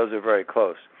 Many of those are very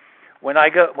close. When I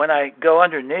go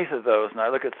underneath of those and I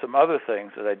look at some other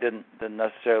things that I didn't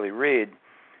necessarily read,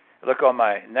 I look on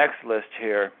my next list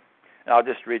here, and I'll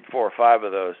just read 4 or 5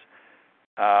 of those.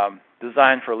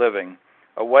 Design for living,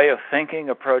 a way of thinking,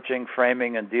 approaching,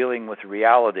 framing, and dealing with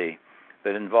reality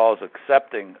that involves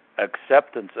acceptance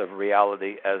of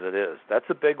reality as it is. That's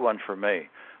a big one for me.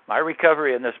 My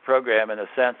recovery in this program, in a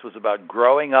sense, was about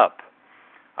growing up.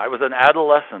 I was an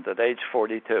adolescent at age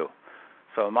 42.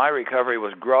 So my recovery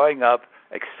was growing up,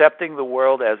 accepting the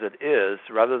world as it is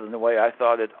rather than the way I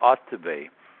thought it ought to be,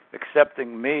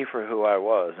 accepting me for who I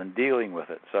was and dealing with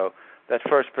it. So that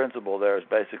first principle there is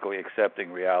basically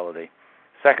accepting reality.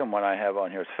 Second one I have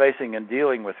on here is facing and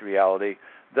dealing with reality,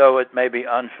 though it may be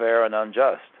unfair and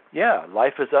unjust. Yeah,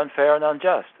 life is unfair and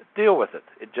unjust. Deal with it.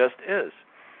 It just is.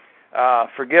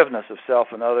 Forgiveness of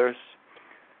self and others,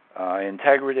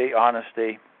 integrity,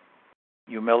 honesty,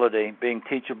 humility, being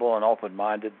teachable and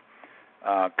open-minded,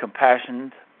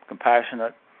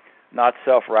 compassionate, not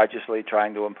self-righteously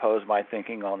trying to impose my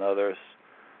thinking on others,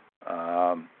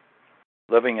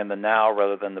 living in the now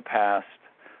rather than the past.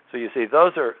 So you see,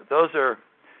 those are.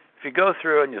 If you go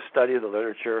through and you study the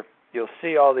literature, you'll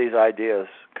see all these ideas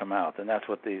come out, and that's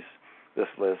what this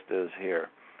list is here.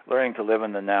 Learning to live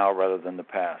in the now rather than the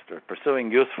past, or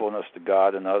pursuing usefulness to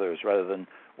God and others rather than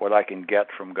what I can get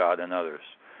from God and others.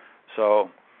 So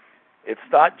it's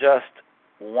not just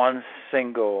one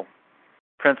single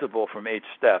principle from each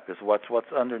step. It's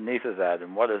what's underneath of that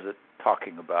and what is it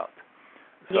talking about.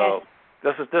 So yes.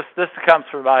 This comes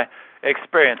from my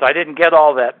experience. I didn't get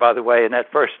all that, by the way, in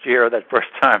that first year, that first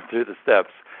time through the steps.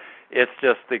 It's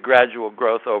just the gradual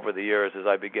growth over the years as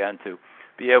I began to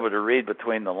be able to read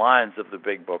between the lines of the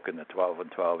big book and the 12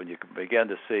 and 12, and you can begin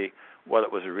to see what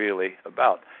it was really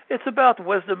about. It's about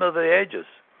wisdom of the ages.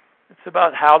 It's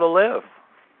about how to live.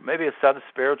 Maybe a set of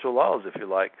spiritual laws, if you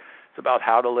like. It's about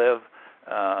how to live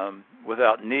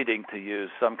without needing to use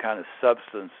some kind of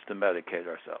substance to medicate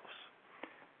ourselves.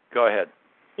 Go ahead.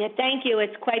 Yeah, thank you.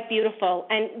 It's quite beautiful.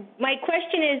 And my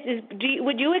question is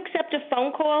would you accept a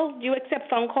phone call? Do you accept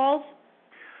phone calls?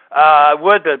 I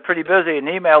would, but pretty busy. An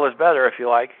email is better if you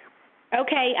like.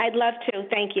 Okay, I'd love to.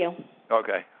 Thank you.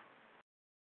 Okay.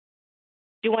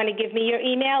 Do you want to give me your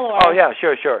email? Or? Oh, yeah,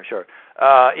 sure.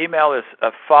 Email is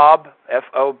FOBB,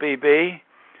 F-O-B-B,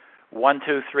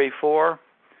 1234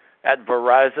 at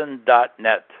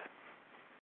Verizon.net.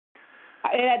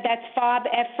 That's Fob,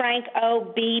 F Frank,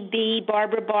 O B B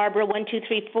Barbara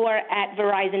 1234 at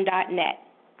Verizon.net.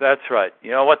 That's right.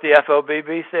 You know what the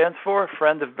FOBB stands for?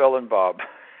 Friend of Bill and Bob.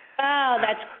 Oh,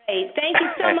 that's great. Thank you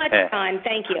so much, Don.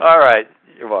 Thank you. All right.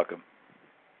 You're welcome.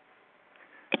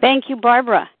 Thank you,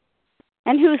 Barbara.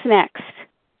 And who's next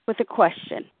with a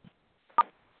question?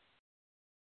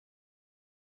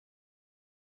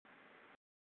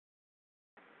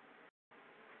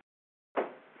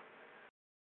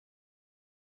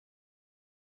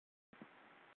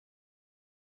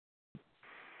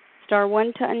 Star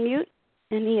 1 to unmute.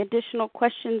 Any additional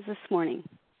questions this morning?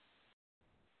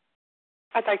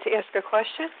 I'd like to ask a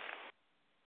question.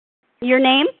 Your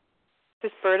name?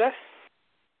 This is Berta.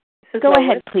 Go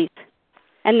ahead, please.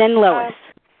 And then Lois.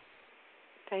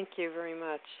 Thank you very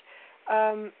much.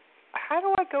 How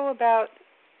do I go about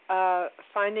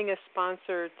finding a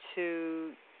sponsor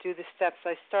to do the steps.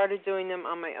 I started doing them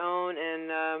on my own,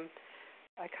 and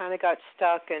I kind of got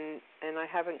stuck, and I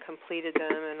haven't completed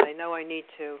them, and I know I need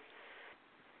to.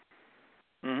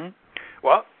 Mm-hmm.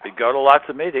 Well, you go to lots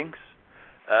of meetings.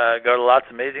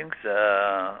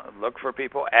 Look for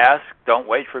people. Ask. Don't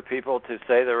wait for people to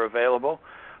say they're available.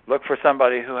 Look for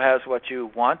somebody who has what you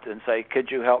want and say,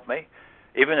 could you help me?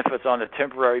 Even if it's on a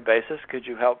temporary basis, could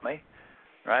you help me?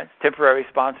 Right? Temporary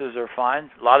sponsors are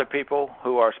fine. A lot of people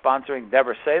who are sponsoring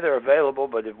never say they're available,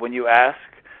 but when you ask,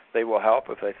 they will help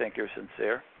if they think you're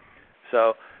sincere.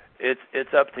 So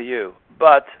it's up to you.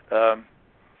 But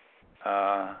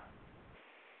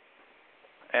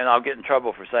and I'll get in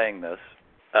trouble for saying this.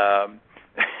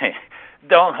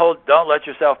 Don't let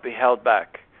yourself be held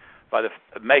back by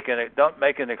don't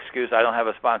make an excuse. I don't have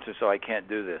a sponsor, so I can't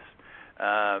do this.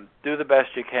 Do the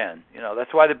best you can.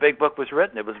 That's why the big book was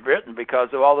written. It was written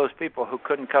because of all those people who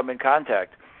couldn't come in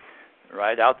contact,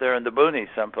 right, out there in the boonies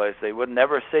someplace. They would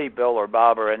never see Bill or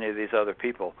Bob or any of these other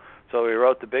people. So we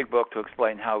wrote the big book to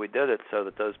explain how we did it so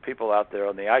that those people out there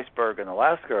on the iceberg in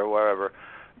Alaska or wherever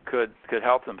could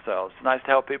help themselves. It's nice to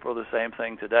help people the same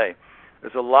thing today.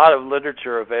 There's a lot of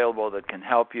literature available that can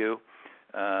help you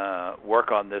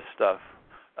work on this stuff.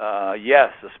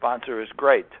 Yes, a sponsor is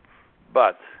great,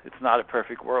 but it's not a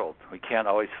perfect world. We can't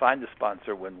always find a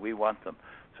sponsor when we want them.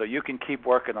 So you can keep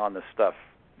working on this stuff.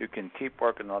 You can keep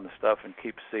working on the stuff and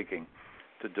keep seeking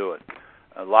to do it.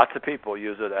 Lots of people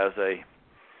use it as a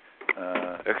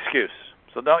excuse.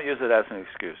 So don't use it as an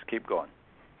excuse. Keep going.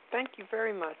 Thank you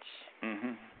very much.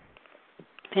 Mm-hmm.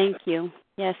 Thank you.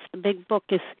 Yes, the big book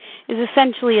is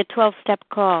essentially a 12-step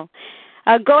call.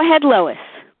 Go ahead, Lois,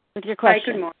 with your question.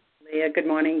 Hi, good morning, Leah. Good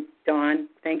morning, Dawn.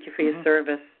 Thank you for your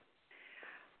service.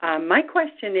 My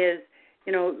question is,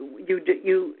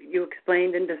 you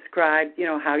explained and described,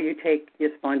 how you take your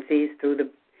sponsees through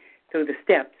the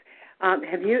steps.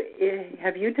 Have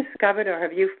you discovered or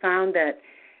have you found that,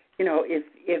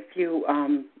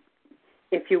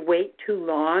 if you wait too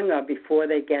long or before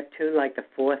they get to like the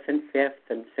 4th and 5th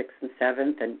and 6th and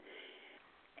 7th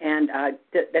and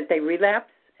that they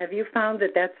relapse? Have you found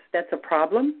that that's a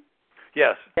problem?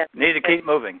 Yes. Need to keep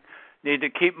moving. Need to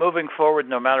keep moving forward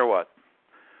no matter what.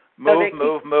 Move.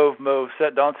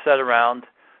 Don't sit around.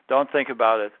 Don't think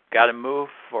about it. Got to move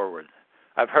forward.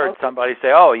 I've heard somebody say,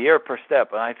 a year per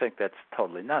step, and I think that's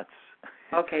totally nuts.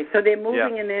 Okay, so they're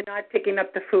moving and they're not picking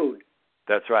up the food.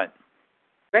 That's right.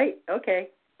 Great. Okay.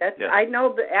 I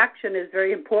know the action is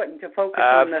very important to focus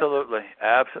on. Absolutely.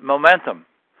 Momentum.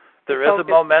 There is a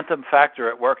momentum factor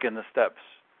at work in the steps.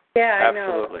 Yeah, I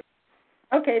know. Absolutely.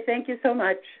 Okay, thank you so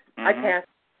much. I pass.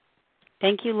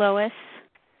 Thank you, Lois.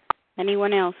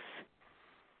 Anyone else?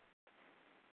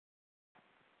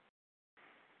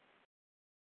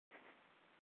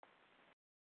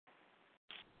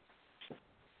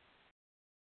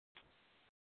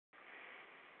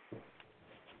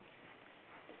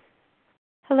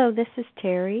 Hello, this is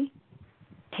Terry.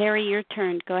 Terry, your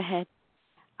turn. Go ahead.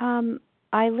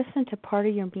 I listened to part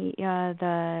of your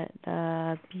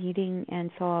the meeting,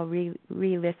 and so I'll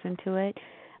re-listen to it.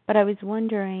 But I was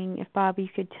wondering if, Bob, you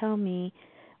could tell me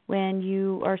when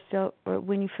you first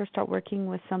start working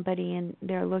with somebody and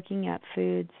they're looking at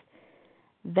foods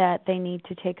that they need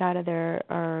to take out of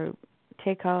that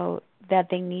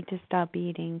they need to stop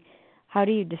eating. How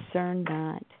do you discern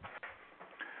that?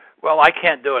 Well, I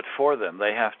can't do it for them.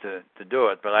 They have to do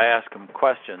it, but I ask them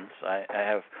questions. I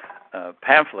have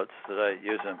pamphlets that I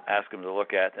ask them to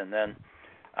look at, and then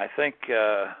I think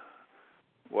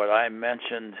what I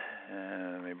mentioned,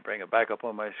 let me bring it back up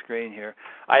on my screen here.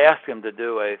 I asked them to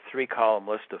do a 3-column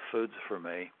list of foods for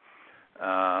me.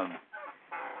 I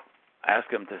ask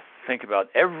them to think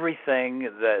about everything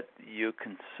that you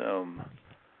consume,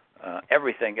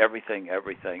 everything,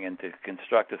 and to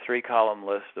construct a 3-column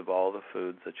list of all the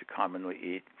foods that you commonly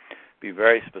eat. Be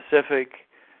very specific.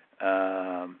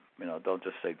 Don't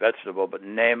just say vegetable, but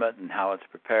name it and how it's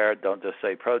prepared. Don't just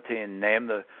say protein. Name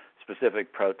the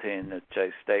specific protein,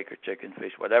 say steak or chicken,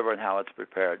 fish, whatever, and how it's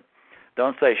prepared.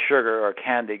 Don't say sugar or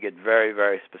candy. Get very,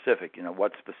 very specific.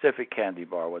 What specific candy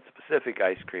bar, what specific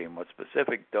ice cream, what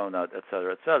specific donut, et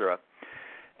cetera,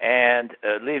 and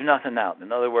leave nothing out.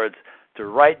 In other words, to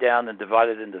write down and divide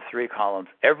it into 3 columns,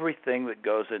 everything that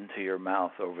goes into your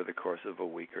mouth over the course of a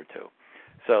week or two.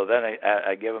 So then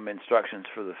I give them instructions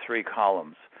for the 3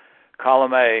 columns.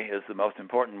 Column A is the most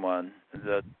important one,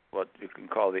 what you can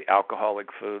call the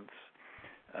alcoholic foods,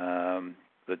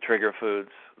 the trigger foods,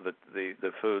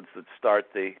 the foods that start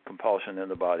the compulsion in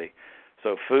the body.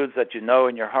 So foods that you know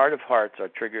in your heart of hearts are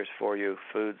triggers for you,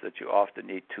 foods that you often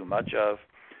eat too much of,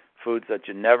 foods that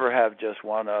you never have just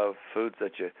one of, foods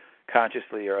that you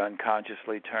consciously or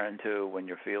unconsciously turn to when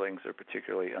your feelings are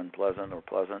particularly unpleasant or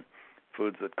pleasant,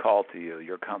 foods that call to you,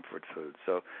 your comfort foods.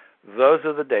 So those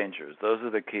are the dangers. Those are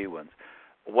the key ones.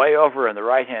 Way over in the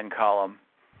right-hand column,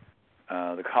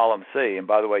 the column C, and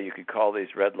by the way, you could call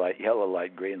these red light, yellow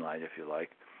light, green light if you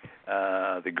like.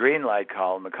 The green light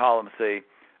column, the column C,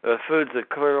 the foods that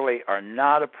clearly are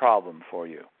not a problem for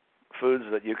you, foods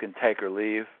that you can take or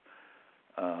leave,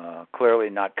 clearly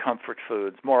not comfort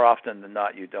foods. More often than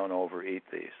not, you don't overeat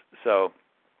these. So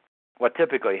what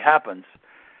typically happens,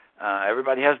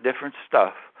 everybody has different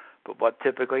stuff, but what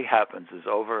typically happens is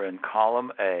over in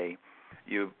column A,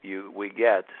 we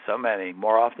get so many,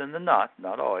 more often than not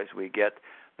always, we get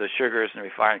the sugars and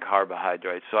refined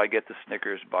carbohydrates. So I get the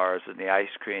Snickers bars and the ice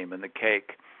cream and the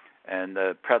cake and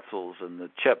the pretzels and the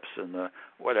chips and the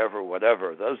whatever.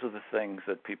 Those are the things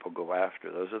that people go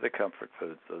after. Those are the comfort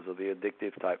foods. Those are the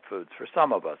addictive type foods for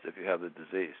some of us if you have the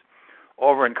disease.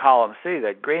 Over in column C,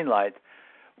 that green light,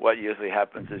 what usually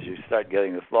happens is you start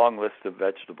getting this long list of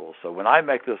vegetables. So when I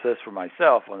make this list for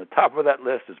myself, on the top of that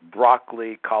list is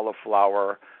broccoli,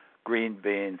 cauliflower, green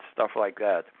beans, stuff like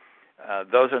that.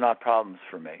 Those are not problems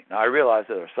for me. Now, I realize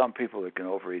that there are some people that can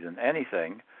overeat in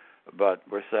anything, but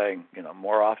we're saying,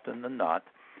 more often than not,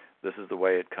 this is the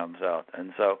way it comes out.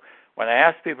 And so when I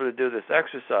ask people to do this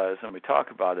exercise and we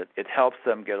talk about it, it helps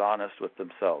them get honest with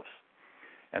themselves.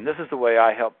 And this is the way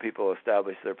I help people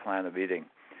establish their plan of eating.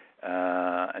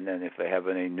 And then if they have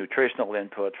any nutritional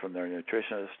input from their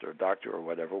nutritionist or doctor or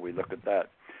whatever, we look at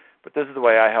that. But this is the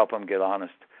way I help them get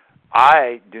honest.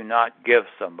 I do not give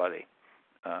somebody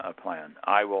a plan.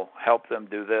 I will help them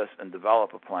do this and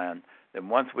develop a plan. Then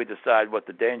once we decide what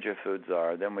the danger foods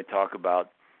are, then we talk about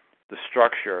the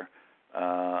structure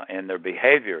and their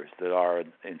behaviors that are,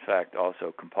 in fact,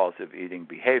 also compulsive eating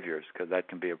behaviors, because that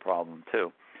can be a problem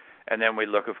too. And then we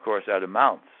look, of course, at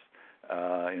amounts.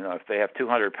 If they have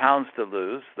 200 pounds to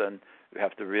lose, then you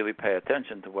have to really pay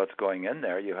attention to what's going in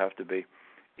there. You have to be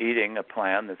eating a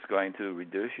plan that's going to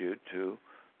reduce you to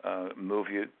move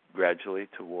you gradually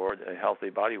toward a healthy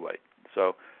body weight.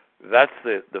 So that's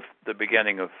the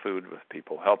beginning of food with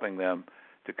people, helping them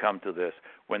to come to this.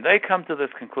 When they come to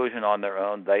this conclusion on their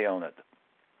own, they own it.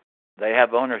 They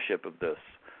have ownership of this.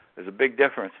 There's a big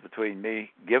difference between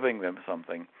me giving them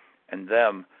something and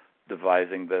them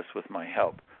devising this with my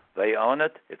help. They own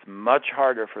it. It's much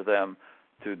harder for them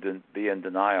to be in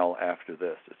denial after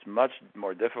this. It's much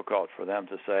more difficult for them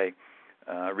to say,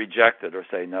 reject it or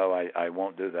say, no, I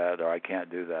won't do that or I can't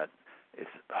do that. It's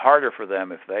harder for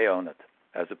them if they own it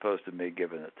as opposed to me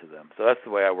giving it to them. So that's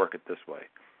the way I work it this way.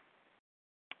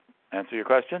 Answer your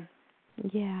question?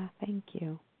 Yeah, thank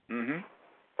you. Mm-hmm.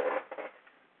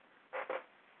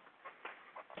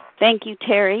 Thank you,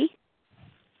 Terry.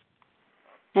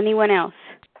 Anyone else?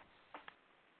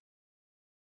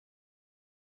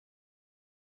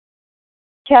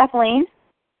 Kathleen,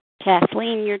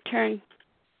 your turn.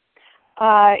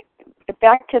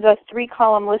 Back to the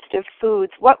 3-column list of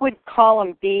foods. What would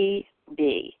column B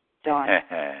be, Dawn?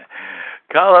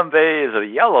 Column B is a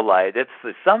yellow light. It's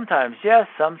the sometimes yes,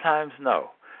 sometimes no.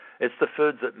 It's the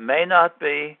foods that may not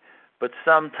be, but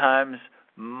sometimes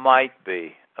might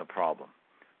be a problem.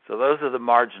 So those are the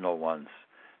marginal ones.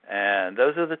 And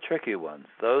those are the tricky ones.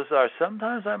 Those are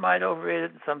sometimes I might overeat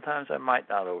it and sometimes I might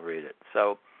not overeat it.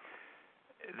 So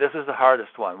this is the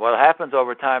hardest one. What happens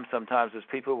over time sometimes is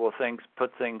people will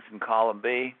put things in column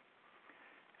B,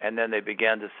 and then they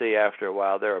begin to see after a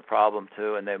while they're a problem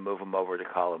too, and they move them over to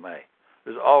column A.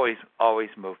 There's always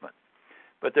movement.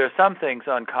 But there are some things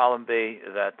on column B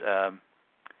that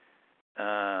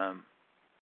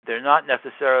they're not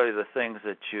necessarily the things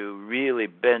that you really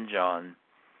binge on,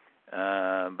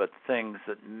 but things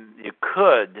that you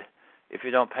could if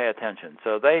you don't pay attention.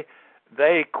 So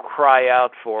they cry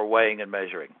out for weighing and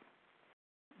measuring.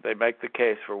 They make the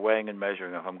case for weighing and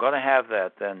measuring. If I'm going to have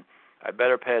that, then I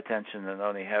better pay attention and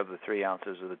only have the 3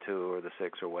 ounces or the 2 or the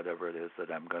 6 or whatever it is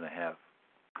that I'm going to have.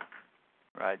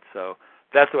 Right? So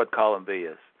that's what column B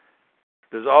is.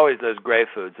 There's always those gray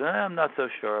foods. I'm not so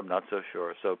sure.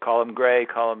 So column gray,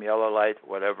 column yellow light,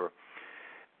 whatever.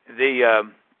 That's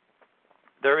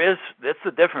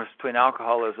the difference between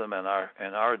alcoholism and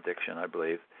our addiction, I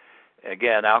believe.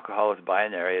 Again, alcohol is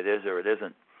binary. It is or it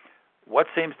isn't. What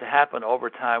seems to happen over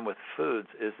time with foods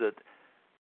is that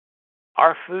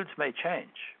our foods may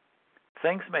change.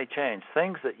 Things may change.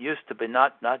 Things that used to be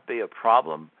not be a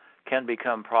problem can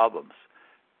become problems.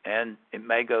 And it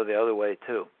may go the other way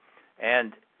too.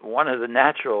 And one of the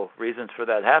natural reasons for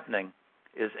that happening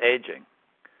is aging.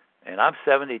 And I'm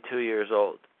 72 years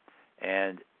old.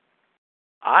 And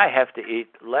I have to eat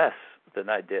less than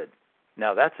I did.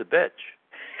 Now, that's a bitch.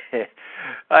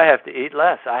 I have to eat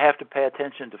less. I have to pay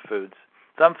attention to foods.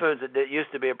 Some foods that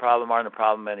used to be a problem aren't a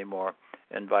problem anymore,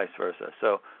 and vice versa.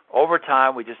 So over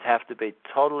time, we just have to be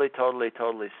totally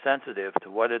sensitive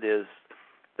to what it is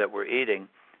that we're eating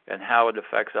and how it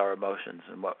affects our emotions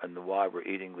and why we're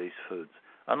eating these foods.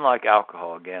 Unlike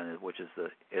alcohol, again, which is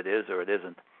it is or it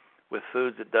isn't, with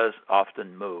foods it does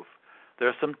often move.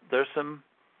 There's some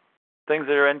things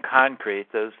that are in concrete,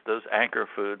 those anchor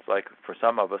foods, like for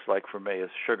some of us, like for me, is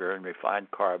sugar and refined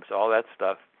carbs, all that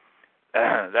stuff.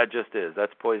 That just is.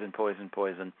 That's poison.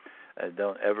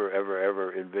 Don't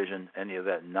ever envision any of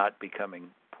that not becoming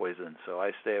poison. So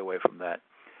I stay away from that.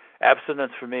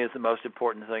 Abstinence for me is the most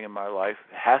important thing in my life.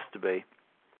 It has to be.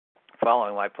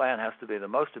 Following my plan has to be the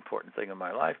most important thing in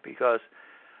my life, because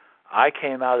I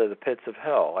came out of the pits of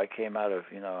hell. I came out of,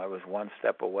 I was one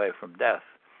step away from death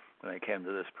when I came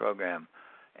to this program.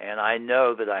 And I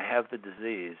know that I have the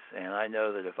disease, and I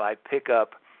know that if I pick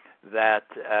up that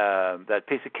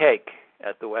piece of cake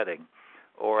at the wedding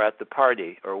or at the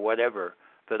party or whatever,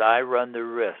 that I run the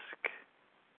risk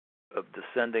of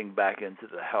descending back into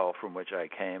the hell from which I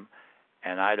came,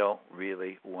 and I don't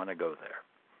really want to go there.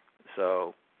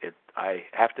 So I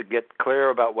have to get clear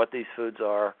about what these foods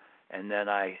are, and then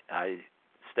I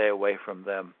stay away from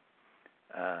them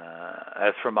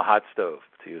as from a hot stove,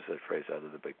 to use that phrase out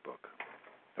of the big book.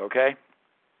 Okay?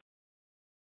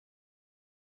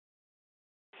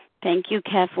 Thank you,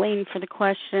 Kathleen, for the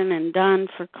question, and Don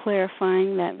for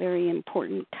clarifying that very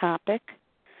important topic.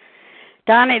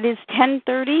 Don, it is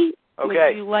 10:30. Okay.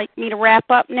 Would you like me to wrap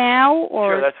up now?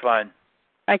 Or sure, that's fine.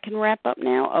 I can wrap up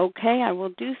now? Okay, I will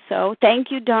do so.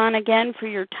 Thank you, Don, again for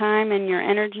your time and your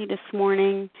energy this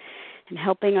morning and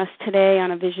helping us today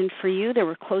on A Vision for You. There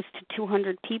were close to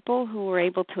 200 people who were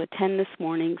able to attend this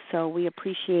morning, so we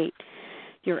appreciate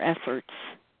your efforts.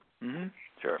 Mm-hmm.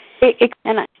 Sure.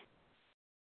 And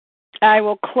I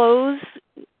will close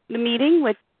the meeting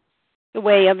with the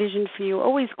way A Vision for You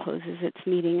always closes its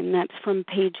meeting, and that's from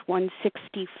page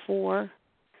 164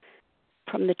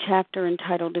 from the chapter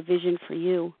entitled A Vision for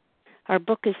You. Our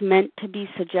book is meant to be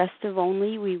suggestive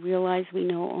only. We realize we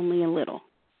know only a little.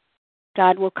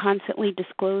 God will constantly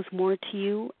disclose more to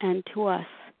you and to us.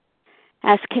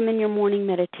 Ask Him in your morning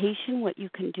meditation what you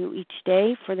can do each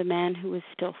day for the man who is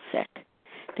still sick.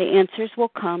 The answers will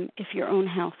come if your own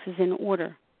house is in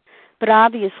order. But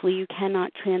obviously you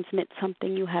cannot transmit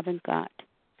something you haven't got.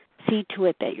 See to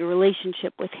it that your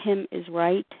relationship with Him is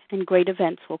right, and great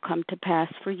events will come to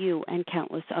pass for you and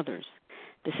countless others.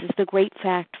 This is the great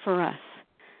fact for us.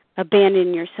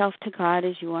 Abandon yourself to God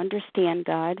as you understand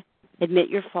God. Admit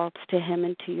your faults to Him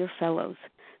and to your fellows.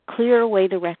 Clear away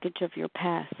the wreckage of your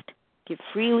past. Give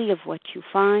freely of what you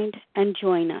find, and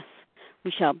join us.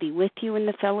 We shall be with you in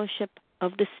the fellowship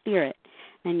of the Spirit,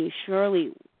 and you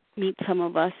surely meet some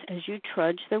of us as you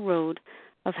trudge the road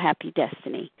of happy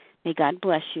destiny. May God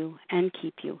bless you and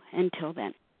keep you. Until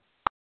then.